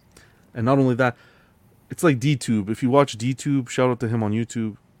long, and not only that, it's like D-Tube. If you watch D-Tube, shout out to him on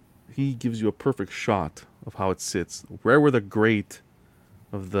YouTube. He gives you a perfect shot of how it sits, where the grate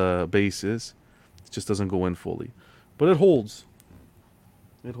of the base is. It just doesn't go in fully, but it holds.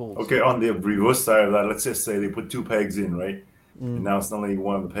 It holds. Okay, on the reverse side of that, let's just say they put two pegs in, right? And now suddenly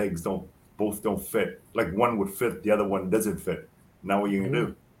one of the pegs both don't fit. Like one would fit, the other one doesn't fit. Now what are you gonna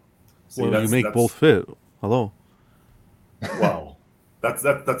do? See, Well, you make both fit. Hello. Wow, that's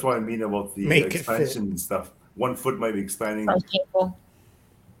what I mean about the Make it expansion and stuff. 1 foot might be expanding Sounds painful.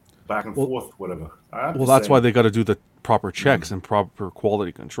 back and forth, whatever. Well, that's why they got to do the proper checks and proper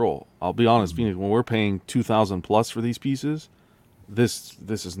quality control. I'll be honest, Phoenix, when we're paying $2,000 plus for these pieces, this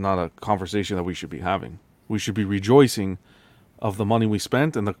is not a conversation that we should be having. We should be rejoicing of the money we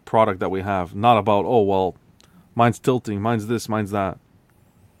spent and the product that we have, not about, oh, well, mine's tilting, mine's this, mine's that.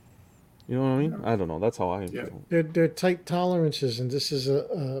 You know what I mean? I don't know. That's how I feel. They're tight tolerances, and this is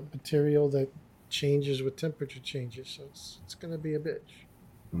a material that changes with temperature changes, so it's going to be a bitch.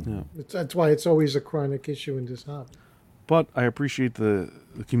 Yeah. That's why it's always a chronic issue in this hobby. But I appreciate the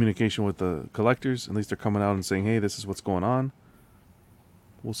communication with the collectors. At least they're coming out and saying, hey, this is what's going on.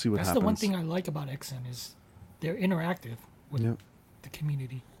 We'll see what That's happens. the one thing I like about XN is they're interactive with Yep. the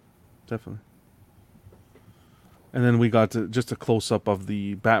community. Definitely. And then we got just a close up of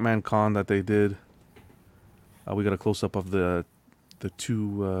the Batman con that they did. We got a close up of the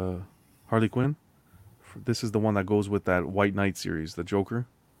two Harley Quinn. This is the one that goes with that White Knight series, the Joker.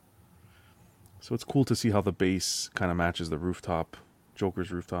 So it's cool to see how the base kind of matches the rooftop,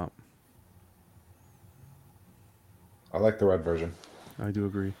 Joker's rooftop. I like the red version. I do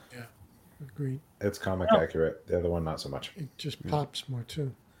agree. Agreed. It's comic accurate. The other one, not so much. It just pops more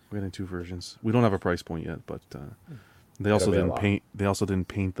too. We're getting two versions. We don't have a price point yet, but they also be a didn't lot. paint. They also didn't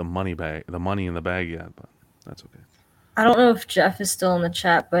paint the money in the bag yet, but that's okay. I don't know if Jeff is still in the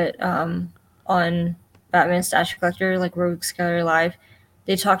chat, but on Batman Statue Collector, like Rogue Scatter Live,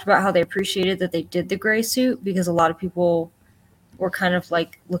 they talked about how they appreciated that they did the gray suit because a lot of people were kind of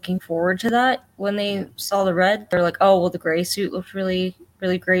like looking forward to that when they saw the red. They're like, oh, well, the gray suit looked really,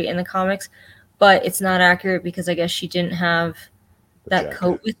 really great in the comics, but it's not accurate because I guess she didn't have that jacket.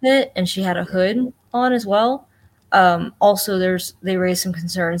 coat with it, and she had a hood on as well. Also, they raised some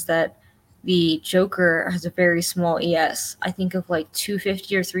concerns that the Joker has a very small ES. I think of like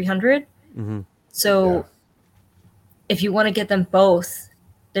 250 or 300. Mm-hmm. So Yeah. if you want to get them both,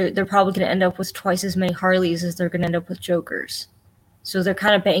 they're probably going to end up with twice as many Harleys as they're going to end up with Jokers. So they're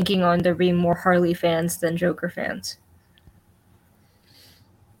kind of banking on there being more Harley fans than Joker fans.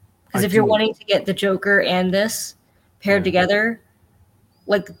 Because I if you're do- wanting to get the Joker and this paired together,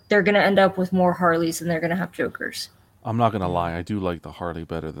 like they're going to end up with more Harleys than they're going to have Jokers. I'm not gonna lie. I do like the Harley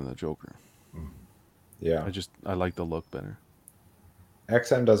better than the Joker. Yeah. I like the look better.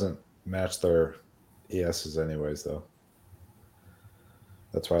 XM doesn't match their ESs anyways, though.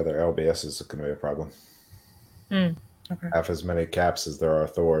 That's why their LBS is going to be a problem. Okay. half as many Caps as there are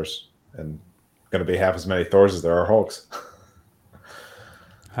Thors, and going to be half as many Thors as there are Hulks.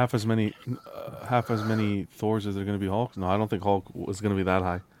 Half as many Thors as there are going to be Hulks. No, I don't think Hulk was going to be that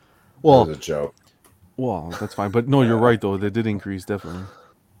high. That Well, was a joke. well, that's fine. But no, you're right though. They did increase definitely.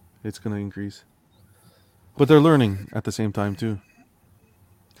 It's going to increase. But they're learning at the same time too.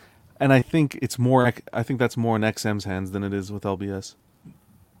 And I think it's more. I think that's more in XM's hands than it is with LBS.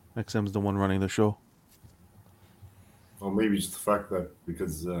 XM's the one running the show. Or maybe just the fact that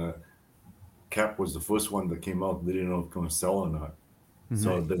because Cap was the first one that came out, they didn't know if it was going to sell or not.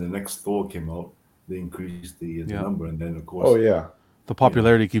 So then the next Thor came out, they increased the Yeah. number, and then of course, Oh yeah, The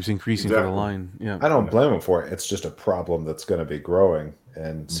popularity keeps increasing for the Exactly. line. Yeah. I don't blame them for it. It's just a problem that's going to be growing,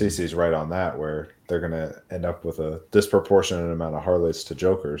 and CC's right on that. Where they're going to end up with a disproportionate amount of Harleys to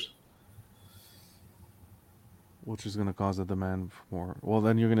Jokers. Which is going to cause a demand for more. Well,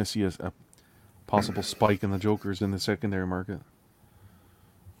 then you're going to see a possible spike in the Jokers in the secondary market.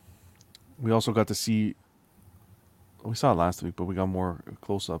 We also got to see, we saw it last week, but we got more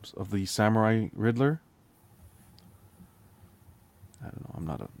close-ups of the Samurai Riddler. I don't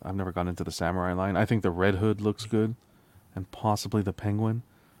know. I've never gone into the Samurai line. I think the Red Hood looks good, and possibly the Penguin.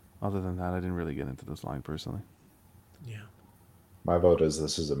 Other than that, I didn't really get into this line personally. Yeah. My vote is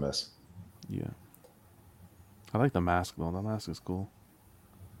this is a miss. Yeah. I like the mask though. The mask is cool.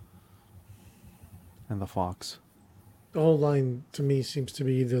 And the fox. The whole line to me seems to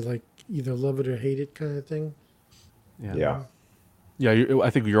be either love it or hate it kind of thing. Yeah. Yeah. Yeah, I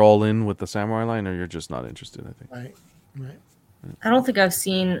think you're all in with the Samurai line, or you're just not interested, I think. Right. I don't think I've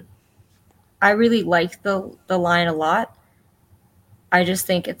seen. I really like the line a lot. I just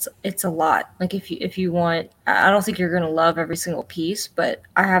think it's a lot. Like if you want, I don't think you're gonna love every single piece, but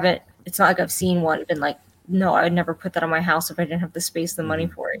I haven't. It's not like I've seen one and been like, no, I would never put that on my house if I didn't have the space, the money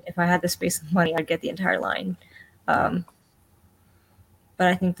for it. If I had the space and money, I'd get the entire line. But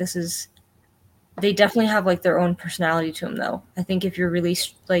I think this is. They definitely have like their own personality to them, though. I think if you're really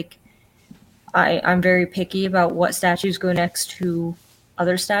like, I'm very picky about what statues go next to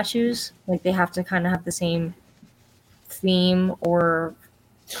other statues. Like they have to kind of have the same theme or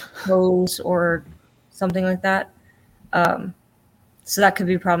pose or something like that. So that could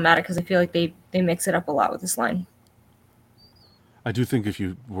be problematic because I feel like they mix it up a lot with this line. I do think if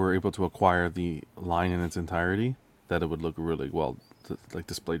you were able to acquire the line in its entirety, that it would look really well, like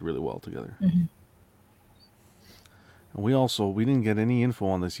displayed really well together. Mhm. And we didn't get any info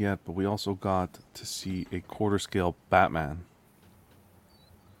on this yet, but we also got to see a quarter scale Batman,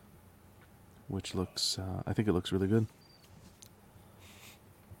 which looks, I think it looks really good.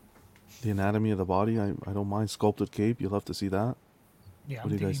 The anatomy of the body, I don't mind. Sculpted cape, you'll have to see that. Yeah, What I'm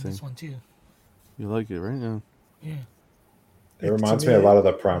do you digging guys this think? one too. You like it, right? Yeah. Yeah. It reminds me a lot of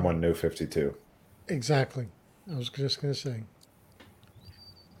the Prime 1 New 52. Exactly. I was just going to say.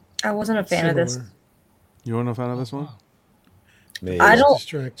 I wasn't a fan of this. Similar. You weren't a fan of this one? Wow. Me, I don't-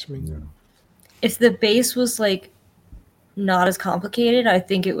 Distracts me. If the base was like not as complicated, I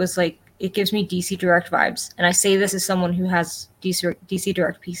think it was like it gives me DC Direct vibes. And I say this as someone who has DC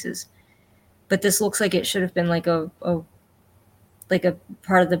Direct pieces. But this looks like it should have been like a part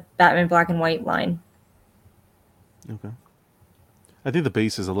of the Batman Black and White line. Okay. I think the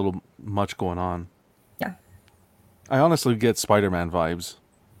base is a little much going on. Yeah. I honestly get Spider-Man vibes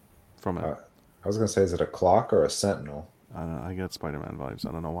from it. I was going to say, is it a clock or a sentinel? I don't know, I get Spider-Man vibes.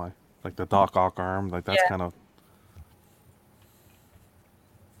 I don't know why. Like the Doc Ock arm, like that's Yeah. kind of.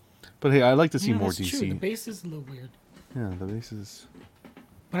 But hey, I like to see Yeah, more that's DC. true. The base is a little weird. Yeah, the base is.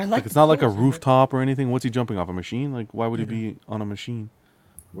 But I Like like it's the not like a colors of it. rooftop or anything. What's he jumping off a machine? Like why would he be on a machine?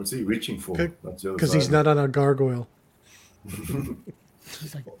 what's he reaching for? That's the other Because he's side. not on a gargoyle.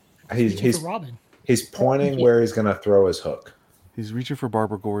 He's like He's reaching for Robin. he's pointing where he's going to throw his hook. He's reaching for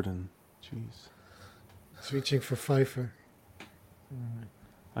Barbara Gordon. Jeez, He's reaching for Pfeiffer.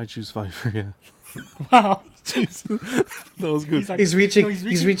 I choose Pfeiffer. Yeah, Wow. jeez, that was good. He's like, He's reaching. no,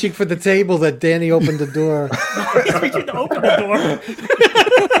 He's reaching for the table that Danny opened the door. he's reaching to open the door.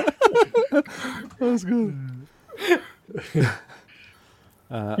 That was good.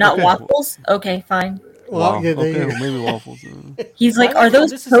 Not okay. waffles? Okay, fine. Well, Wow. yeah, Okay, they, well, maybe waffles. He's like, I are like how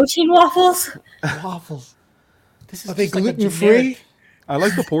those this is- protein waffles? waffles. This is Are they just like a gluten generic- free? I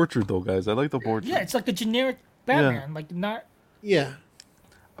like the portrait though, guys. I like the portrait. Yeah, it's like a generic Batman. Like not. Yeah.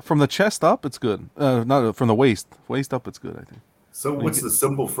 From the chest up, it's good. Not from the waist. Waist up, it's good. I think. So what's the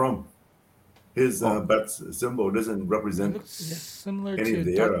symbol from? His Bat's symbol doesn't It represent. looks similar Any to of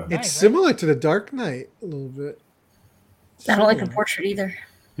the Dark era. Knight, It's right? similar to the Dark Knight a little bit. I don't like the Similar. portrait either.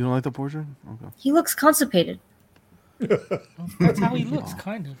 You don't like the portrait? Okay. He looks constipated. That's how he looks,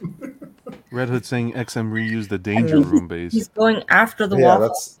 kind of. Red Hood saying XM reused the Danger Room base. He's going after the Yeah, waffle.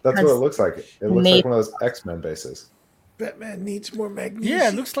 that's what it looks like. It looks like one of those X-Men bases. Batman needs more magnesium. Yeah,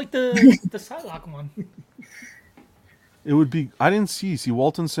 it looks like the Psylocke one. It would be. I didn't see. See,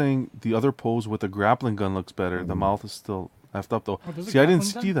 Walton saying the other pose with the grappling gun looks better. The mouth is still effed up though. Oh, there's a See, I didn't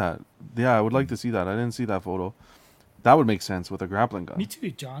grappling see that. Yeah, I would like to see that. I didn't see that photo. That would make sense with a grappling gun. Me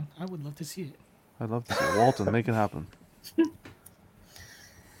too, John. I would love to see it. I'd love to see it. Walton, make it happen.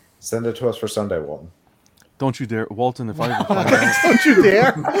 Send it to us for Sunday, Walton. Don't you dare, Walton. If I ever find out, Don't you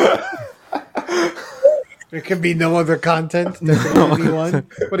dare. There can be no other content. There can only be one.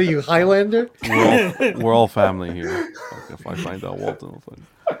 What are you, Highlander? we're all family here. Okay, if I find out, Walton will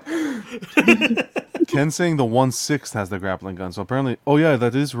find. Ken saying the 1/6 has the grappling gun. So apparently, oh yeah,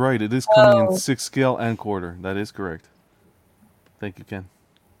 that is right. It is coming in 6 scale and quarter. That is correct. Thank you, Ken.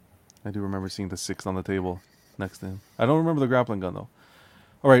 I do remember seeing the 6 on the table next to him. I don't remember the grappling gun though.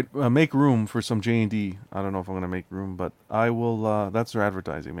 All right, make room for some J&D. I don't know if I'm going to make room, but I will. That's their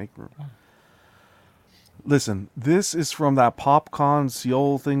advertising. Make room. Listen, this is from that PopCon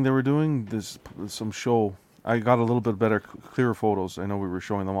Seoul thing they were doing. This some show. I got a little bit better, clearer photos. I know we were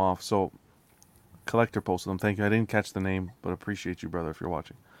showing them off. So, Collector posted them. Thank you. I didn't catch the name, but appreciate you, brother, if you're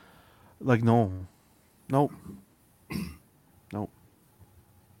watching. Like, no. Nope. Nope.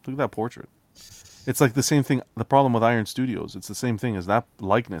 Look at that portrait. It's like the same thing. The problem with Iron Studios, it's the same thing as that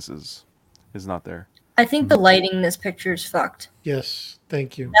likeness is not there. I think the lighting in this picture is fucked. Yes,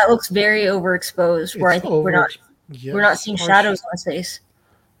 thank you. That looks very overexposed. Where I It's think we're not seeing harsh. shadows on his face.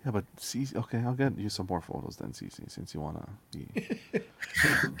 Yeah, but Cece, okay, I'll get you some more photos then, Cece, since you wanna be.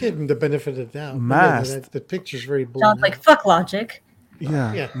 Give him the benefit of the doubt. Masked. Yeah, the picture's very blurry. John's like, fuck logic.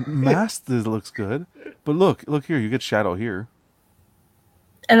 Yeah, Yeah. masked looks good, but look here, you get shadow here.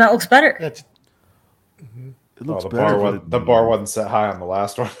 And that looks better. That's It looks the better, bar wasn't set high on the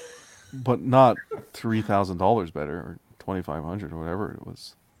last one. but not $3,000 better or $2,500 or whatever it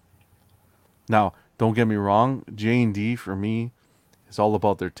was. Now, don't get me wrong, J&D for me is all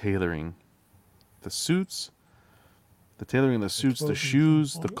about their tailoring, the suits, the tailoring, the suits, the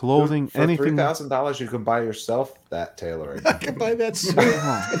shoes, the clothing, For anything. $3,000, you can buy yourself that tailoring. I can buy that suit.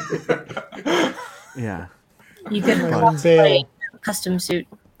 Yeah, You could One cosplay bail. a custom suit.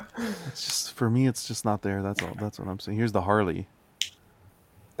 it's just for me, it's just not there. That's all. That's what I'm saying. Here's the Harley.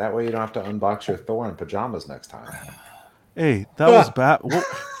 That way you don't have to unbox your Thor in pajamas next time. Hey, that was bad. Well,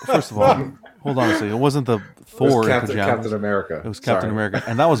 first of all, hold on a second. It wasn't the It was Thor in Captain pajamas. America. It was Captain Sorry. America,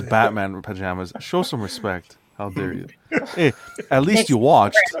 and that was Batman pajamas. Show some respect. How dare you? Hey, at least you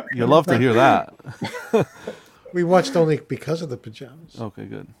watched. You love to hear that. We watched only because of the pajamas. Okay,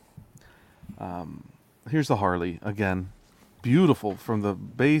 good. Here's the Harley again. Beautiful from the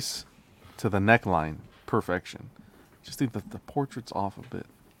base to the neckline. Perfection. Just think that the portrait's off a bit.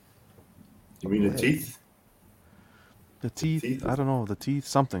 You mean the teeth? The teeth, teeth? I don't know. The teeth,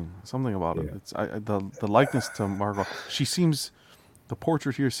 something about it. Yeah. It's the likeness to Margot. She seems, the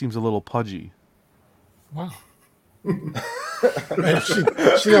portrait here seems a little pudgy. Wow. Right?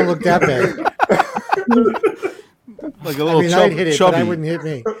 She don't look that bad. Like a I little mean, I'd hit it, chubby, but I wouldn't hit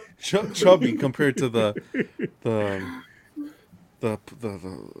me. chubby compared to the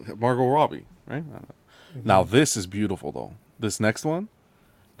Margot Robbie, right? I don't know. Now this is beautiful though. This next one,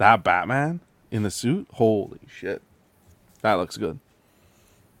 that Batman in the suit, holy shit, that looks good.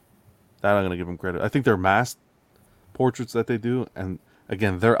 That I'm gonna give him credit. I think their masked portraits that they do, and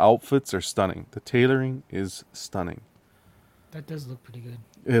again, their outfits are stunning. The tailoring is stunning. That does look pretty good.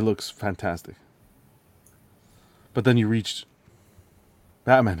 It looks fantastic. But then you reach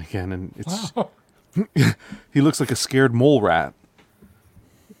Batman again, and it's Wow. he looks like a scared mole rat.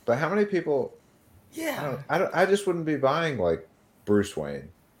 But how many people? Yeah. I just wouldn't be buying like Bruce Wayne.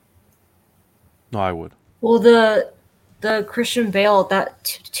 No, I would. Well, the Christian Bale, that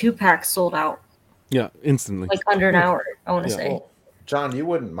 2-pack sold out Yeah, instantly. like under an hour, I want to Yeah. say. Well, John, you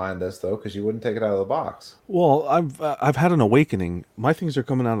wouldn't mind this though, because you wouldn't take it out of the box. Well, I've had an awakening. My things are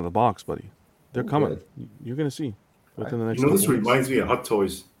coming out of the box, buddy. They're coming. good. You're gonna see within the next. You know, this couple weeks. reminds me of Hot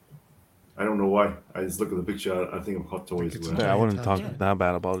Toys. I don't know why. I just look at the picture. I think of Hot Toys. it's when Yeah, I wouldn't talk that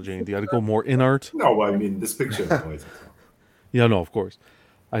bad about J&D. I'd go more in art. No, I mean this picture. Yeah, no, of course.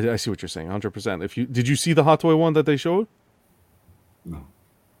 I see what you're saying, 100%. Did you see the Hot Toy one that they showed? No.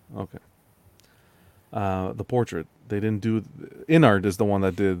 Okay. The portrait they didn't do. In art is the one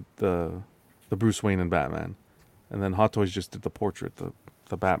that did the Bruce Wayne and Batman, and then Hot Toys just did the portrait,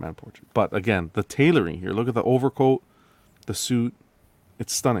 the Batman portrait. But again, the tailoring here. Look at the overcoat, the suit.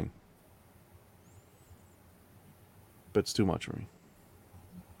 It's stunning. But it's too much for me.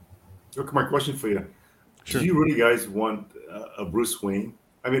 Look, my question for you: Sure. Do you really guys want a Bruce Wayne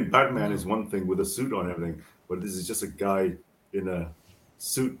I mean, Batman is one thing with a suit on and everything, but this is just a guy in a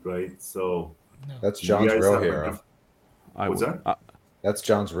suit, right? So No. That's you John's guys real have a hero. I What's would. that? That's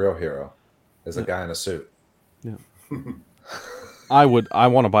John's real hero. Is a guy in a suit. Yeah. I would. I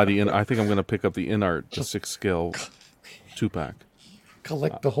want to buy the in. I think I'm going to pick up the InArt, the 6 scale 2-pack.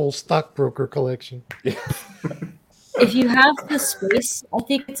 Collect the whole stockbroker collection. If you have the space, I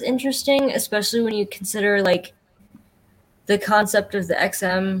think it's interesting, especially when you consider like the concept of the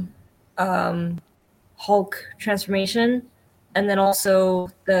XM Hulk transformation, and then also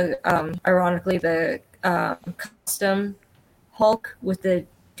the ironically the custom Hulk with the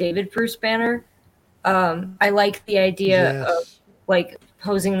David Bruce banner. I like the idea of Yes. like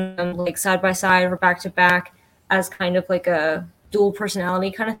posing them like side by side or back to back as kind of like a dual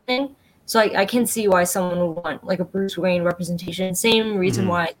personality kind of thing. So I can see why someone would want like a Bruce Wayne representation. Same reason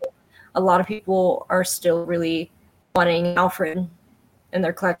why I think a lot of people are still really wanting Alfred in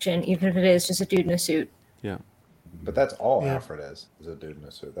their collection, even if it is just a dude in a suit. Yeah. But that's all Yeah. Alfred is a dude in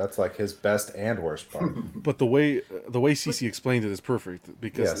a suit. That's like his best and worst part. But the way CC explained it is perfect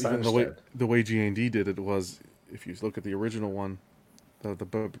because Yes, I even understand. the way G&D did it was, if you look at the original one,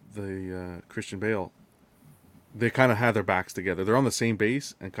 the Christian Bale, they kind of had their backs together. They're on the same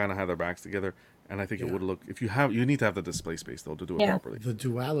base and kind of have their backs together. And I think it Yeah. would look, if you need to have the display space though to do it Yeah. properly. The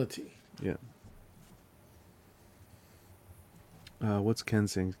duality. Yeah. What's Ken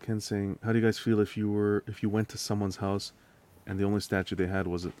saying? Ken saying, how do you guys feel if you went to someone's house and the only statue they had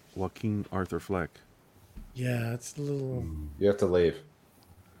was Joaquin Arthur Fleck? Yeah, it's a little. You have to leave.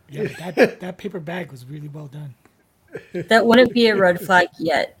 Yeah, but that paper bag was really well done. That wouldn't be a red flag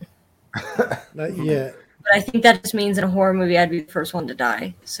yet. Not yet. But I think that just means in a horror movie I'd be the first one to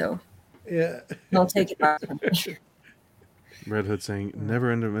die. So Yeah. don't take it back from me. Red Hood saying,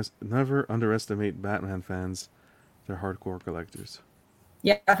 never underestimate Batman fans. They're hardcore collectors.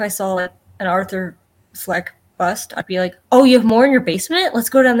 Yeah, if I saw like an Arthur Fleck bust, I'd be like, "Oh, you have more in your basement? Let's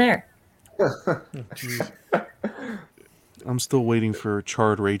go down there." I'm still waiting for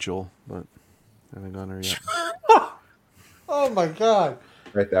Charred Rachel, but I haven't gotten her yet. Oh my God.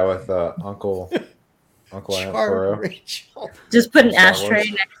 Right there with Uncle Charred Arturo. Rachel. Just put an Star ashtray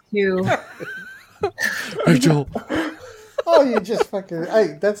Wars. next to. Rachel! Oh, you just fucking.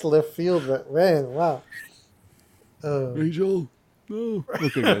 Hey, that's left field, but man, wow. Rachel! No.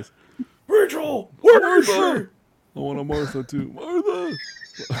 Okay, guys. Rachel, where is she? I want a Martha too. Martha!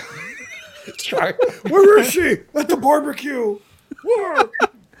 Where is she? At the barbecue. Where?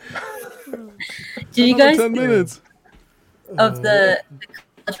 Did you Another guys 10 minutes. of the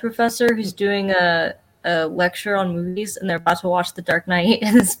college professor who's doing a lecture on movies and they're about to watch The Dark Knight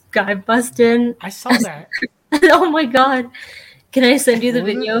and this guy busts in? I saw that. Oh my God! Can I send you the What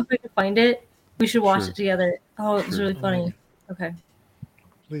was video if I can find it? We should watch Sure. it together. Oh, it was really funny. Okay.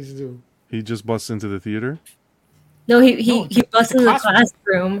 Please do. He just busts into the theater. No, he No, busts the into the classroom.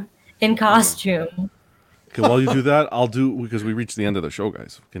 classroom in costume. Okay, while you do that, I'll do, because we reached the end of the show,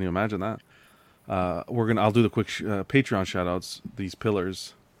 guys. Can you imagine that? I'll do the quick Patreon shout outs. These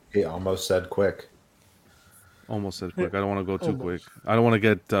pillars. He almost said quick. Almost said quick. I don't want to go too Almost. quick. I don't want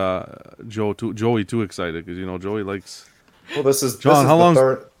to get Joey too excited because Joey likes. Well, this is John, how long's-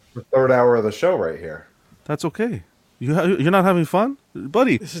 the third hour of the show right here. That's okay. You're not having fun,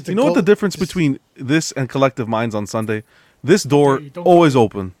 buddy. This is the You know what the goal- difference between this and Collective Minds on Sunday? This door Okay, don't- always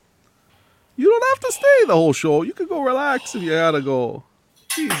open. You don't have to stay the whole show. You could go relax if you gotta go.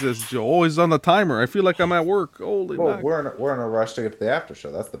 Jesus, Joe, always on the timer. I feel like I'm at work. Holy Well, mac. we're in a rush to get to the after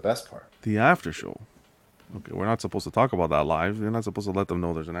show. That's the best part. The after show. Okay, we're not supposed to talk about that live. You're not supposed to let them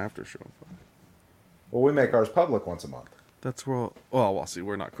know there's an after show. Well, we make ours public once a month. That's where. Oh, well, see,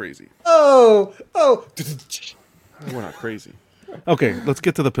 we're not crazy. Oh. We're not crazy. Okay, let's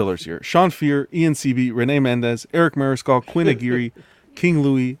get to the pillars here. Sean Fear, Ian Seaby, Renee Mendez, Eric Mariscal, Quinn Aguirre, King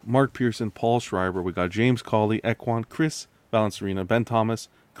Louis, Mark Pearson, Paul Schreiber. We got James Cawley, Equan, Chris Valencerina, Ben Thomas,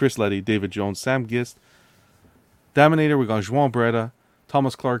 Chris Letty, David Jones, Sam Gist, Daminator. We got João Breda,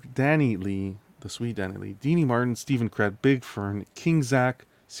 Thomas Clark, Danny Lee, the sweet Danny Lee, Deanie Martin, Stephen Kred, Big Fern, King Zach,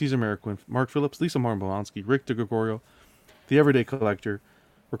 Caesar Mariquin, Mark Phillips, Lisa Martin Bolanski, Rick DeGregorio, The Everyday Collector,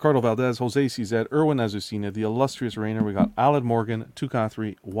 Ricardo Valdez, Jose CZ, Erwin Azucena, The Illustrious Rainer. We got Alad Morgan,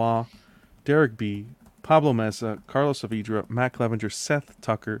 Tukathri, Wah, Derek B, Pablo Mesa, Carlos Avidra, Matt Clevenger, Seth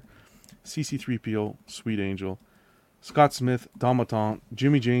Tucker, CC3PO, Sweet Angel, Scott Smith, Domaton,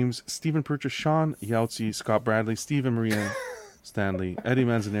 Jimmy James, Stephen Purchase, Sean Yautzi, Scott Bradley, Stephen Marian, Stanley, Eddie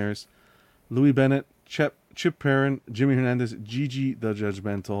Manzanares, Louis Bennett, Chip Perrin, Jimmy Hernandez, Gigi the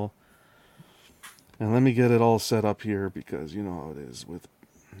Judgmental. And let me get it all set up here because you know how it is with.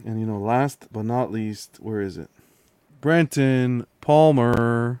 And last but not least, where is it? Brenton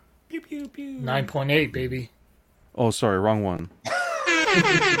Palmer. Pew pew pew. 9.8, baby. Oh, sorry, wrong one.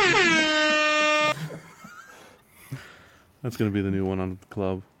 That's going to be the new one on the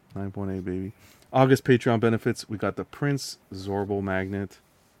club. 9.8, baby. August Patreon benefits. We got the Prince Zorbo magnet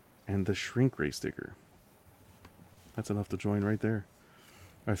and the Shrink Ray sticker. That's enough to join right there.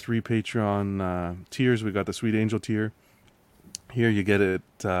 Our 3 Patreon tiers. We got the Sweet Angel tier. Here you get it.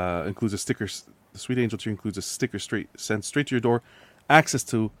 Includes a sticker. The Sweet Angel tier includes a sticker sent straight to your door. Access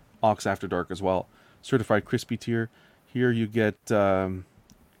to Ox After Dark as well. Certified Crispy tier. Here you get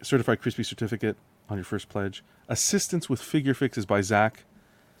Certified Crispy certificate on your first pledge. Assistance with figure fixes by Zach.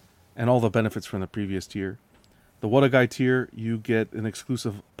 And all the benefits from the previous tier. The What a Guy tier, you get an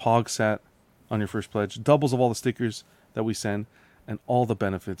exclusive Pog set on your first pledge. Doubles of all the stickers that we send. And all the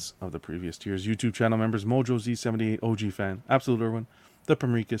benefits of the previous tiers. YouTube channel members, Mojo Z78, OG Fan, Absolute Irwin, The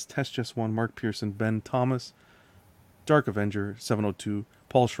Pamrikas, Test Just One, Mark Pearson, Ben Thomas, Dark Avenger, 702,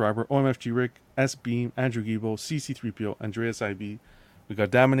 Paul Schreiber, OMFG Rick, S Beam, Andrew Gibo, CC3PO, Andreas IB. We got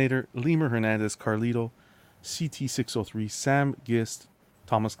Daminator, Lemur Hernandez, Carlito, CT603, Sam Gist,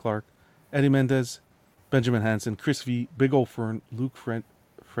 Thomas Clark, Eddie Mendez, Benjamin Hansen, Chris V, Big Ol' Fern, Luke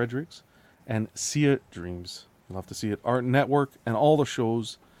Fredericks, and Sia Dreams. You'll have to see it. Art Network and all the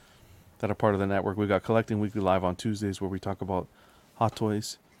shows that are part of the network. We got Collecting Weekly live on Tuesdays where we talk about Hot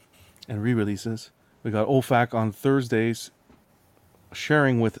Toys and re-releases. We got OFAC on Thursdays,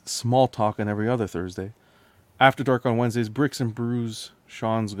 sharing with Small Talk on every other Thursday. After Dark on Wednesdays, Bricks and Brews.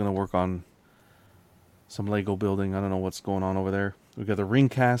 Sean's going to work on some Lego building. I don't know what's going on over there. We got the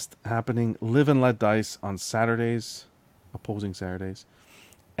Ringcast happening. Live and Let Dice on Saturdays, opposing Saturdays.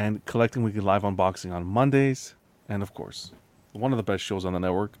 And Collecting Weekly live unboxing on Mondays. And of course, one of the best shows on the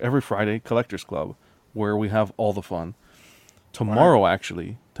network, every Friday, Collectors Club, where we have all the fun. Tomorrow,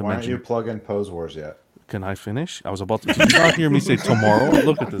 actually, to Why don't mention... you plug in Pose Wars yet? Can I finish? I was about to... Did you not hear me say tomorrow?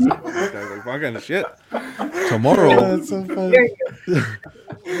 Look at this guy. This guy's like, fucking shit. Tomorrow... That's so funny.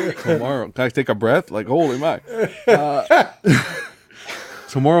 Tomorrow. Can I take a breath? Like, holy my.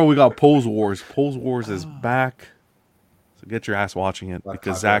 Tomorrow we got Pose Wars. Pose Wars is back. So get your ass watching it Like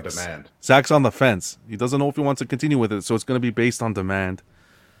because popular demand. Zach's on the fence. He doesn't know if he wants to continue with it, so it's going to be based on demand.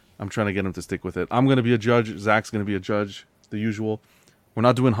 I'm trying to get him to stick with it. I'm going to be a judge. Zach's going to be a judge, the usual. We're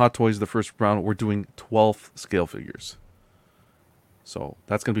not doing Hot Toys the first round. We're doing 12th scale figures. So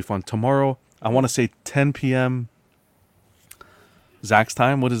that's going to be fun. Tomorrow, I want to say 10 p.m. Zach's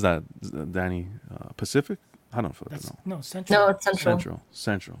time. What is that, Danny? Pacific? I don't fucking know. No, Central. No, it's Central.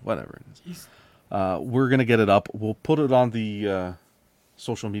 Central, whatever it is. Jeez. We're going to get it up. We'll put it on the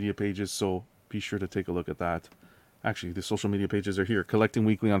social media pages, so be sure to take a look at that. Actually, the social media pages are here. Collecting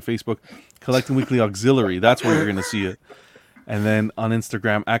Weekly on Facebook, Collecting Weekly Auxiliary. That's where you're going to see it. And then on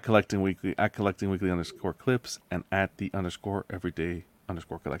Instagram, at Collecting Weekly _ clips, and at the _ everyday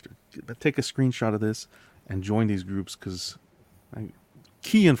 _ collector. Take a screenshot of this and join these groups because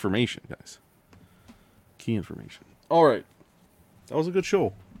key information, guys. Key information. All right. That was a good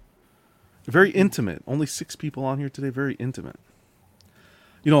show. Very intimate. Only 6 people on here today. Very intimate.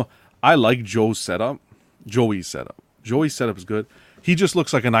 You know, I like Joey's setup. Joey's setup is good. He just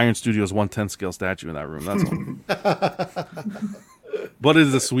looks like an Iron Studios 1/10 scale statue in that room. That's all. But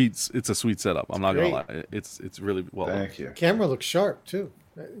it's a sweet setup. I'm not gonna lie. It's really well. Thank you. Camera looks sharp too.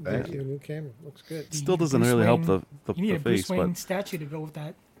 Thank you. New camera looks good. It still doesn't really help the You need a face, Bruce Wayne but statue to go with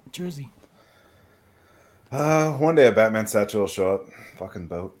that jersey. One day a Batman statue will show up. Fucking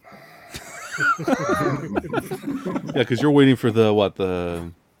boat. yeah, because you're waiting for the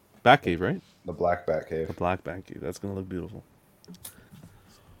Batcave, right? The black Batcave. The black Batcave. That's gonna look beautiful.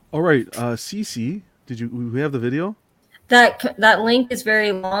 All right, Cece, we have the video? That link is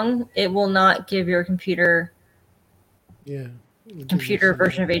very long. It will not give your computer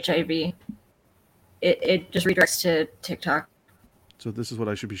version of HIV. It just redirects to TikTok. So this is what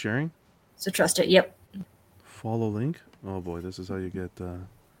I should be sharing? So trust it. Yep. Follow link. Oh boy, this is how you get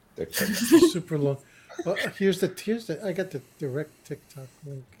super long. Well, here's the I got the direct TikTok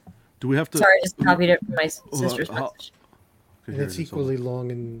link. Do we have to Sorry, I just copied it from my sister's message. Okay, and it's equally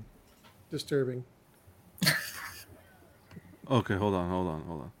long and disturbing. Okay, hold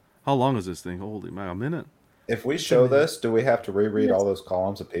on. How long is this thing? Holy man, a minute? If we show this, do we have to reread all those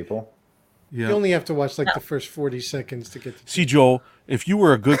columns of people? Yeah. You only have to watch like the first 40 seconds to get to See, Joe, if you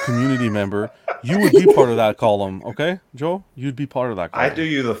were a good community member, you would be part of that column, okay? Joe? You'd be part of that column. I do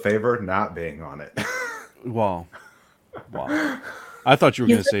you the favor not being on it. Wow. I thought you were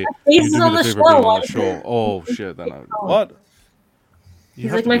going to say, face you is do me on the the favor show. being on the show. Oh, shit. Then what? You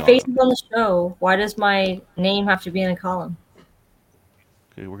He's have like, to my be on face it. is on the show. Why does my name have to be in a column?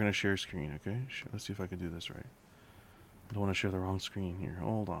 Okay, we're going to share screen, okay? Let's see if I can do this right. I don't want to share the wrong screen here.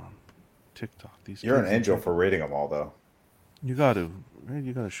 Hold on. TikTok. These You're an kids- angel for rating them all, though. You got to. Right?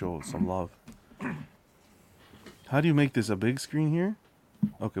 You got to show some love. How do you make this a big screen here?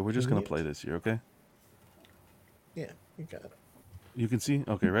 Okay, we're just going to play this here, okay? Yeah, you got it. You can see?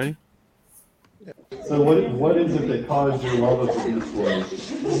 Okay, ready? So what is it that caused your love of the Beach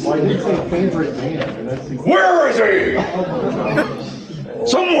Boys? Why did you say favorite band? And that's Where is he?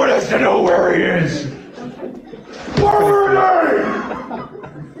 Someone has to know where he is. Where is he?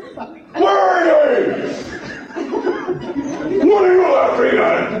 Where is he? What are you laughing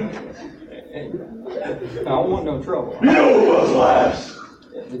at? I don't want no trouble. You know who else laughs?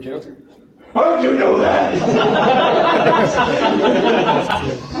 The Joker. How did you know that?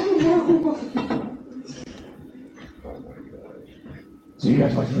 So you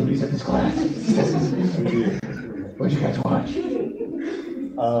guys watch movies at this class? What'd you guys watch?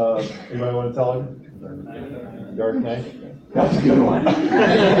 Anybody want to tell him? Dark Knight? That's a good one.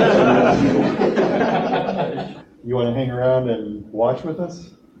 You want to hang around and watch with us?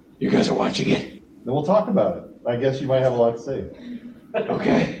 You guys are watching it? Then we'll talk about it. I guess you might have a lot to say.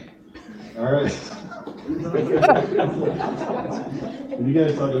 Okay. All right. You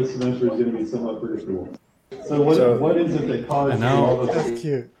guys thought this semester was going to be somewhat predictable. So what is it that caused And you now- all That's this?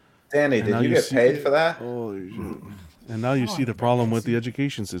 cute. Danny, And now did you you get see- paid for that? Holy shit. And now you see the problem with the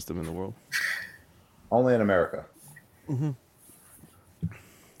education system in the world. Only in America.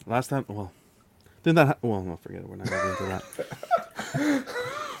 Last time, well, didn't that? Well, no, forget it. We're not going to get into that.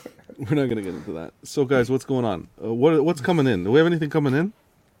 We're not going to get into that. So, guys, what's going on? What's coming in? Do we have anything coming in?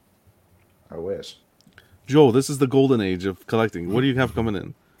 I wish. Joe, this is the golden age of collecting. What do you have coming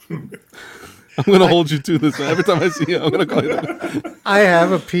in? I'm going to hold you to this. Every time I see you, I'm going to call you that. I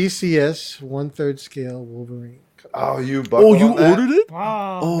have a PCS 1/3 scale Wolverine. Oh, you Oh, buckled you on that? ordered it?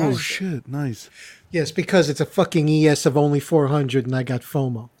 Wow. Oh, nice. shit. Nice. Yes, because it's a fucking ES of only 400, and I got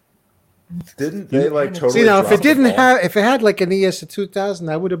FOMO. Didn't they like totally? See now, if drop it the didn't ball? have, if it had like an ES of 2000,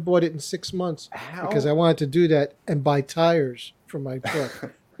 I would have bought it in 6 months because I wanted to do that and buy tires for my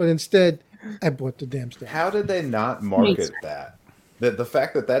truck. But instead, I bought the damn stuff. How did they not market that? The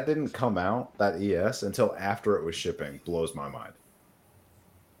fact that that didn't come out, that ES, until after it was shipping blows my mind.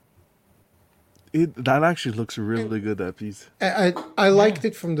 That actually looks really good, that piece. I liked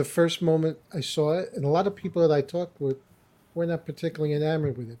it from the first moment I saw it, and a lot of people that I talked with were not particularly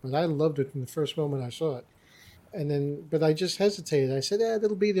enamored with it, but I loved it from the first moment I saw it. And then, but I just hesitated. I said,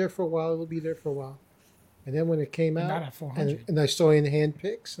 it'll be there for a while. It'll be there for a while. And then when it came But out, not at 400. and I saw in hand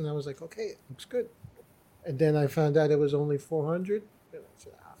pics, and I was like, okay, it looks good. And then I found out it was only 400. And I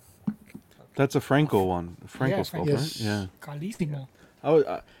said, fuck. That's a Franco one. A Franco Yeah, sculpt, Yes. right? Yeah. Carlissimo.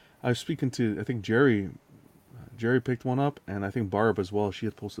 I was speaking to, I think Jerry picked one up, and I think Barb as well. She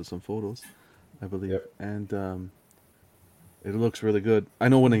had posted some photos, I believe. Yep. And it looks really good. I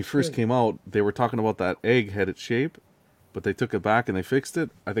know when they first came out, they were talking about that egg had its shape, but they took it back and they fixed it.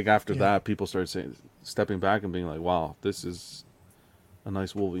 I think after that, people started stepping back and being like, wow, this is a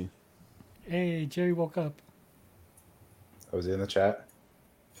nice Wolvie. Hey, Jerry woke up. Was he in the chat?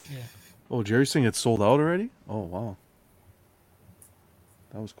 Yeah. Oh, Jerry's saying it's sold out already? Oh, wow.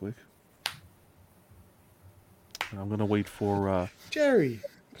 That was quick. I'm going to wait for... Jerry,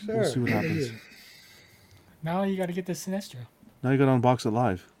 sir, we'll see what how are happens. you? Now you got to get the Sinestro. Now you got to unbox it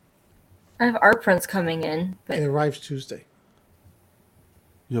live. I have art prints coming in, but It arrives Tuesday.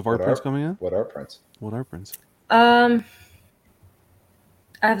 You have art What prints art- coming in? What art prints? What art prints? I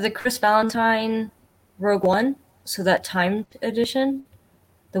have the Chris Valentine Rogue One, so that timed edition,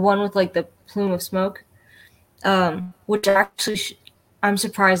 the one with like the plume of smoke, which actually I'm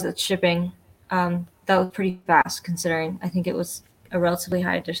surprised that's shipping. That was pretty fast considering I think it was a relatively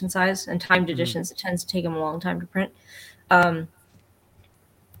high edition size, and timed editions, it tends to take them a long time to print. I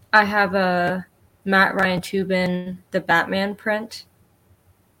have a Matt Ryan Tubin, the Batman print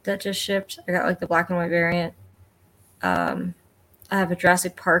that just shipped. I got like the black and white variant. I have a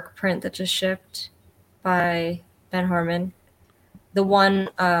Jurassic Park print that just shipped by Ben Harmon. The one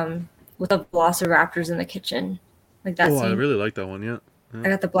with the Velociraptors in the kitchen. Like that I scene. really like that one, yeah. I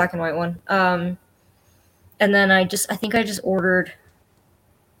got the black and white one. And then I think I just ordered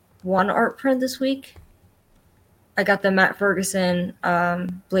one art print this week. I got the Matt Ferguson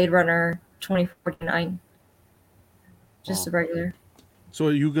Blade Runner 2049. Just the regular. So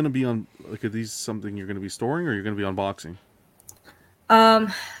are you going to be on, like, are these something you're going to be storing or you're going to be unboxing?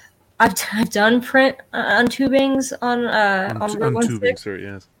 I've done print on tubings on Rogue One tubing, 6. sorry,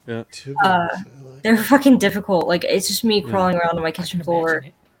 yes. Yeah. They're fucking difficult. Like it's just me crawling around on my kitchen floor.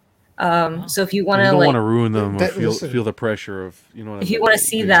 So if you want You to don't like, want to ruin them or that- feel listen. feel the pressure of, you know what I if you mean? want to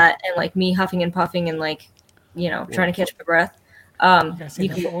see that and like me huffing and puffing and like trying to catch my breath. gotta say You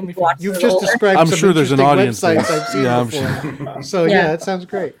that can for OnlyFans. watch You've the just older- described I'm some sure there's an interesting audience websites there. I've seen Yeah, I'm before. So yeah, it sounds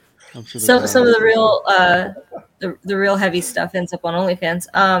great. I'm sure some there's some of an the audience. real the real heavy stuff ends up on OnlyFans.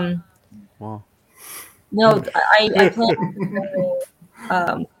 Wow. No, I plan.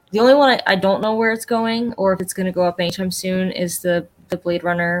 The only one I don't know where it's going or if it's going to go up anytime soon is the Blade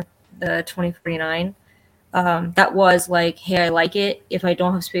Runner, the 2049. That was like, hey, I like it. If I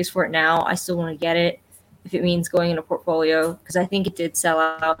don't have space for it now, I still want to get it. If it means going in a portfolio, because I think it did sell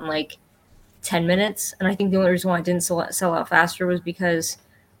out in like 10 minutes, and I think the only reason why it didn't sell out faster was because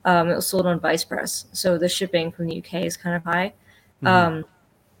it was sold on Vice Press, so the shipping from the UK is kind of high.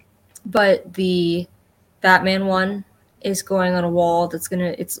 But the Batman one is going on a wall that's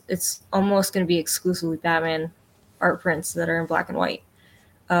gonna it's almost gonna be exclusively Batman art prints that are in black and white,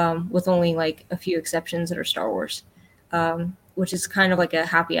 with only like a few exceptions that are Star Wars, which is kind of like a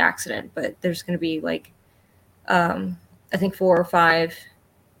happy accident. But there's gonna be like I think 4 or 5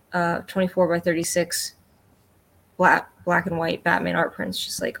 24 by 36 black and white Batman art prints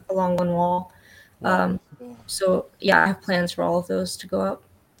just like along one wall. So yeah, I have plans for all of those to go up.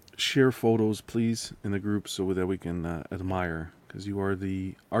 Share photos, please, in the group so that we can admire, because you are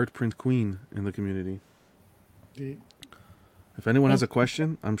the art print queen in the community. If anyone has a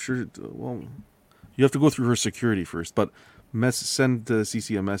question, I'm sure. Well, you have to go through her security first, but send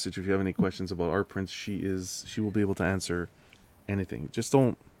CC a message if you have any questions about art prints. She will be able to answer anything. Just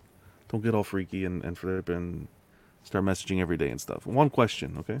don't get all freaky and flip and start messaging every day and stuff. One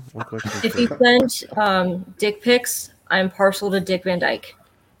question, okay? One question. If you send dick pics, I'm partial to Dick Van Dyke.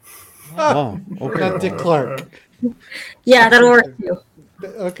 Oh, okay. Not Dick Clark. Yeah, that'll work too.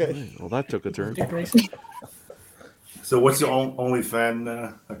 Okay. Well, that took a turn. Dick Grayson. So what's your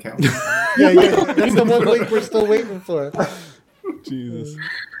OnlyFans account? Yeah, that's the one link we're still waiting for. Jesus.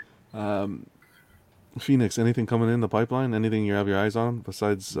 Phoenix, anything coming in the pipeline? Anything you have your eyes on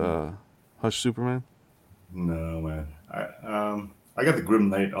besides Hush Superman? No, man. I got the Grim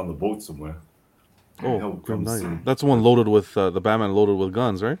Knight on the boat somewhere. Oh, Grim Knight. That's the one loaded with the Batman loaded with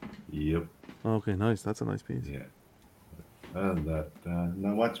guns, right? Yep. Okay, nice. That's a nice piece. Yeah. Other than that,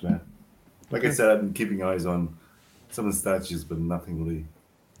 not much, man. Like I said, I've been keeping eyes on some of the statues, but nothing really,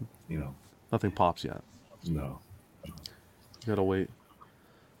 Nothing pops yet. No. You gotta wait.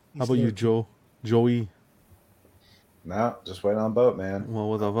 How about you, Joey? No, just waiting on boat, man. Well,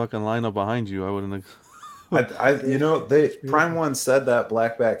 with a fucking lineup behind you, I wouldn't have... Prime One said that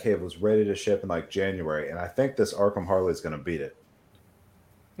Black Bat Cave was ready to ship in like January, and I think this Arkham Harley is going to beat it.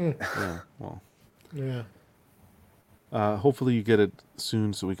 Yeah, well. Yeah. Hopefully you get it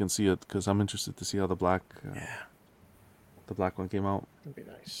soon so we can see it, because I'm interested to see how the black one came out. That'd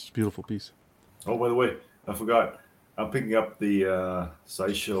be nice. Beautiful piece. Oh, by the way, I forgot. I'm picking up the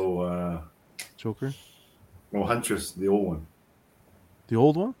Sideshow Joker? No, Huntress, the old one. The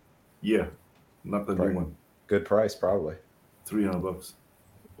old one? Yeah, not the new one. Good price, probably. $300.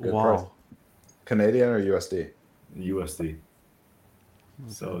 Good Wow. price. Canadian or USD? USD. Okay.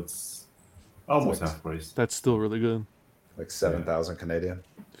 So it's almost half price. That's still really good. Like 7,000 Canadian.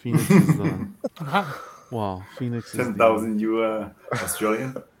 Phoenix is the... Wow, Phoenix is 10,000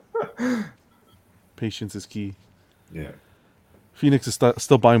 Australian. Patience is key. Yeah. Phoenix is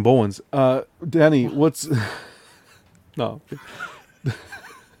still buying Bowens. Danny, what's... No.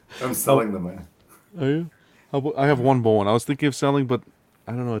 I'm selling them, man. Are you? I have one Bowen. I was thinking of selling, but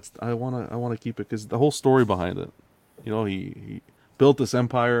I don't know. I wanna keep it because the whole story behind it. He built this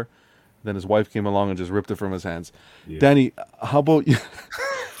empire, then his wife came along and just ripped it from his hands. Yeah. Danny, how about you?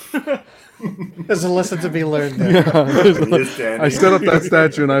 There's a lesson to be learned there. Yeah, I set up that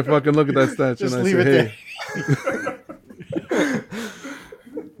statue and I fucking look at that statue just and I leave say, it there. hey.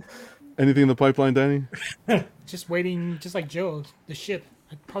 Anything in the pipeline, Danny? Just waiting, just like Joe, the ship.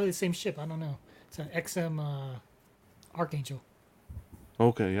 Probably the same ship. I don't know. It's an XM Archangel.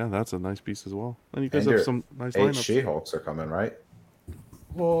 Okay, yeah, that's a nice piece as well. And you guys have some nice 8 lineups. She-Hulks are coming, right?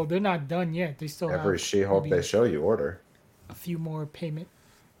 Well, they're not done yet. They still Every have She-Hulk they show you order. a few more payment.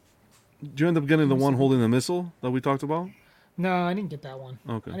 Did you end up getting the one holding the missile that we talked about? No, I didn't get that one.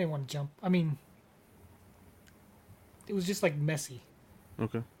 Okay. I didn't want to jump. I mean, it was just like messy.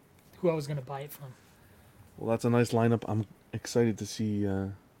 Okay. Who I was gonna buy it from. Well, that's a nice lineup. I'm excited to see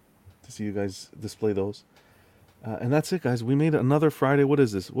you guys display those. And that's it, guys. We made another Friday. What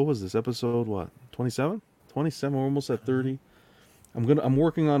is this? What was this episode? What? 27? 27. We're almost at 30. I'm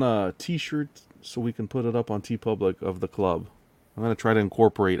working on a T-shirt so we can put it up on TeePublic of the club. I'm gonna try to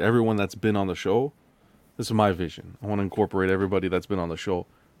incorporate everyone that's been on the show. This is my vision. I want to incorporate everybody that's been on the show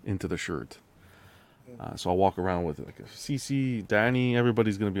into the shirt. So I'll walk around with like CC, Danny.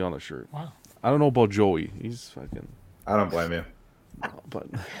 Everybody's gonna be on the shirt. Wow. I don't know about Joey. He's fucking. I don't blame you. But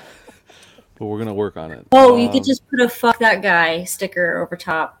we're gonna work on it. Oh, you could just put a "fuck that guy" sticker over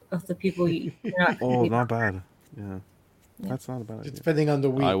top of the people you're not. Oh, not bad. Yeah, that's not a bad idea. Depending on the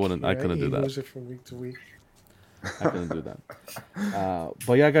week. I wouldn't. I couldn't do He that. moves it from week to week. I couldn't do that.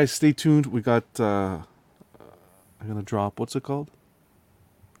 But yeah, guys, stay tuned. We got. I'm gonna drop. What's it called?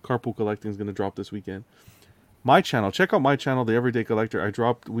 Carpool Collecting is gonna drop this weekend. My channel. Check out my channel, The Everyday Collector. I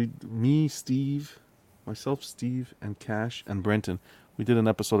dropped. Myself, Steve, and Cash and Brenton. We did an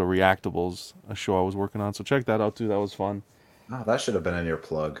episode of Reactables, a show I was working on. So check that out too. That was fun. Oh, that should have been in your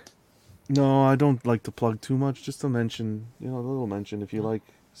plug. No, I don't like to plug too much. Just to mention, a little mention if you like.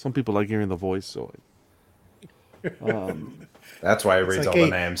 Some people like hearing the voice, so. That's why he reads all the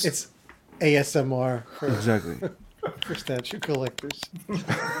names. It's ASMR for, Exactly. for statue collectors.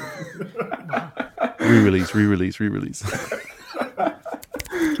 Re-release.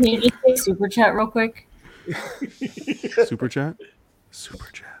 Can you just say super chat real quick? Super chat.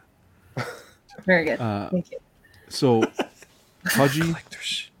 Very good. Thank you. So, Pudgy.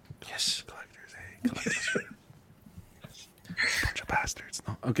 Collectors. Yes, collectors. Hey, collectors. Bunch of bastards.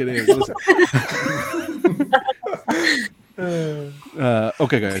 No. Okay, there.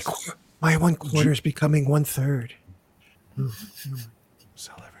 Okay, guys. My 1/4 is becoming 1/3.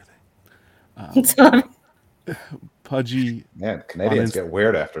 Sell everything. Pudgy. Man, Canadians get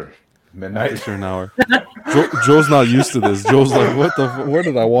weird after midnight. After an hour. Joe's not used to this. Joe's like, where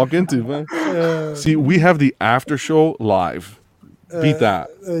did I walk into, man? See, we have the after show live. Beat that.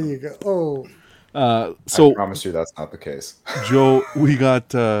 There you go. So I promise you that's not the case. Joe, we got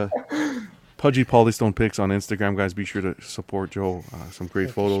Pudgy Polystone Pics on Instagram, guys. Be sure to support Joe. Some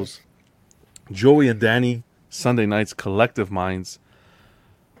great photos. Joey and Danny, Sunday nights, Collective Minds.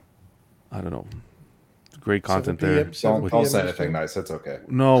 I don't know. Great content there. Don't say anything nice. It's okay.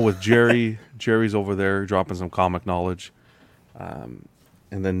 No, with Jerry. Jerry's over there dropping some comic knowledge. And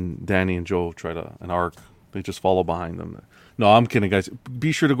then Danny and Joe try to an arc. They just follow behind them. No, I'm kidding, guys.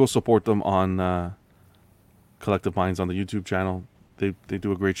 Be sure to go support them on Collective Minds on the YouTube channel. They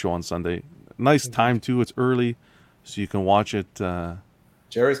do a great show on Sunday. Nice time too. It's early, so you can watch it.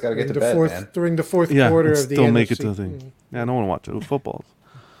 Jerry's got to get to bed, man. During the fourth quarter of the still NFC. make it to the thing. Yeah, no one watches football.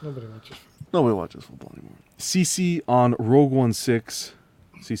 Nobody watches football anymore. CC on Rogue 16.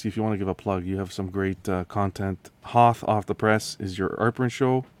 CC, if you want to give a plug, you have some great content. Hoth Off the Press is your art print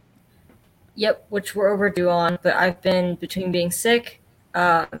show. Yep, which we're overdue on, but I've been between being sick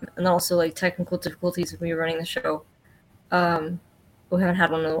and also like technical difficulties with me running the show. We haven't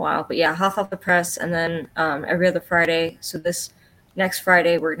had one in a while, but yeah, Hoth Off the Press, and then every other Friday. So this next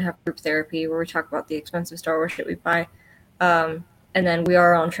Friday, we're gonna have group therapy where we talk about the expensive Star Wars shit we buy. And then we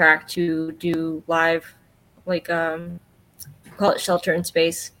are on track to do live, like call it Shelter in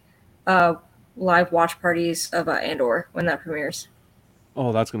Space, live watch parties of Andor when that premieres.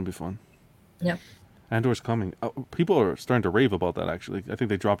 Oh, that's gonna be fun. Yeah. Andor's coming. People are starting to rave about that. Actually, I think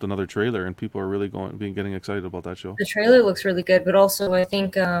they dropped another trailer, and people are really getting excited about that show. The trailer looks really good, but also I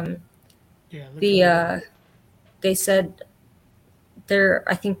think they said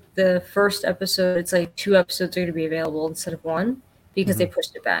I think the first episode, it's like 2 episodes are going to be available instead of 1 because they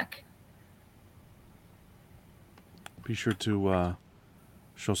pushed it back. Be sure to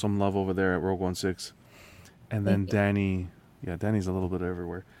show some love over there at Rogue 16. And then Danny, Danny's a little bit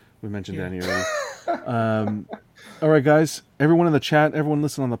everywhere. We mentioned Danny already. All right, guys. Everyone in the chat, everyone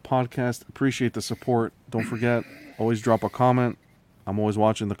listening on the podcast, appreciate the support. Don't forget, always drop a comment. I'm always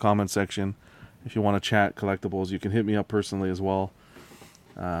watching the comment section. If you want to chat collectibles, you can hit me up personally as well.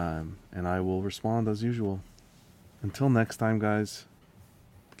 And I will respond as usual. Until next time, guys,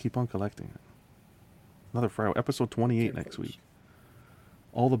 keep on collecting. Another Friday, episode 28 next week.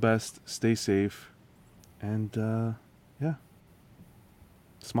 All the best. Stay safe. And,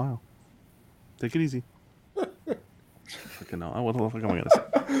 smile. Take it easy. Fucking no. What the fuck am I going to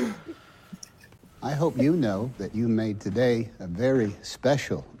say? I hope you know that you made today a very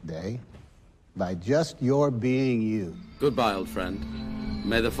special day by just your being you. Goodbye, old friend.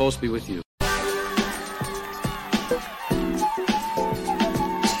 May the Force be with you.